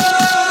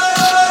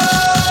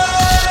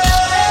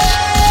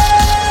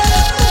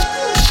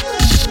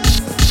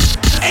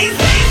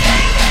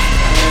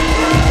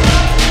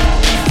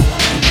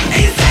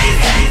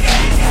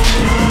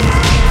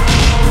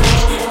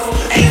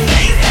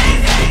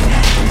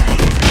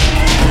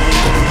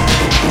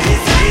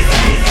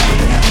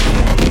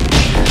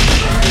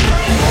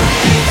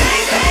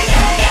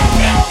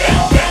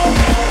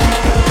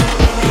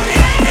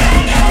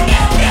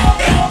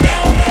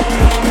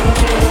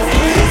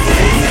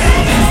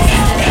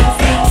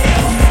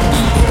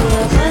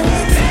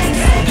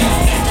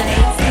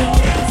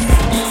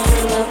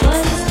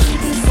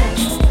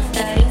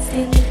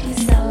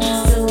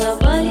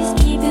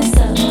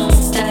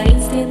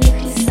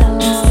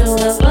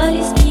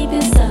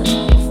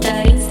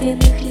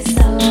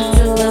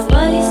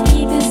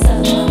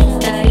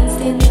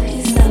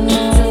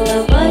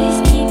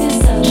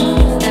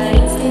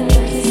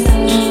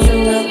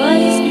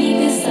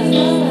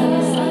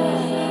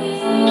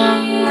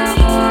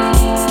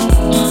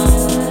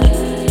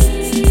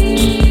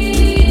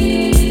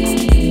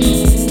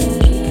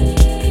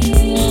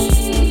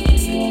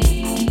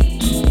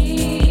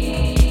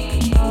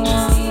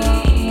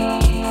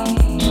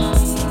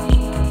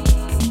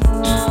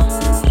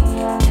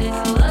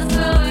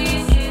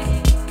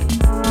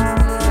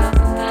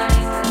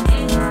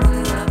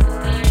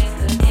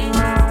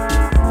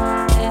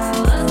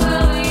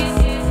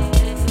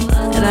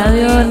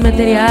 Radio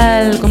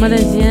Inmaterial, ¿cómo te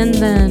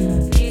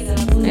sienten?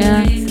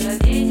 Yeah.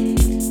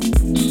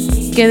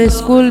 Que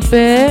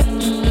disculpe.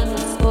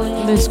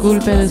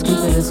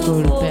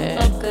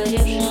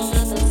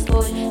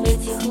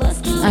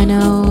 I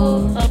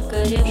know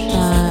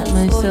that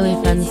my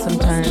silly friends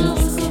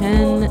sometimes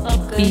can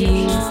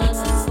be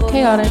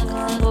chaotic,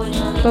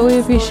 but we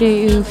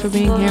appreciate you for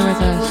being here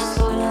with us.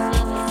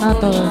 A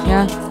todos,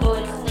 ¿ya?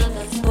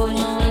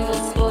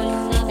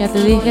 Ya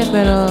te dije,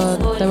 pero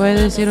te voy a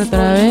decir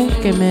otra vez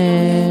que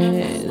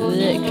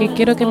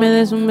quiero que me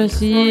des un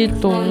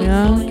besito,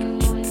 ¿ya?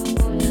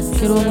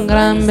 Quiero un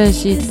gran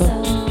besito.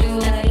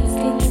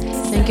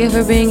 Thank you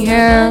for being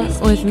here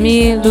with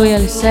me, Louis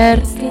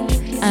Alicer,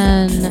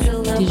 and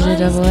DJ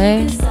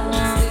AA.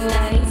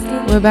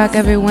 We're back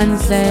every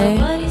Wednesday.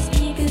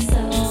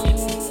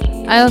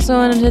 I also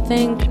wanted to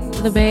thank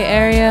the Bay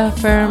Area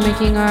for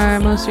making our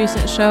most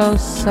recent show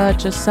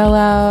such a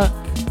sellout,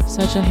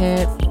 such a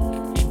hit.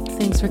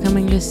 Thanks for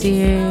coming to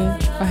see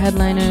our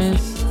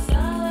headliners.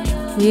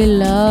 We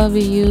love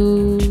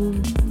you.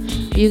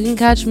 You can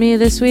catch me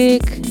this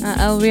week at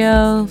El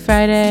Rio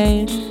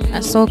Friday,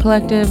 at Soul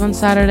Collective on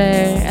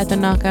Saturday, at the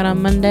Knockout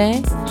on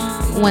Monday.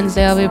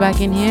 Wednesday I'll be back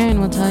in here and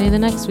we'll tell you the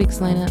next week's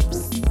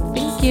lineups.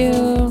 Thank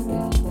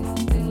you.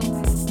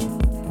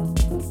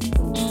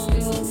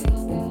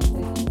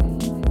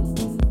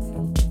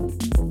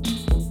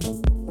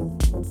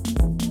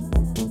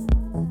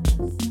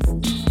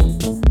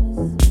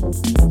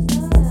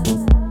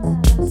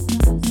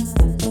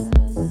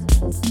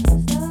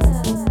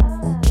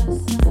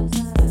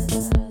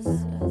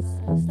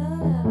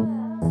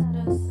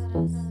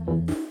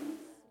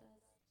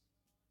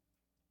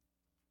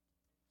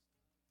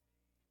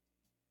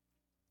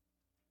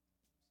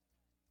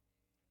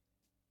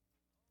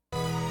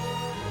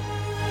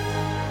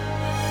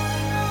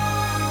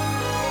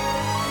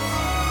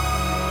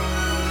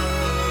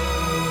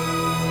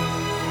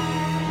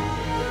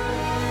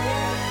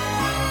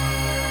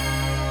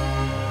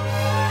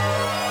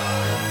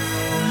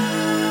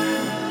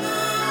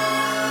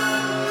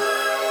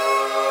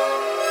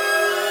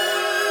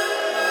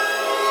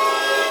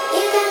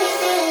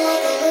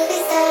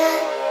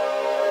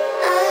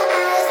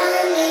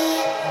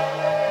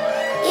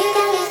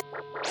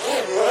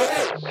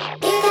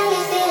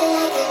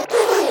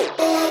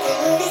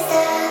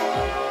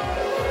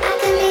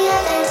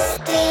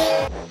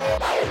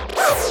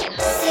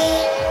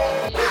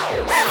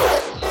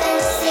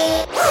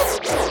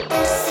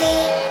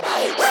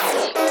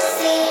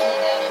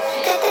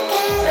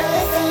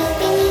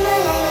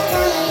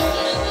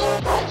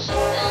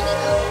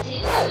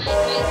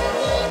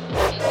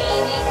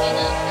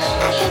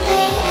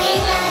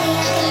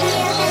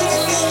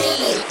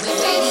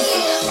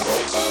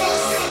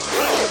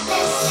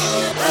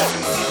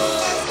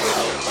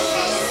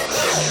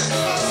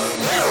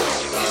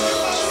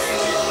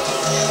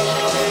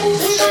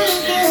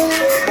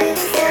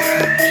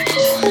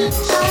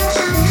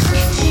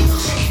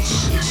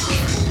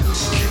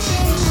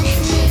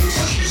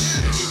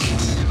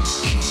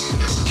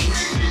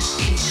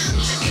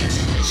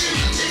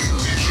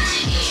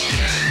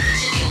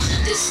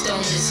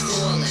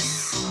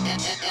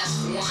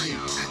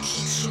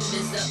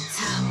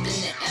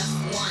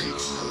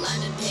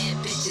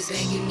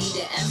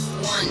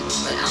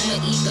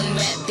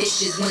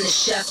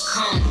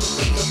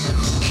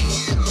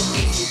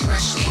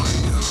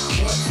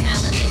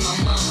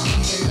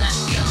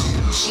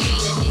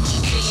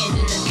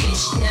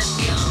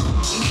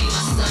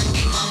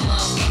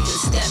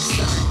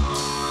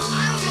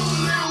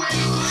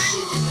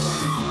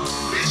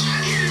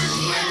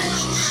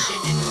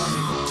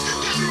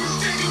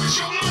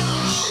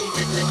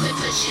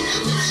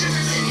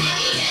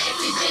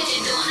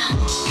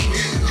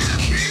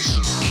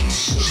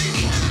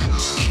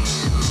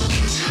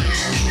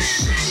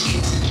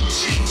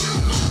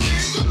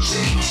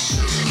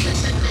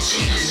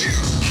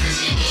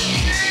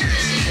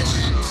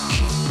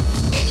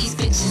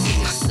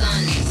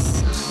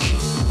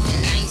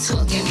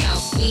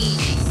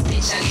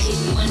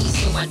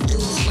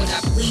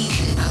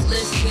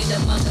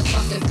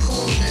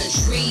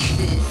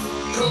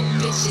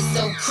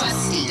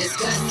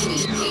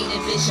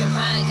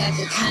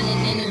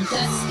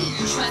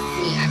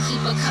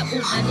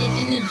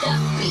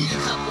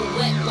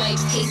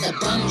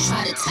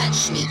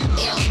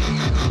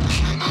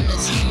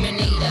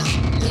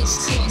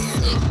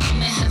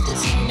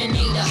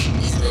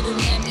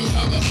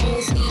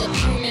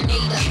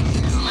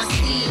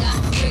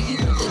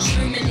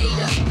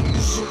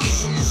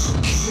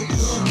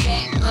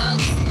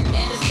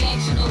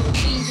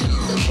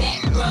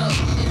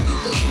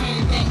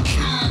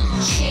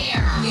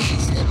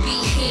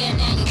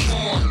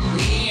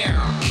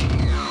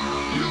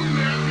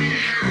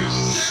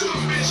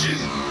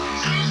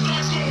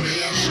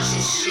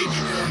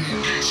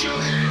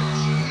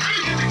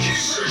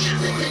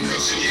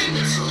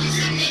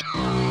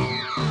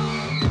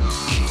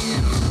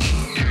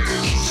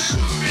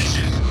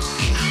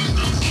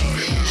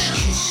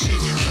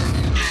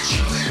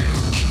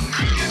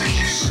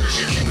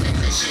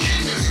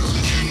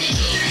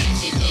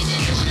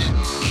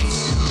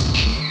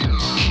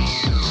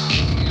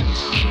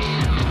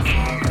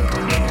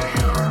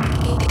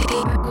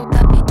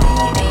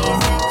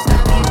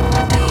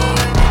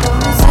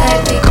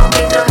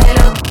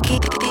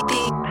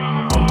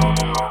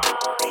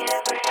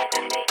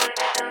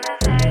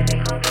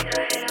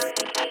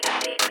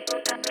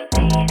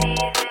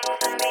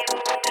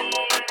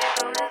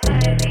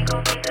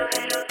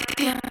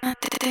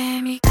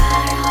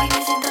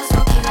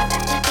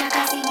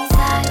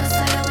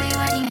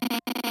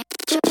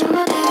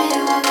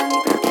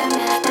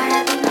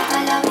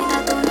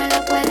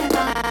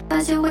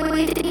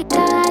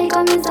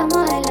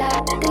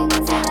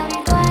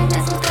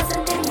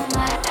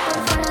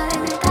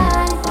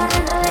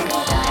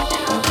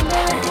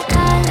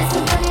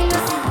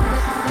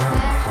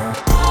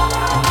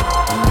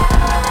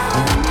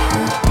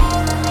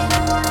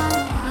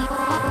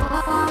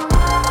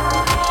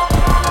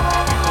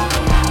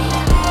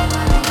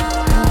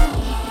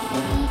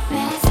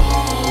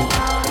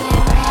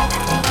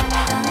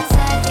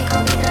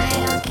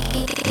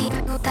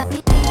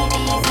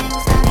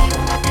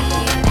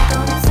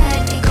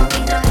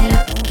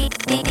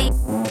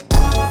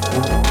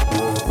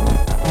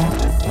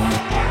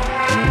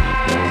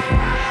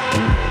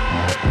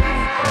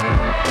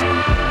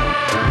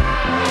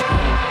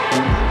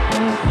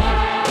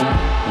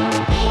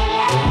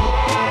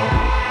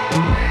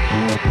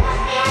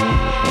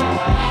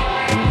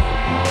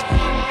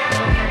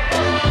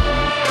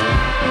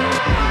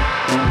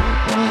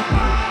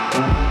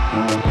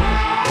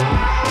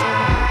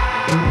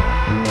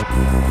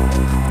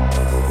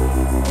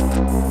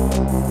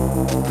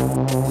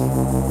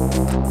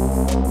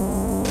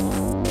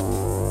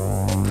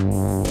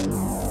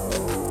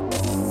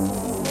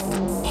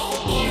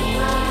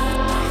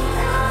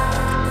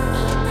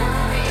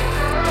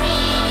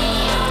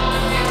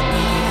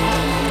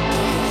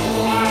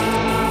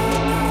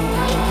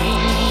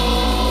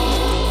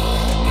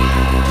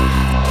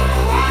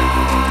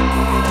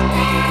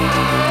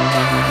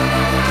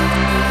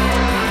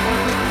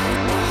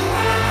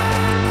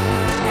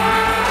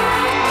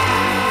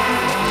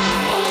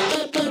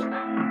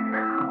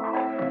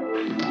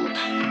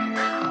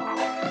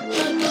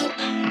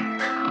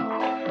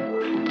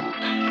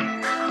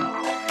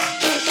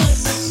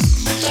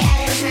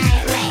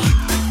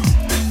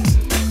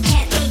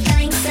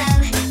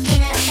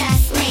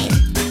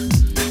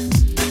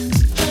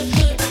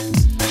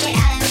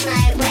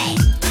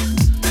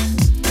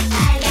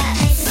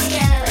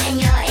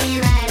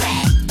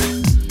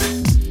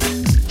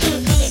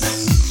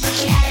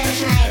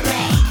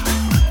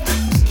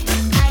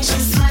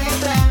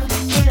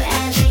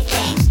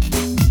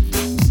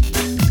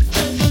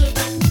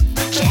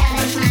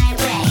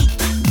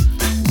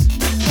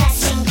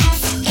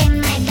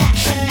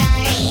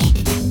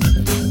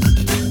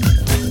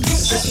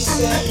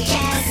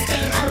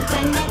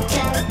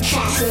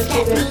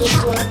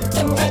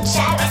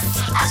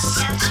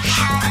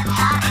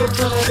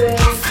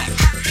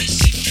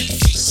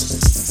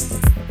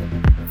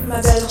 Ma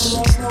belle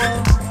romance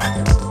noire.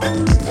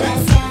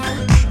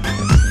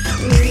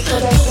 Une fois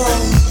la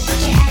forme.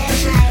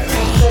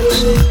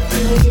 Allégée,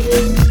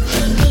 irrégulier.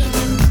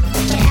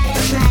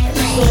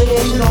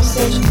 Souriais, je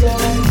dansais, je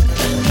pleurais.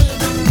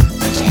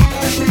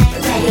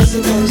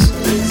 Agacée par le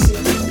souvenir.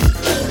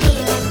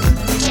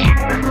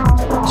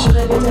 Je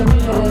rêvais ta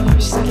nuit à la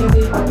vue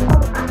saccadée.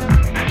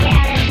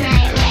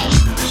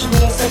 Je me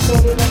laisse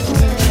absorber dans ton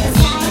image.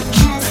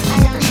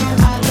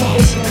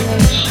 Et sur la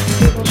neige,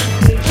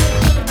 déconchantée.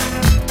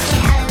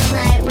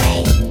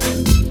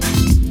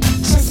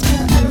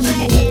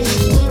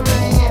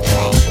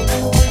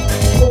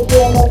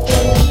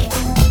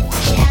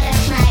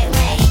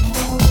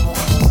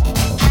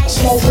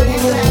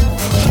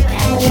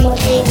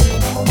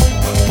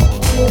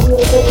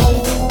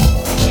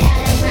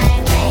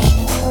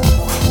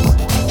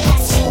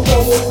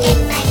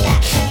 In my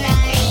back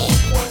Ferrari.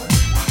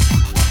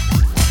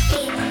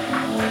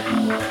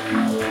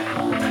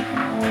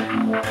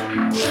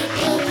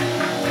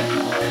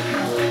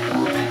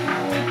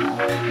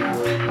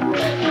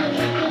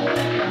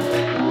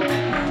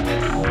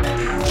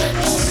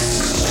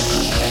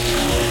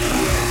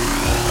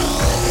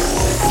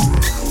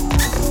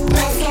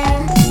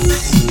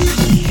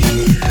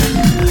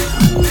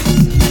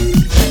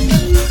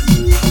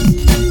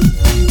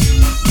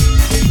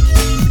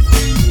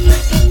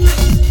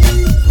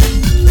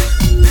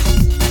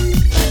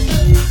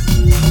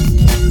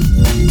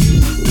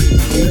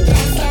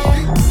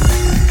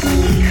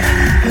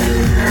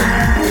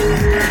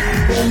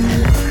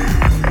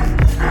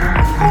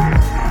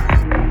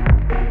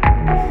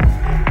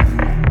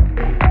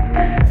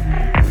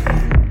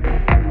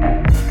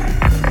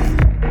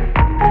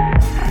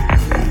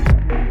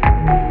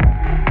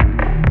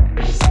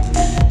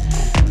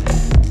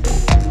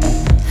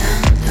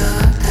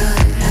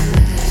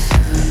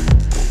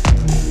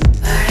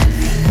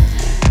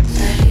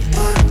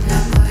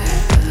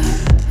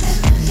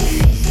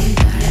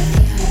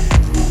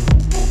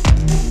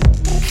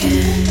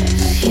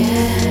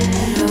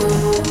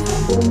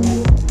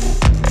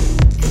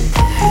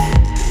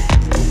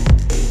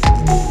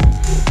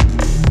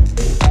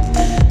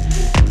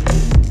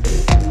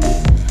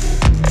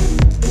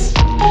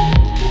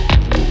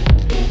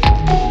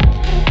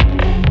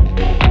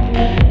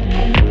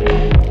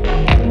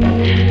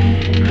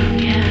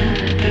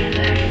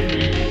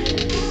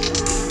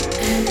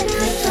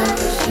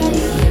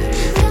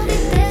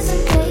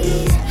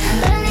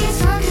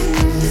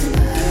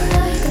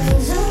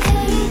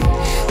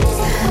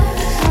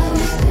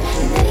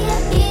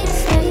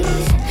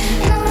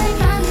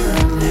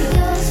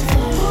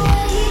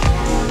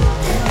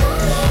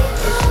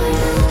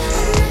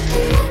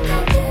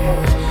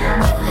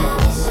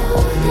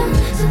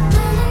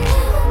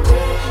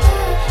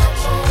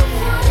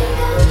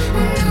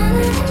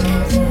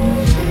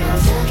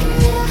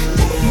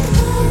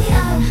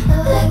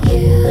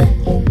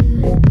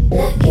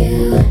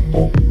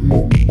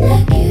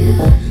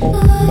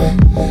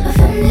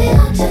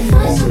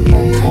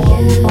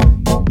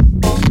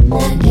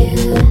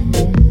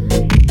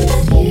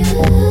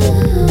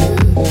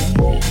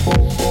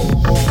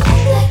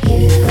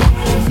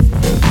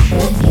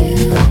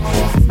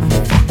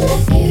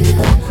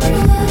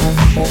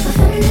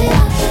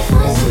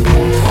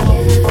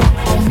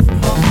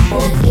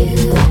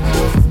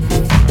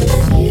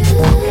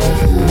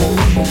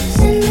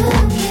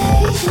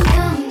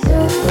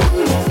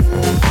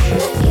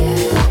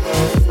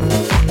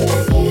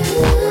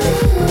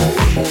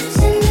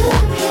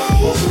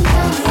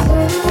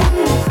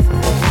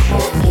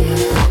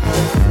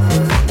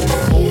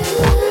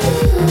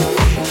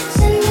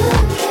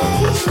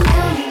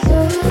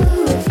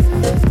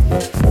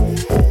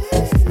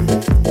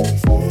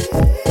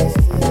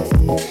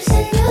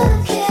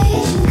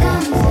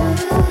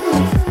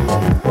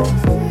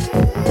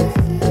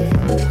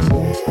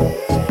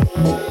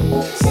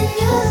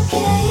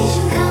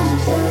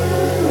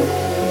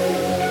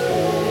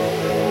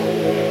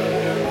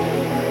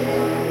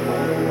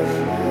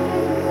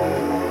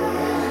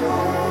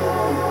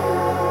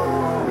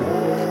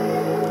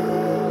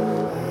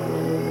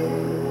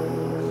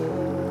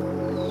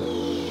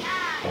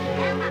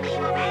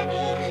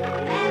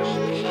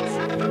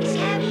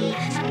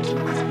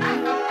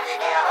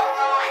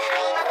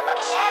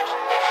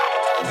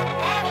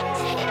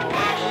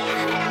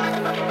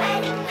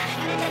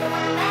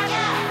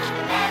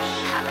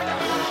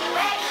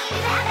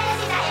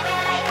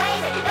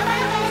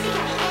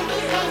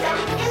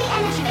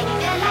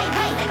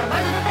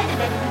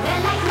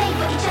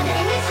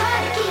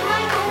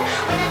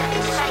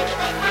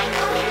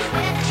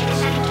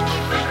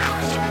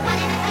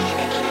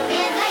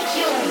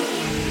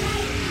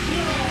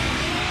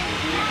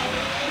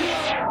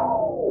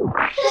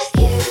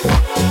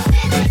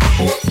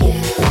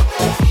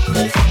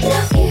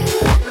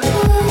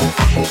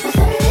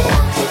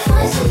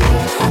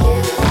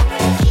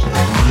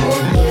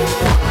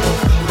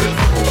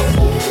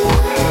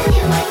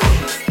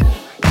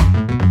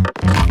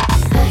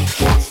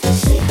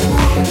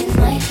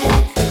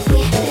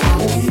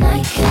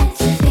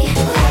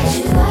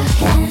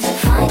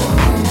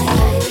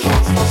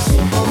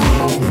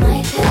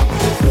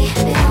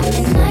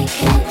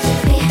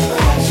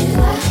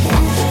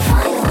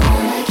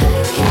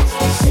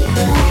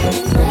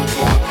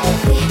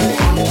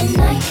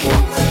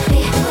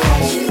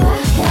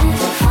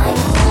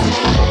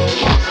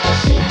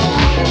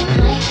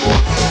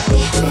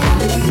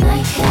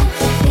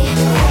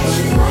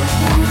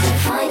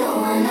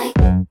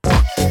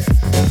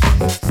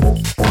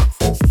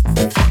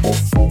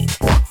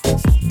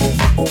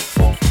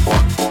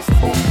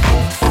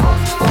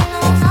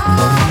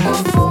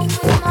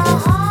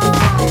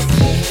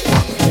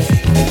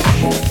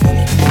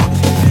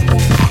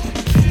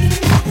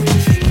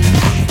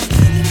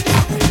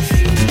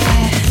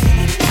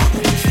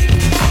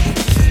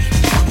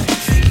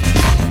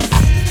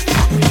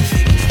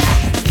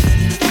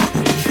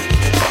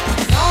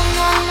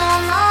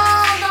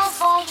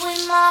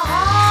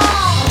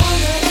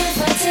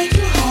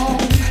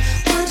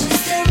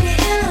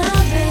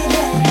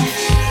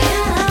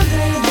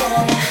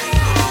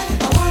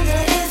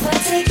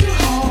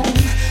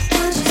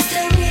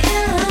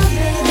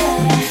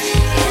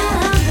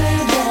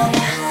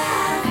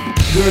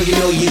 Girl, you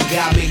know you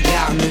got me,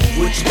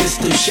 what you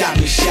just do, shot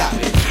me.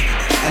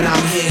 And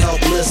I'm here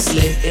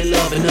helplessly, in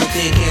love and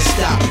nothing can't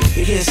stop me.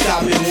 You can't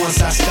stop me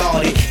once I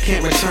started,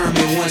 can't return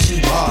me once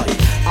you bought it.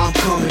 I'm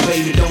coming,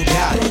 baby, don't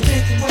doubt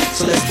it.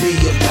 So let's be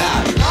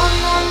about it. No,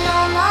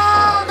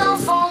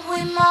 don't fuck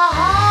with my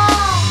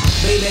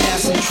heart. Baby, have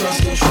some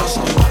trust me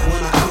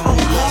when I come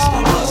with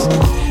lust.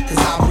 Cause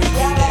I bring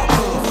you that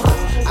comfort.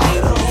 I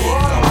ain't no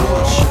nigga, I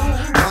want you.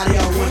 Body,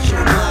 I want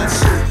your mind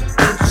too.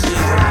 Interested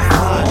when I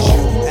find you.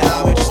 And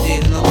I'm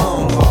interested in the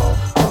long haul.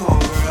 Come on,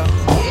 girl.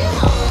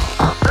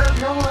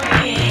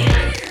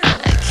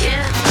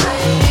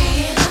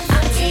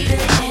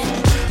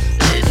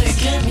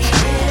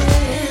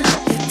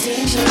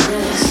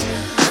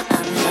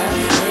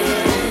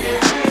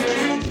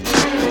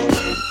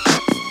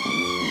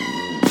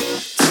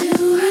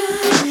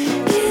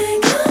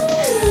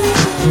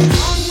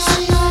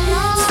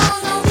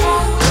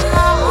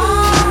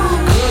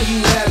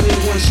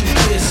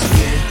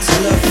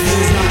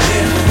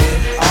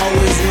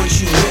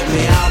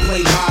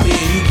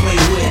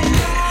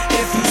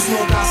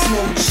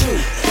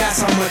 That's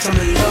how much I'm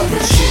in love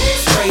with you.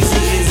 Crazy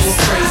is what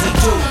crazy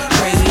do.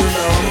 Crazy in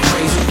love, I'm a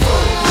crazy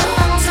fool.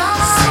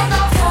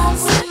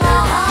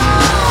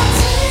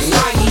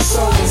 Why you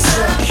so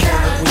insecure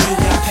when you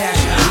got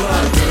passion and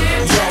love? You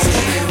always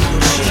think of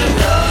machine.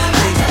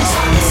 Think I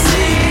always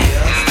need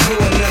ya. For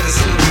another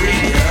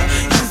senorita.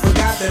 You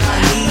forgot that I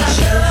need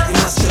ya. You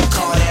must have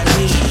called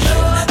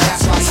amnesia.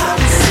 That's why you don't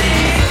believe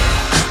ya.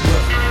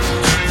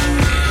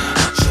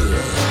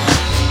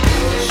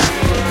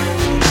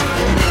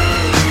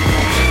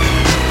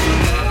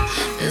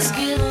 Let's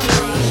get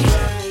away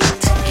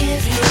to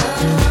give you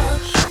up.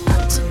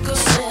 I took a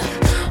sip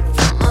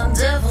from my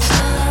devil's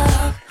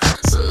cup.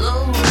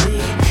 Slowly,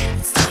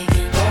 it's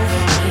taking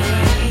over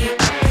me.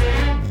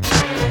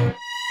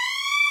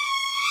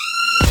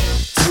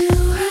 Too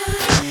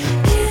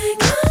high, can't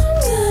come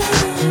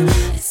down.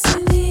 It's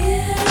in the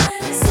air,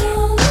 it's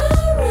all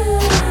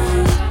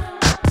around.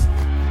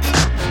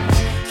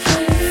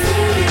 Can you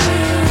feel it?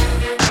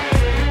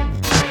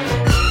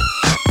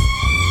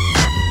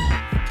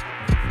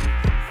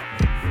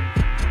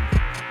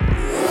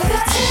 The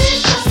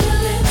taste of your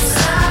lips,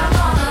 I'm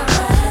on a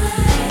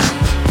ride.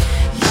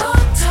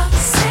 You're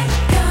toxic,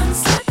 I'm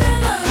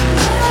slipping under.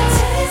 The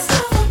taste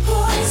of a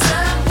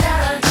poison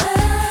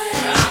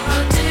paradise. I'm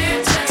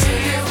addicted to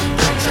you.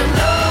 Don't you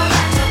know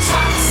that you're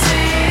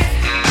toxic?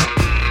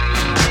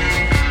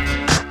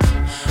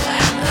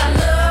 And I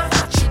love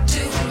what you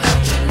do.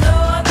 Don't you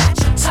know that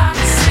you're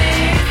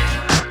toxic?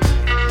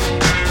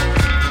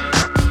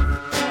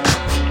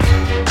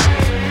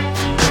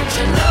 Don't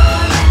you know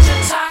that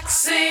you're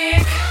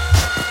toxic?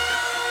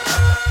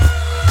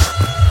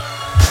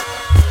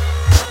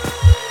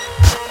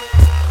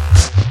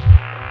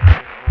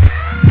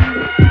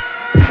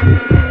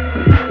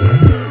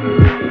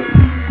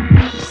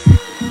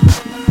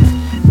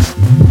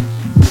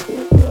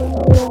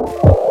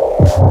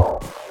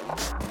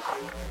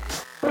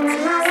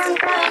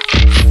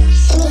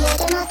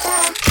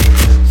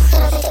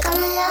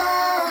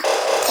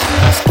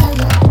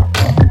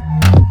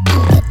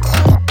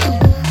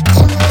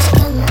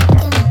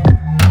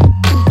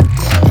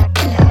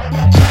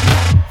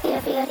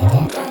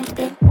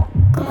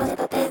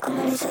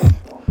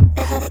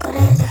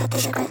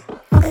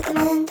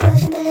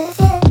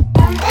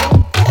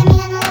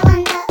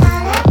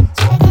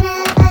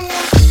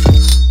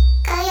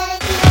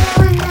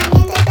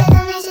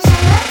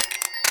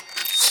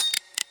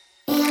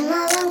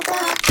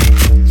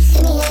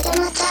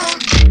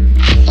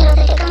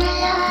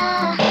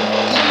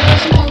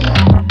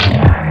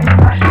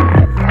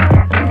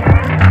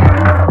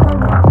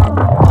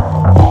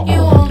 You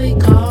only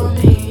call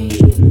me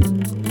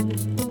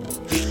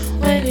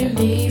when you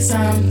need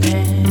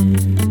something.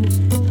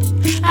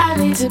 I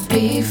need to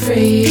be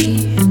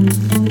free.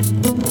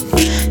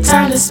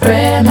 Time to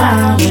spread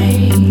my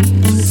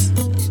wings.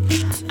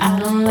 I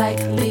don't like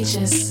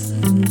leeches.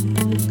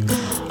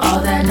 All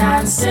that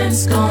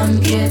nonsense gon'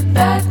 get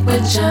back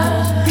with ya.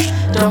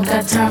 Don't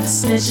got time for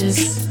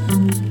snitches.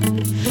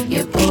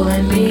 You're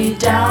pulling me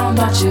down,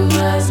 but you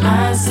was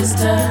my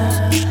sister.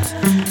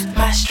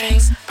 My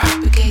strings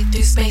propagate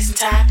through space and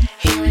time,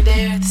 here and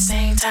there at the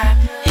same time.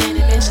 In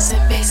dimensions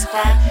and basic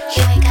rhyme.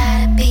 You ain't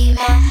gotta be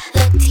mad.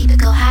 Look deeper,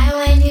 go high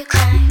when you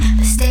climb.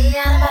 But stay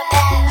out of my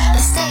path,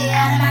 but stay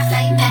out of my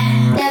flight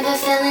path. Never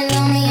feeling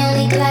lonely,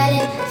 only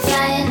gliding,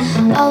 flying.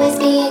 Always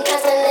being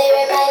constantly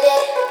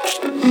reminded.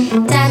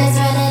 Time is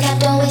running up,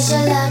 don't waste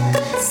your luck,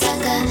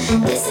 sucker.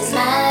 This is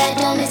my life,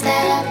 don't mix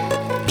that up.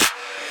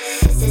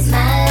 This is my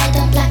light,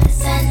 don't block the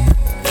sun.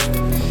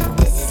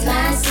 This is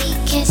my seat,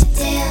 can't you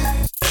tell?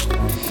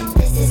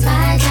 This is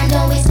my time,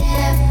 don't waste it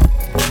up.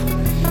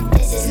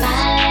 This is my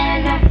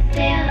life, not for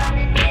sale.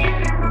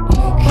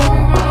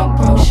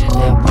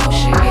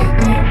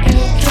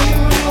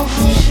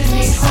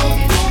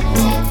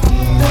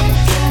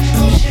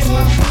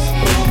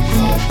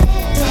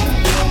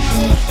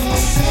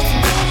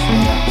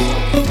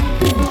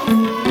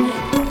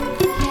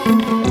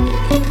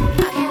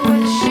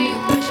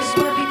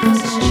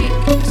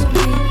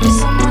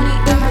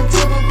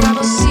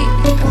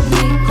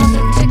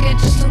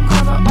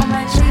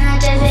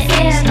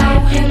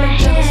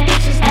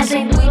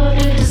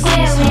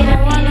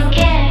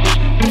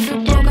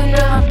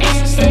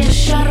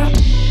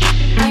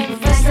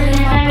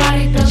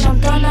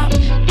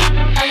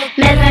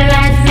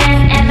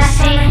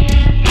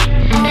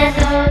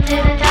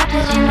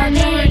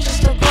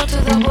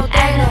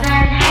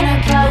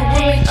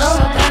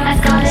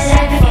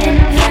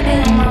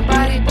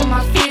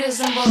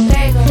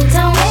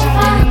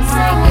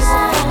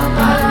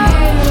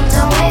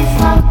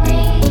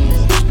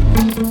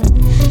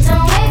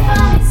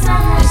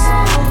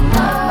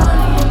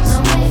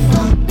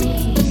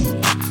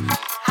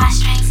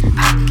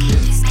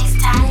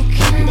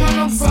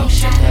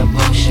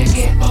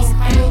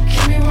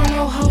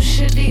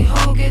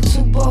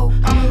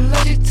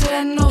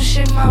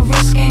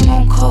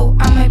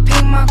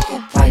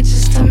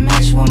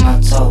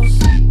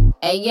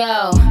 Hey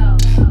yo,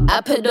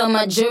 I put on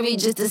my jewelry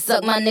just to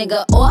suck my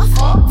nigga off.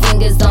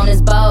 Fingers on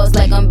his balls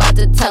like I'm about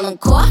to tell him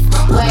cough. Wait,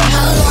 hold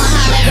on,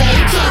 holiday,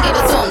 you can't give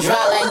it to him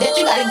dry like that.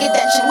 You gotta get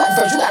that shit wet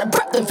first, you gotta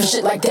prep them for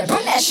shit like that.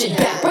 Bring that shit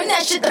back, bring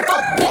that shit the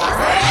fuck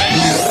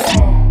back.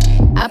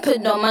 I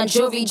put on my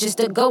jewelry just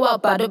to go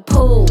out by the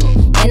pool.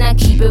 And I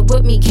keep it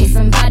with me in case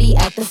somebody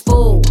act a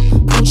fool.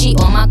 Gucci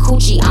on my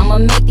coochie, I'ma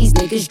make these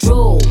niggas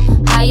drool.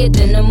 Higher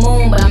than the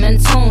moon, but I'm in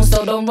tune,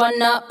 so don't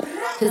run up.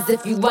 Cause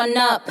if you run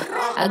up,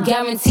 I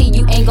guarantee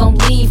you ain't gon'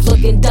 leave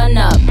looking done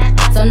up.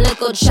 Some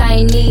little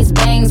Chinese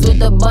bangs with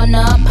the bun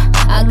up.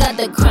 I got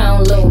the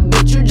crown, little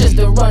bitch, you just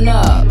a run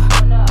up.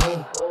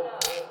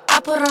 I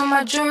put on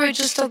my jewelry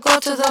just to go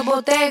to the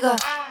bodega.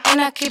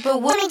 And I keep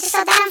it with me just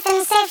so that I'm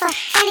feeling safer.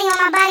 Fendi on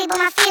my body, but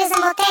my feet is in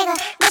Bottega.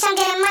 Bitch, I'm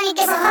getting money,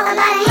 give a fuck a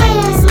lot of money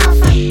in this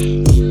motherfucker.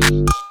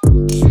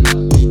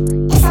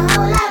 It's a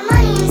whole lot of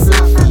money in this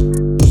motherfucker.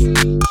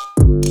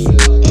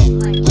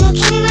 You don't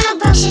kill me with no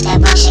broke shit, that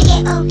broke shit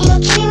get old. You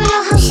don't kill me with no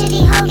hoe shit,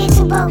 these hoes get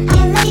too bold.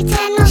 I'm allergic to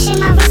that no shit,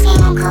 my wrist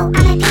game on cold.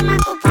 I might pay my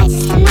coupe price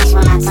just to match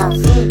with my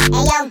toes.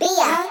 Hey yo,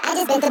 Bia, I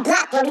just been the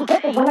block where we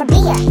bitches wanna be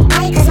ya.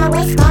 Only cause my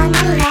waist gone,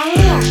 money long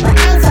here. But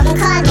I ain't talking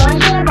cars, going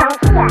here, don't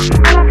see ya.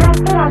 I'm a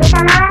first thing, bitch,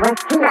 I'm out.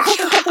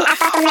 I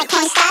fuck them like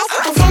porn stars.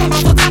 I'm turning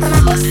back and top of my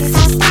bitches is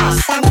on stars.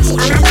 That bitchy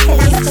on my bitch cause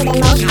I'm richer than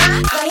most.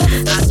 Boy,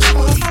 these bitches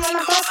trapping, it's none of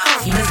my best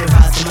cars. You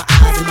mesmerize in my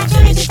eyes and my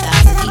feminine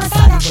thighs. And each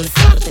side you wanna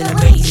suck, then I'm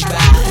ready to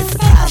ride. It's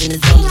surprising,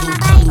 it's ain't no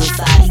clean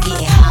inside. He's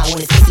getting high when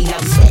it's pissy, now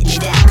we sweating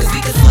it out. Cause we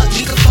can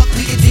fuck,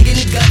 we can dig in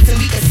the guts. And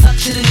we can suck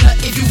to the nut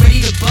if you ready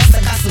to bust. I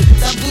got some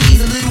dumb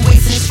booties, a little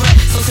waist in the front.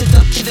 So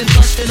seductive and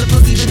plush, feel the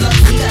pussy, the love.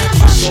 We got a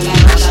crush on my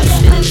mind, got a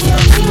spin in the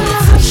front. See when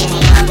it's touch on my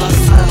mind, about the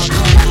side of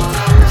my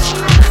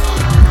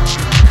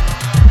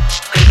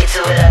Do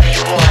whatever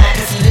you want.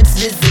 Pussy lips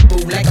visible,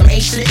 like I'm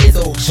H to the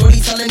Izzo.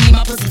 Shorty telling me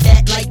my pussy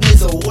fat like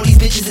Mizzo. All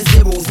these bitches is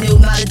zeros, nil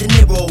not a De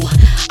Niro.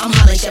 I'm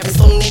hot like Sharon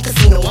Stone in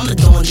casino, I'm the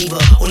Dawn Diva.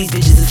 All these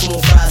bitches is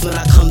small fries when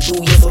I come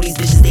through. Yes, all these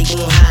bitches they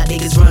gon' hide,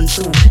 niggas run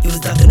too. You was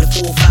ducking the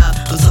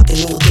 4-5, I'm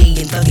sucking all day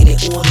and thugging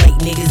it all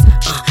night, niggas.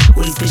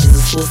 All these bitches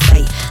are so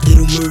tight.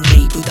 Little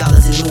mermaid, $2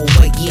 in all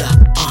white, yeah.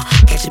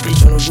 Catch a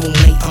bitch on the room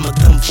late, I'ma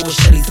thumb 4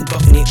 shutties and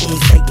bucking it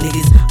on sight,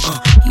 niggas.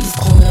 You was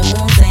calling them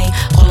all day,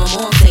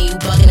 you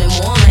bugging them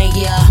all night.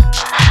 Yeah,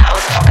 I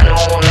was fucking them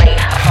all night.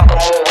 I fuck them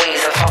all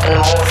ways. I'm fucking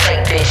them all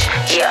sight, bitch.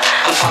 Yeah,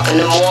 I'm fucking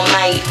them all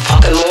night,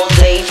 fucking them all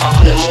day,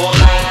 fucking them all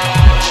night.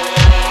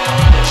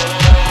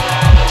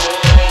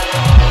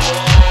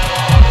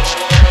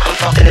 I'm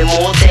fucking them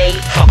all day,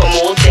 fuck them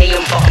all day.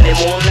 I'm fucking them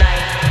all night.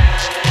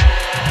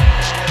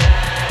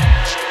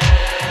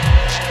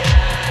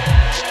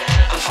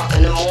 I'm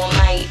fucking them all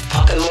night,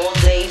 fucking them all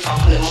day,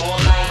 fucking them all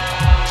night.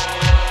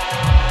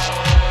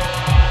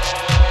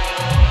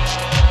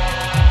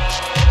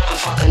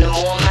 Fucking them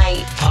all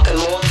night, fucking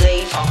them all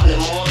day, fucking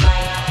them all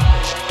night.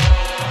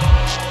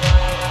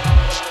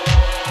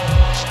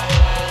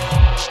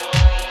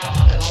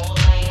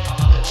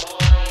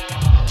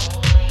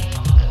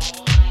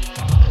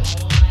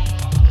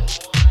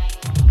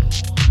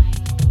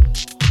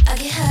 I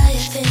get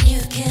higher than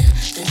you can,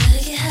 don't try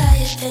to get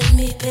higher than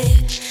me,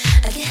 babe.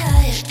 I get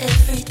higher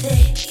every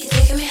day, you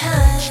taking me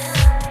higher.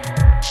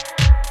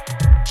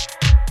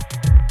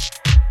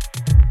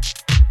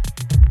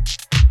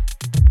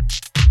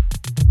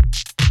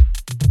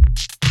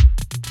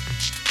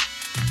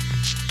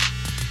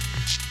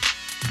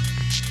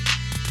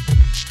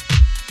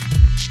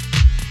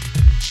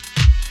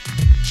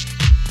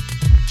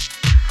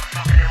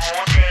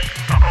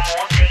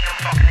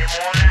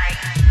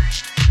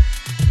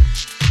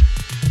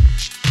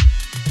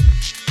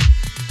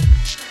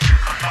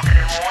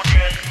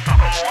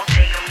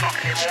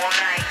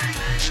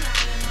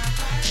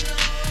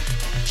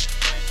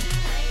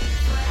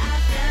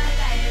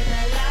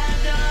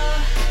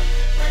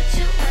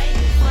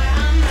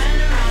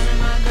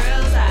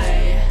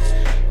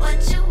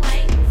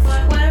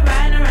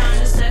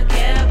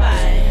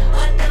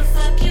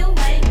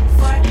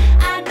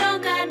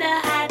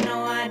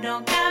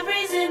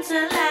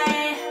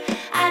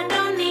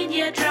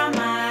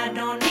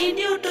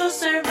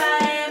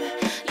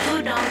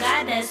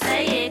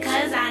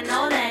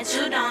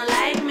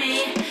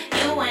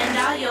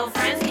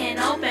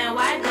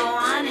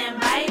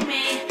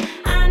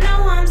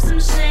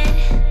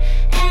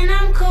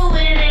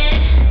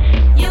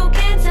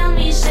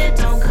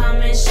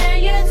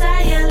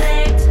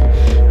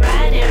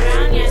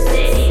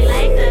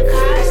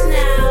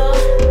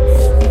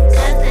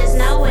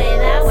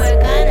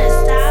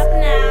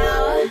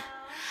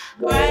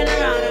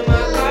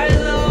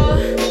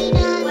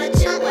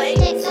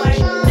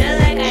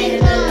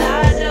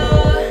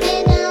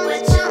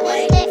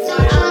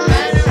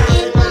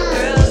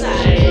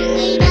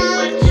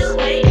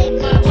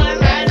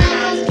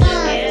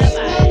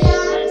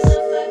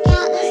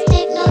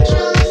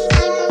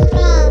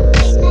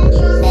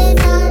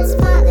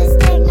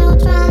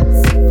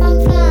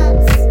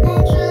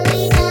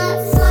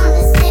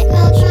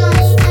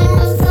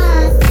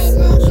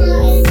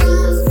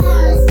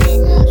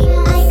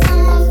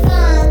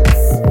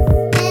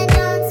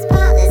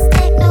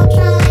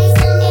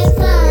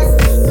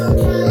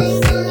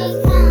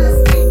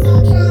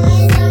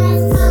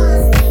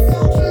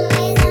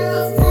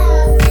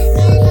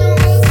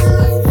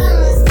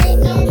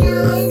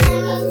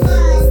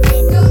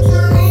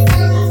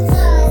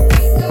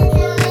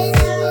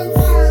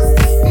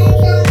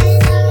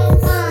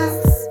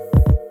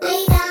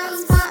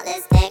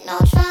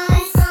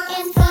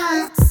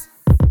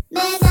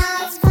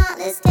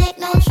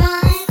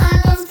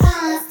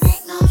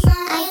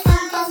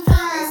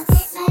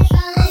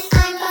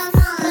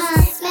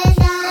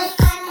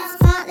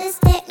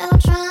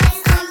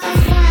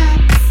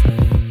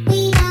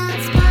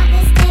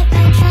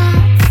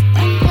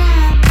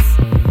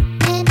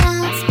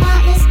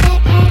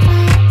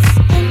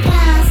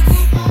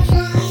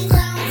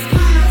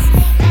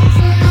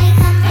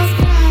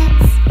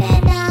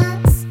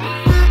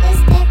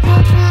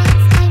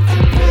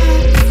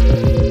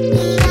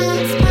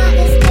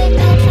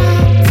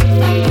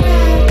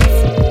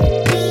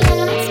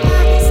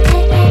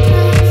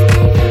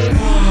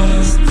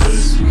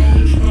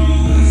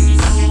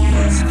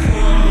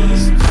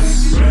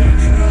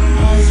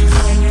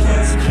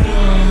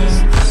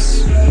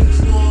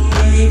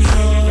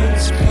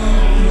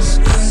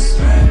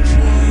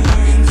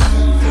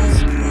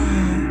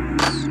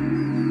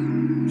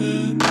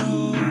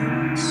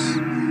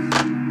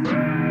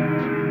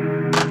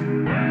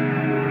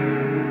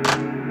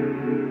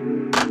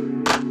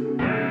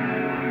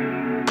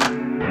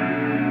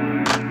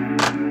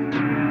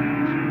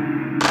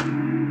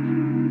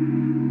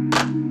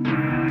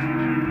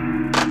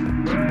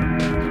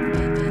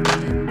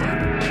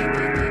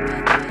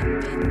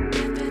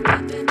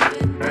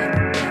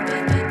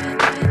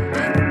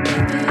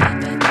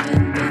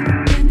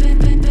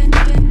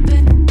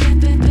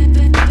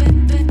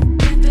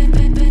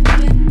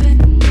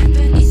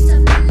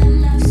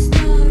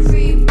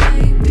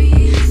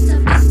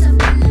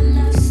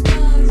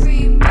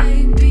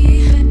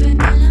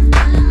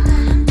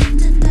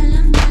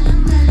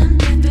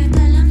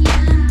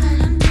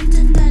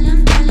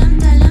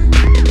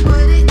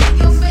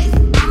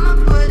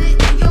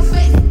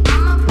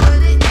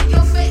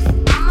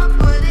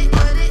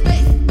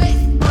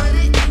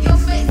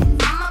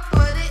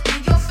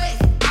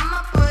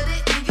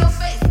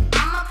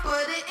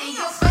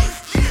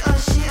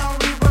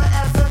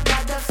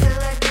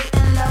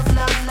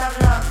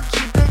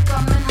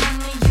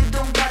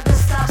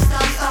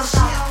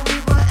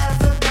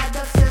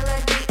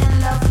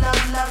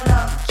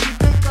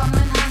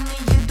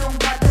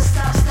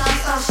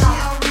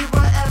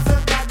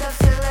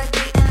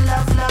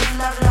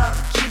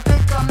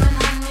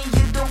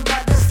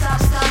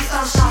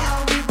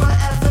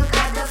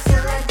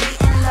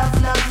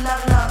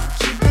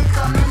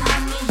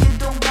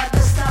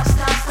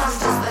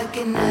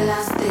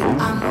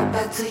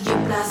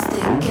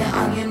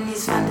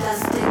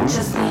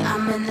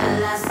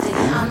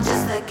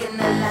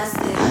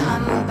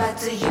 back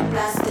to you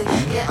plastic.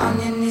 Get on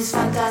your knees,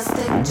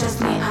 fantastic.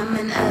 Trust me, I'm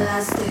an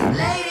elastic.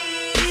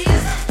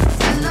 Ladies,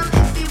 tell them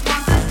if you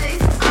want to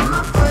taste,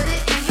 I'ma put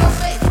it in your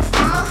face.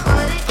 I'ma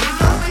put it in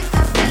your face.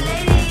 I said,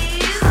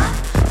 ladies,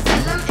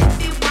 tell them if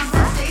you want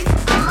to taste,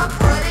 I'ma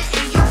put it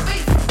in your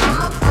face.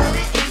 I'ma put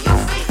it in your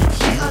face.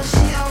 She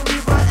or we,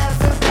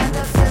 whatever,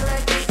 better feel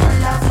like they in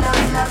love,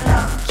 love, love,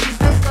 love. Keep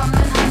it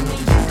coming,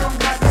 honey, you don't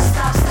got to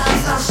stop, stop,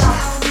 stop, stop. She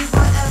or we,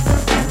 whatever,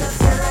 better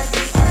feel like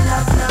they in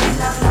love, love,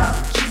 love, love.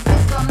 Keep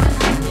it coming,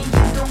 honey,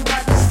 you don't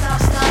got to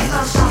stop, stop,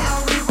 stop, stop. She or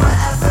we,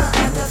 whatever,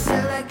 better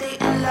feel like they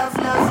in love,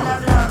 love,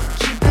 love, love.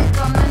 Keep it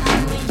coming,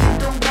 honey, you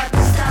don't got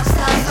to stop,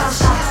 stop, stop,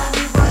 stop. She or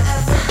we,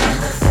 whatever,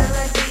 better feel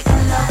like they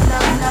in love,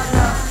 love, love,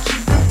 love.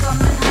 Keep it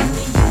coming,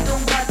 honey, you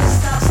don't got to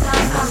stop, stop,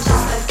 stop. I'm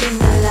just like an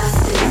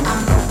elastic.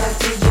 I'm a back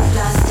to you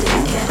plastic.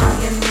 Get on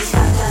your knees,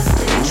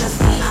 fantastic. Trust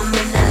me, I'm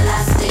an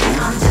elastic.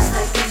 I'm just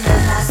like an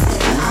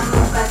elastic. I'm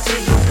a back to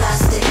you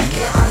plastic.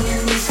 Get on your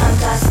knees,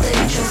 fantastic.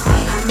 Trust me,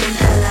 I'm an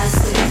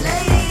elastic.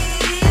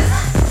 Ladies,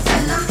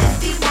 tell them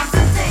if you want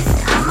to taste,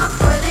 I'ma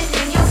put it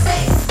in your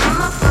face.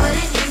 I'ma put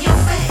it in your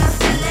face. I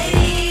said,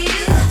 ladies,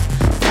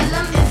 tell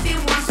them if you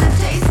want to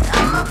taste,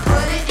 I'ma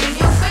put it in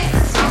your face.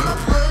 I'ma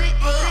put it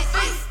in your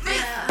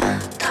face.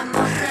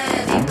 Estamos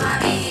ready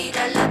para ir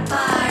a la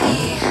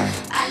party,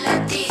 a la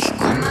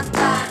disco a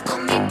matar con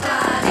mi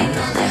party.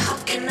 No dejo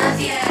que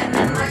nadie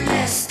me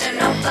moleste,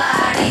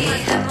 nobody.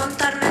 Puede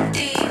montarme en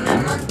ti, me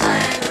monta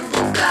en un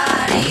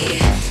Bugatti.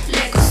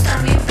 Le gusta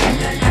mi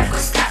pelo largo,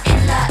 está en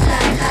la.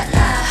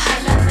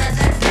 Jálame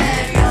del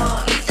pelo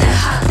y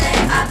deja de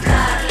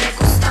hablar. Le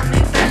gusta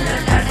mi pelo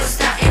largo,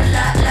 está en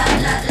la.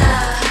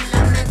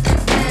 Jálame del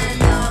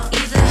pelo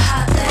y deja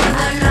de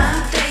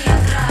adelante y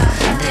atrás.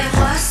 Te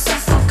voy a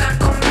sofocar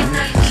con mi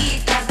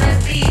nalguita,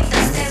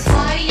 bebitas. Te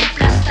voy a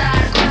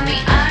aplastar con mi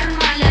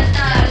arma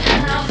letal.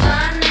 No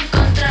van a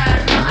encontrar,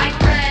 no hay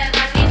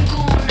prueba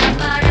ninguna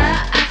para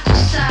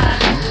acusar.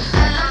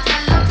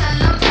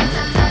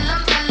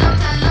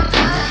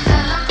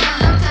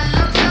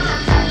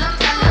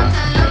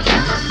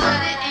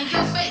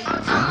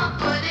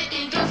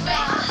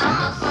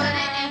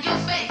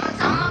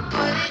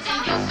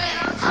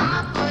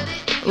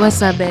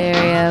 What's up, Bay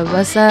Area?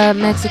 What's up,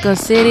 Mexico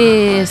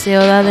City?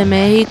 Ciudad de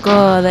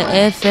Mexico, the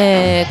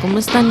F. ¿Cómo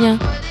están ya?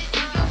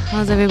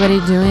 How's everybody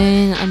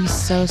doing? I'm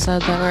so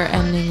sad that we're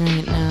ending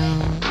right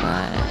now,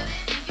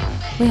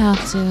 but we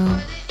have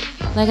to.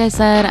 Like I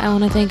said, I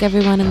want to thank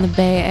everyone in the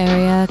Bay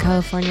Area,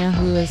 California,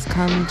 who has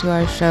come to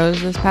our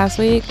shows this past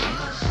week.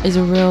 It's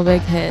a real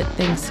big hit.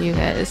 Thanks to you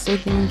guys. So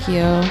thank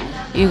you.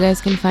 You guys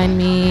can find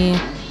me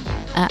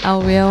at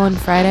El Rio on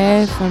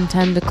Friday from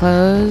 10 to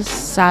close,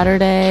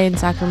 Saturday in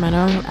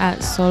Sacramento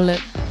at Soul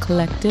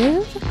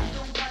Collective,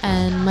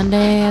 and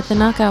Monday at the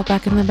Knockout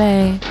back in the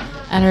Bay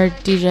at our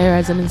DJ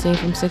residency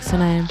from 6 to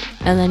 9.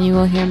 And then you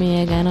will hear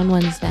me again on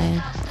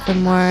Wednesday for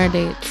more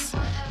dates.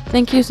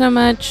 Thank you so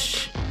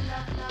much.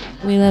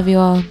 We love you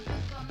all.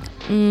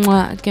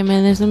 Mwah. Que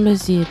me des un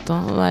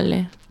besito,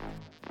 vale.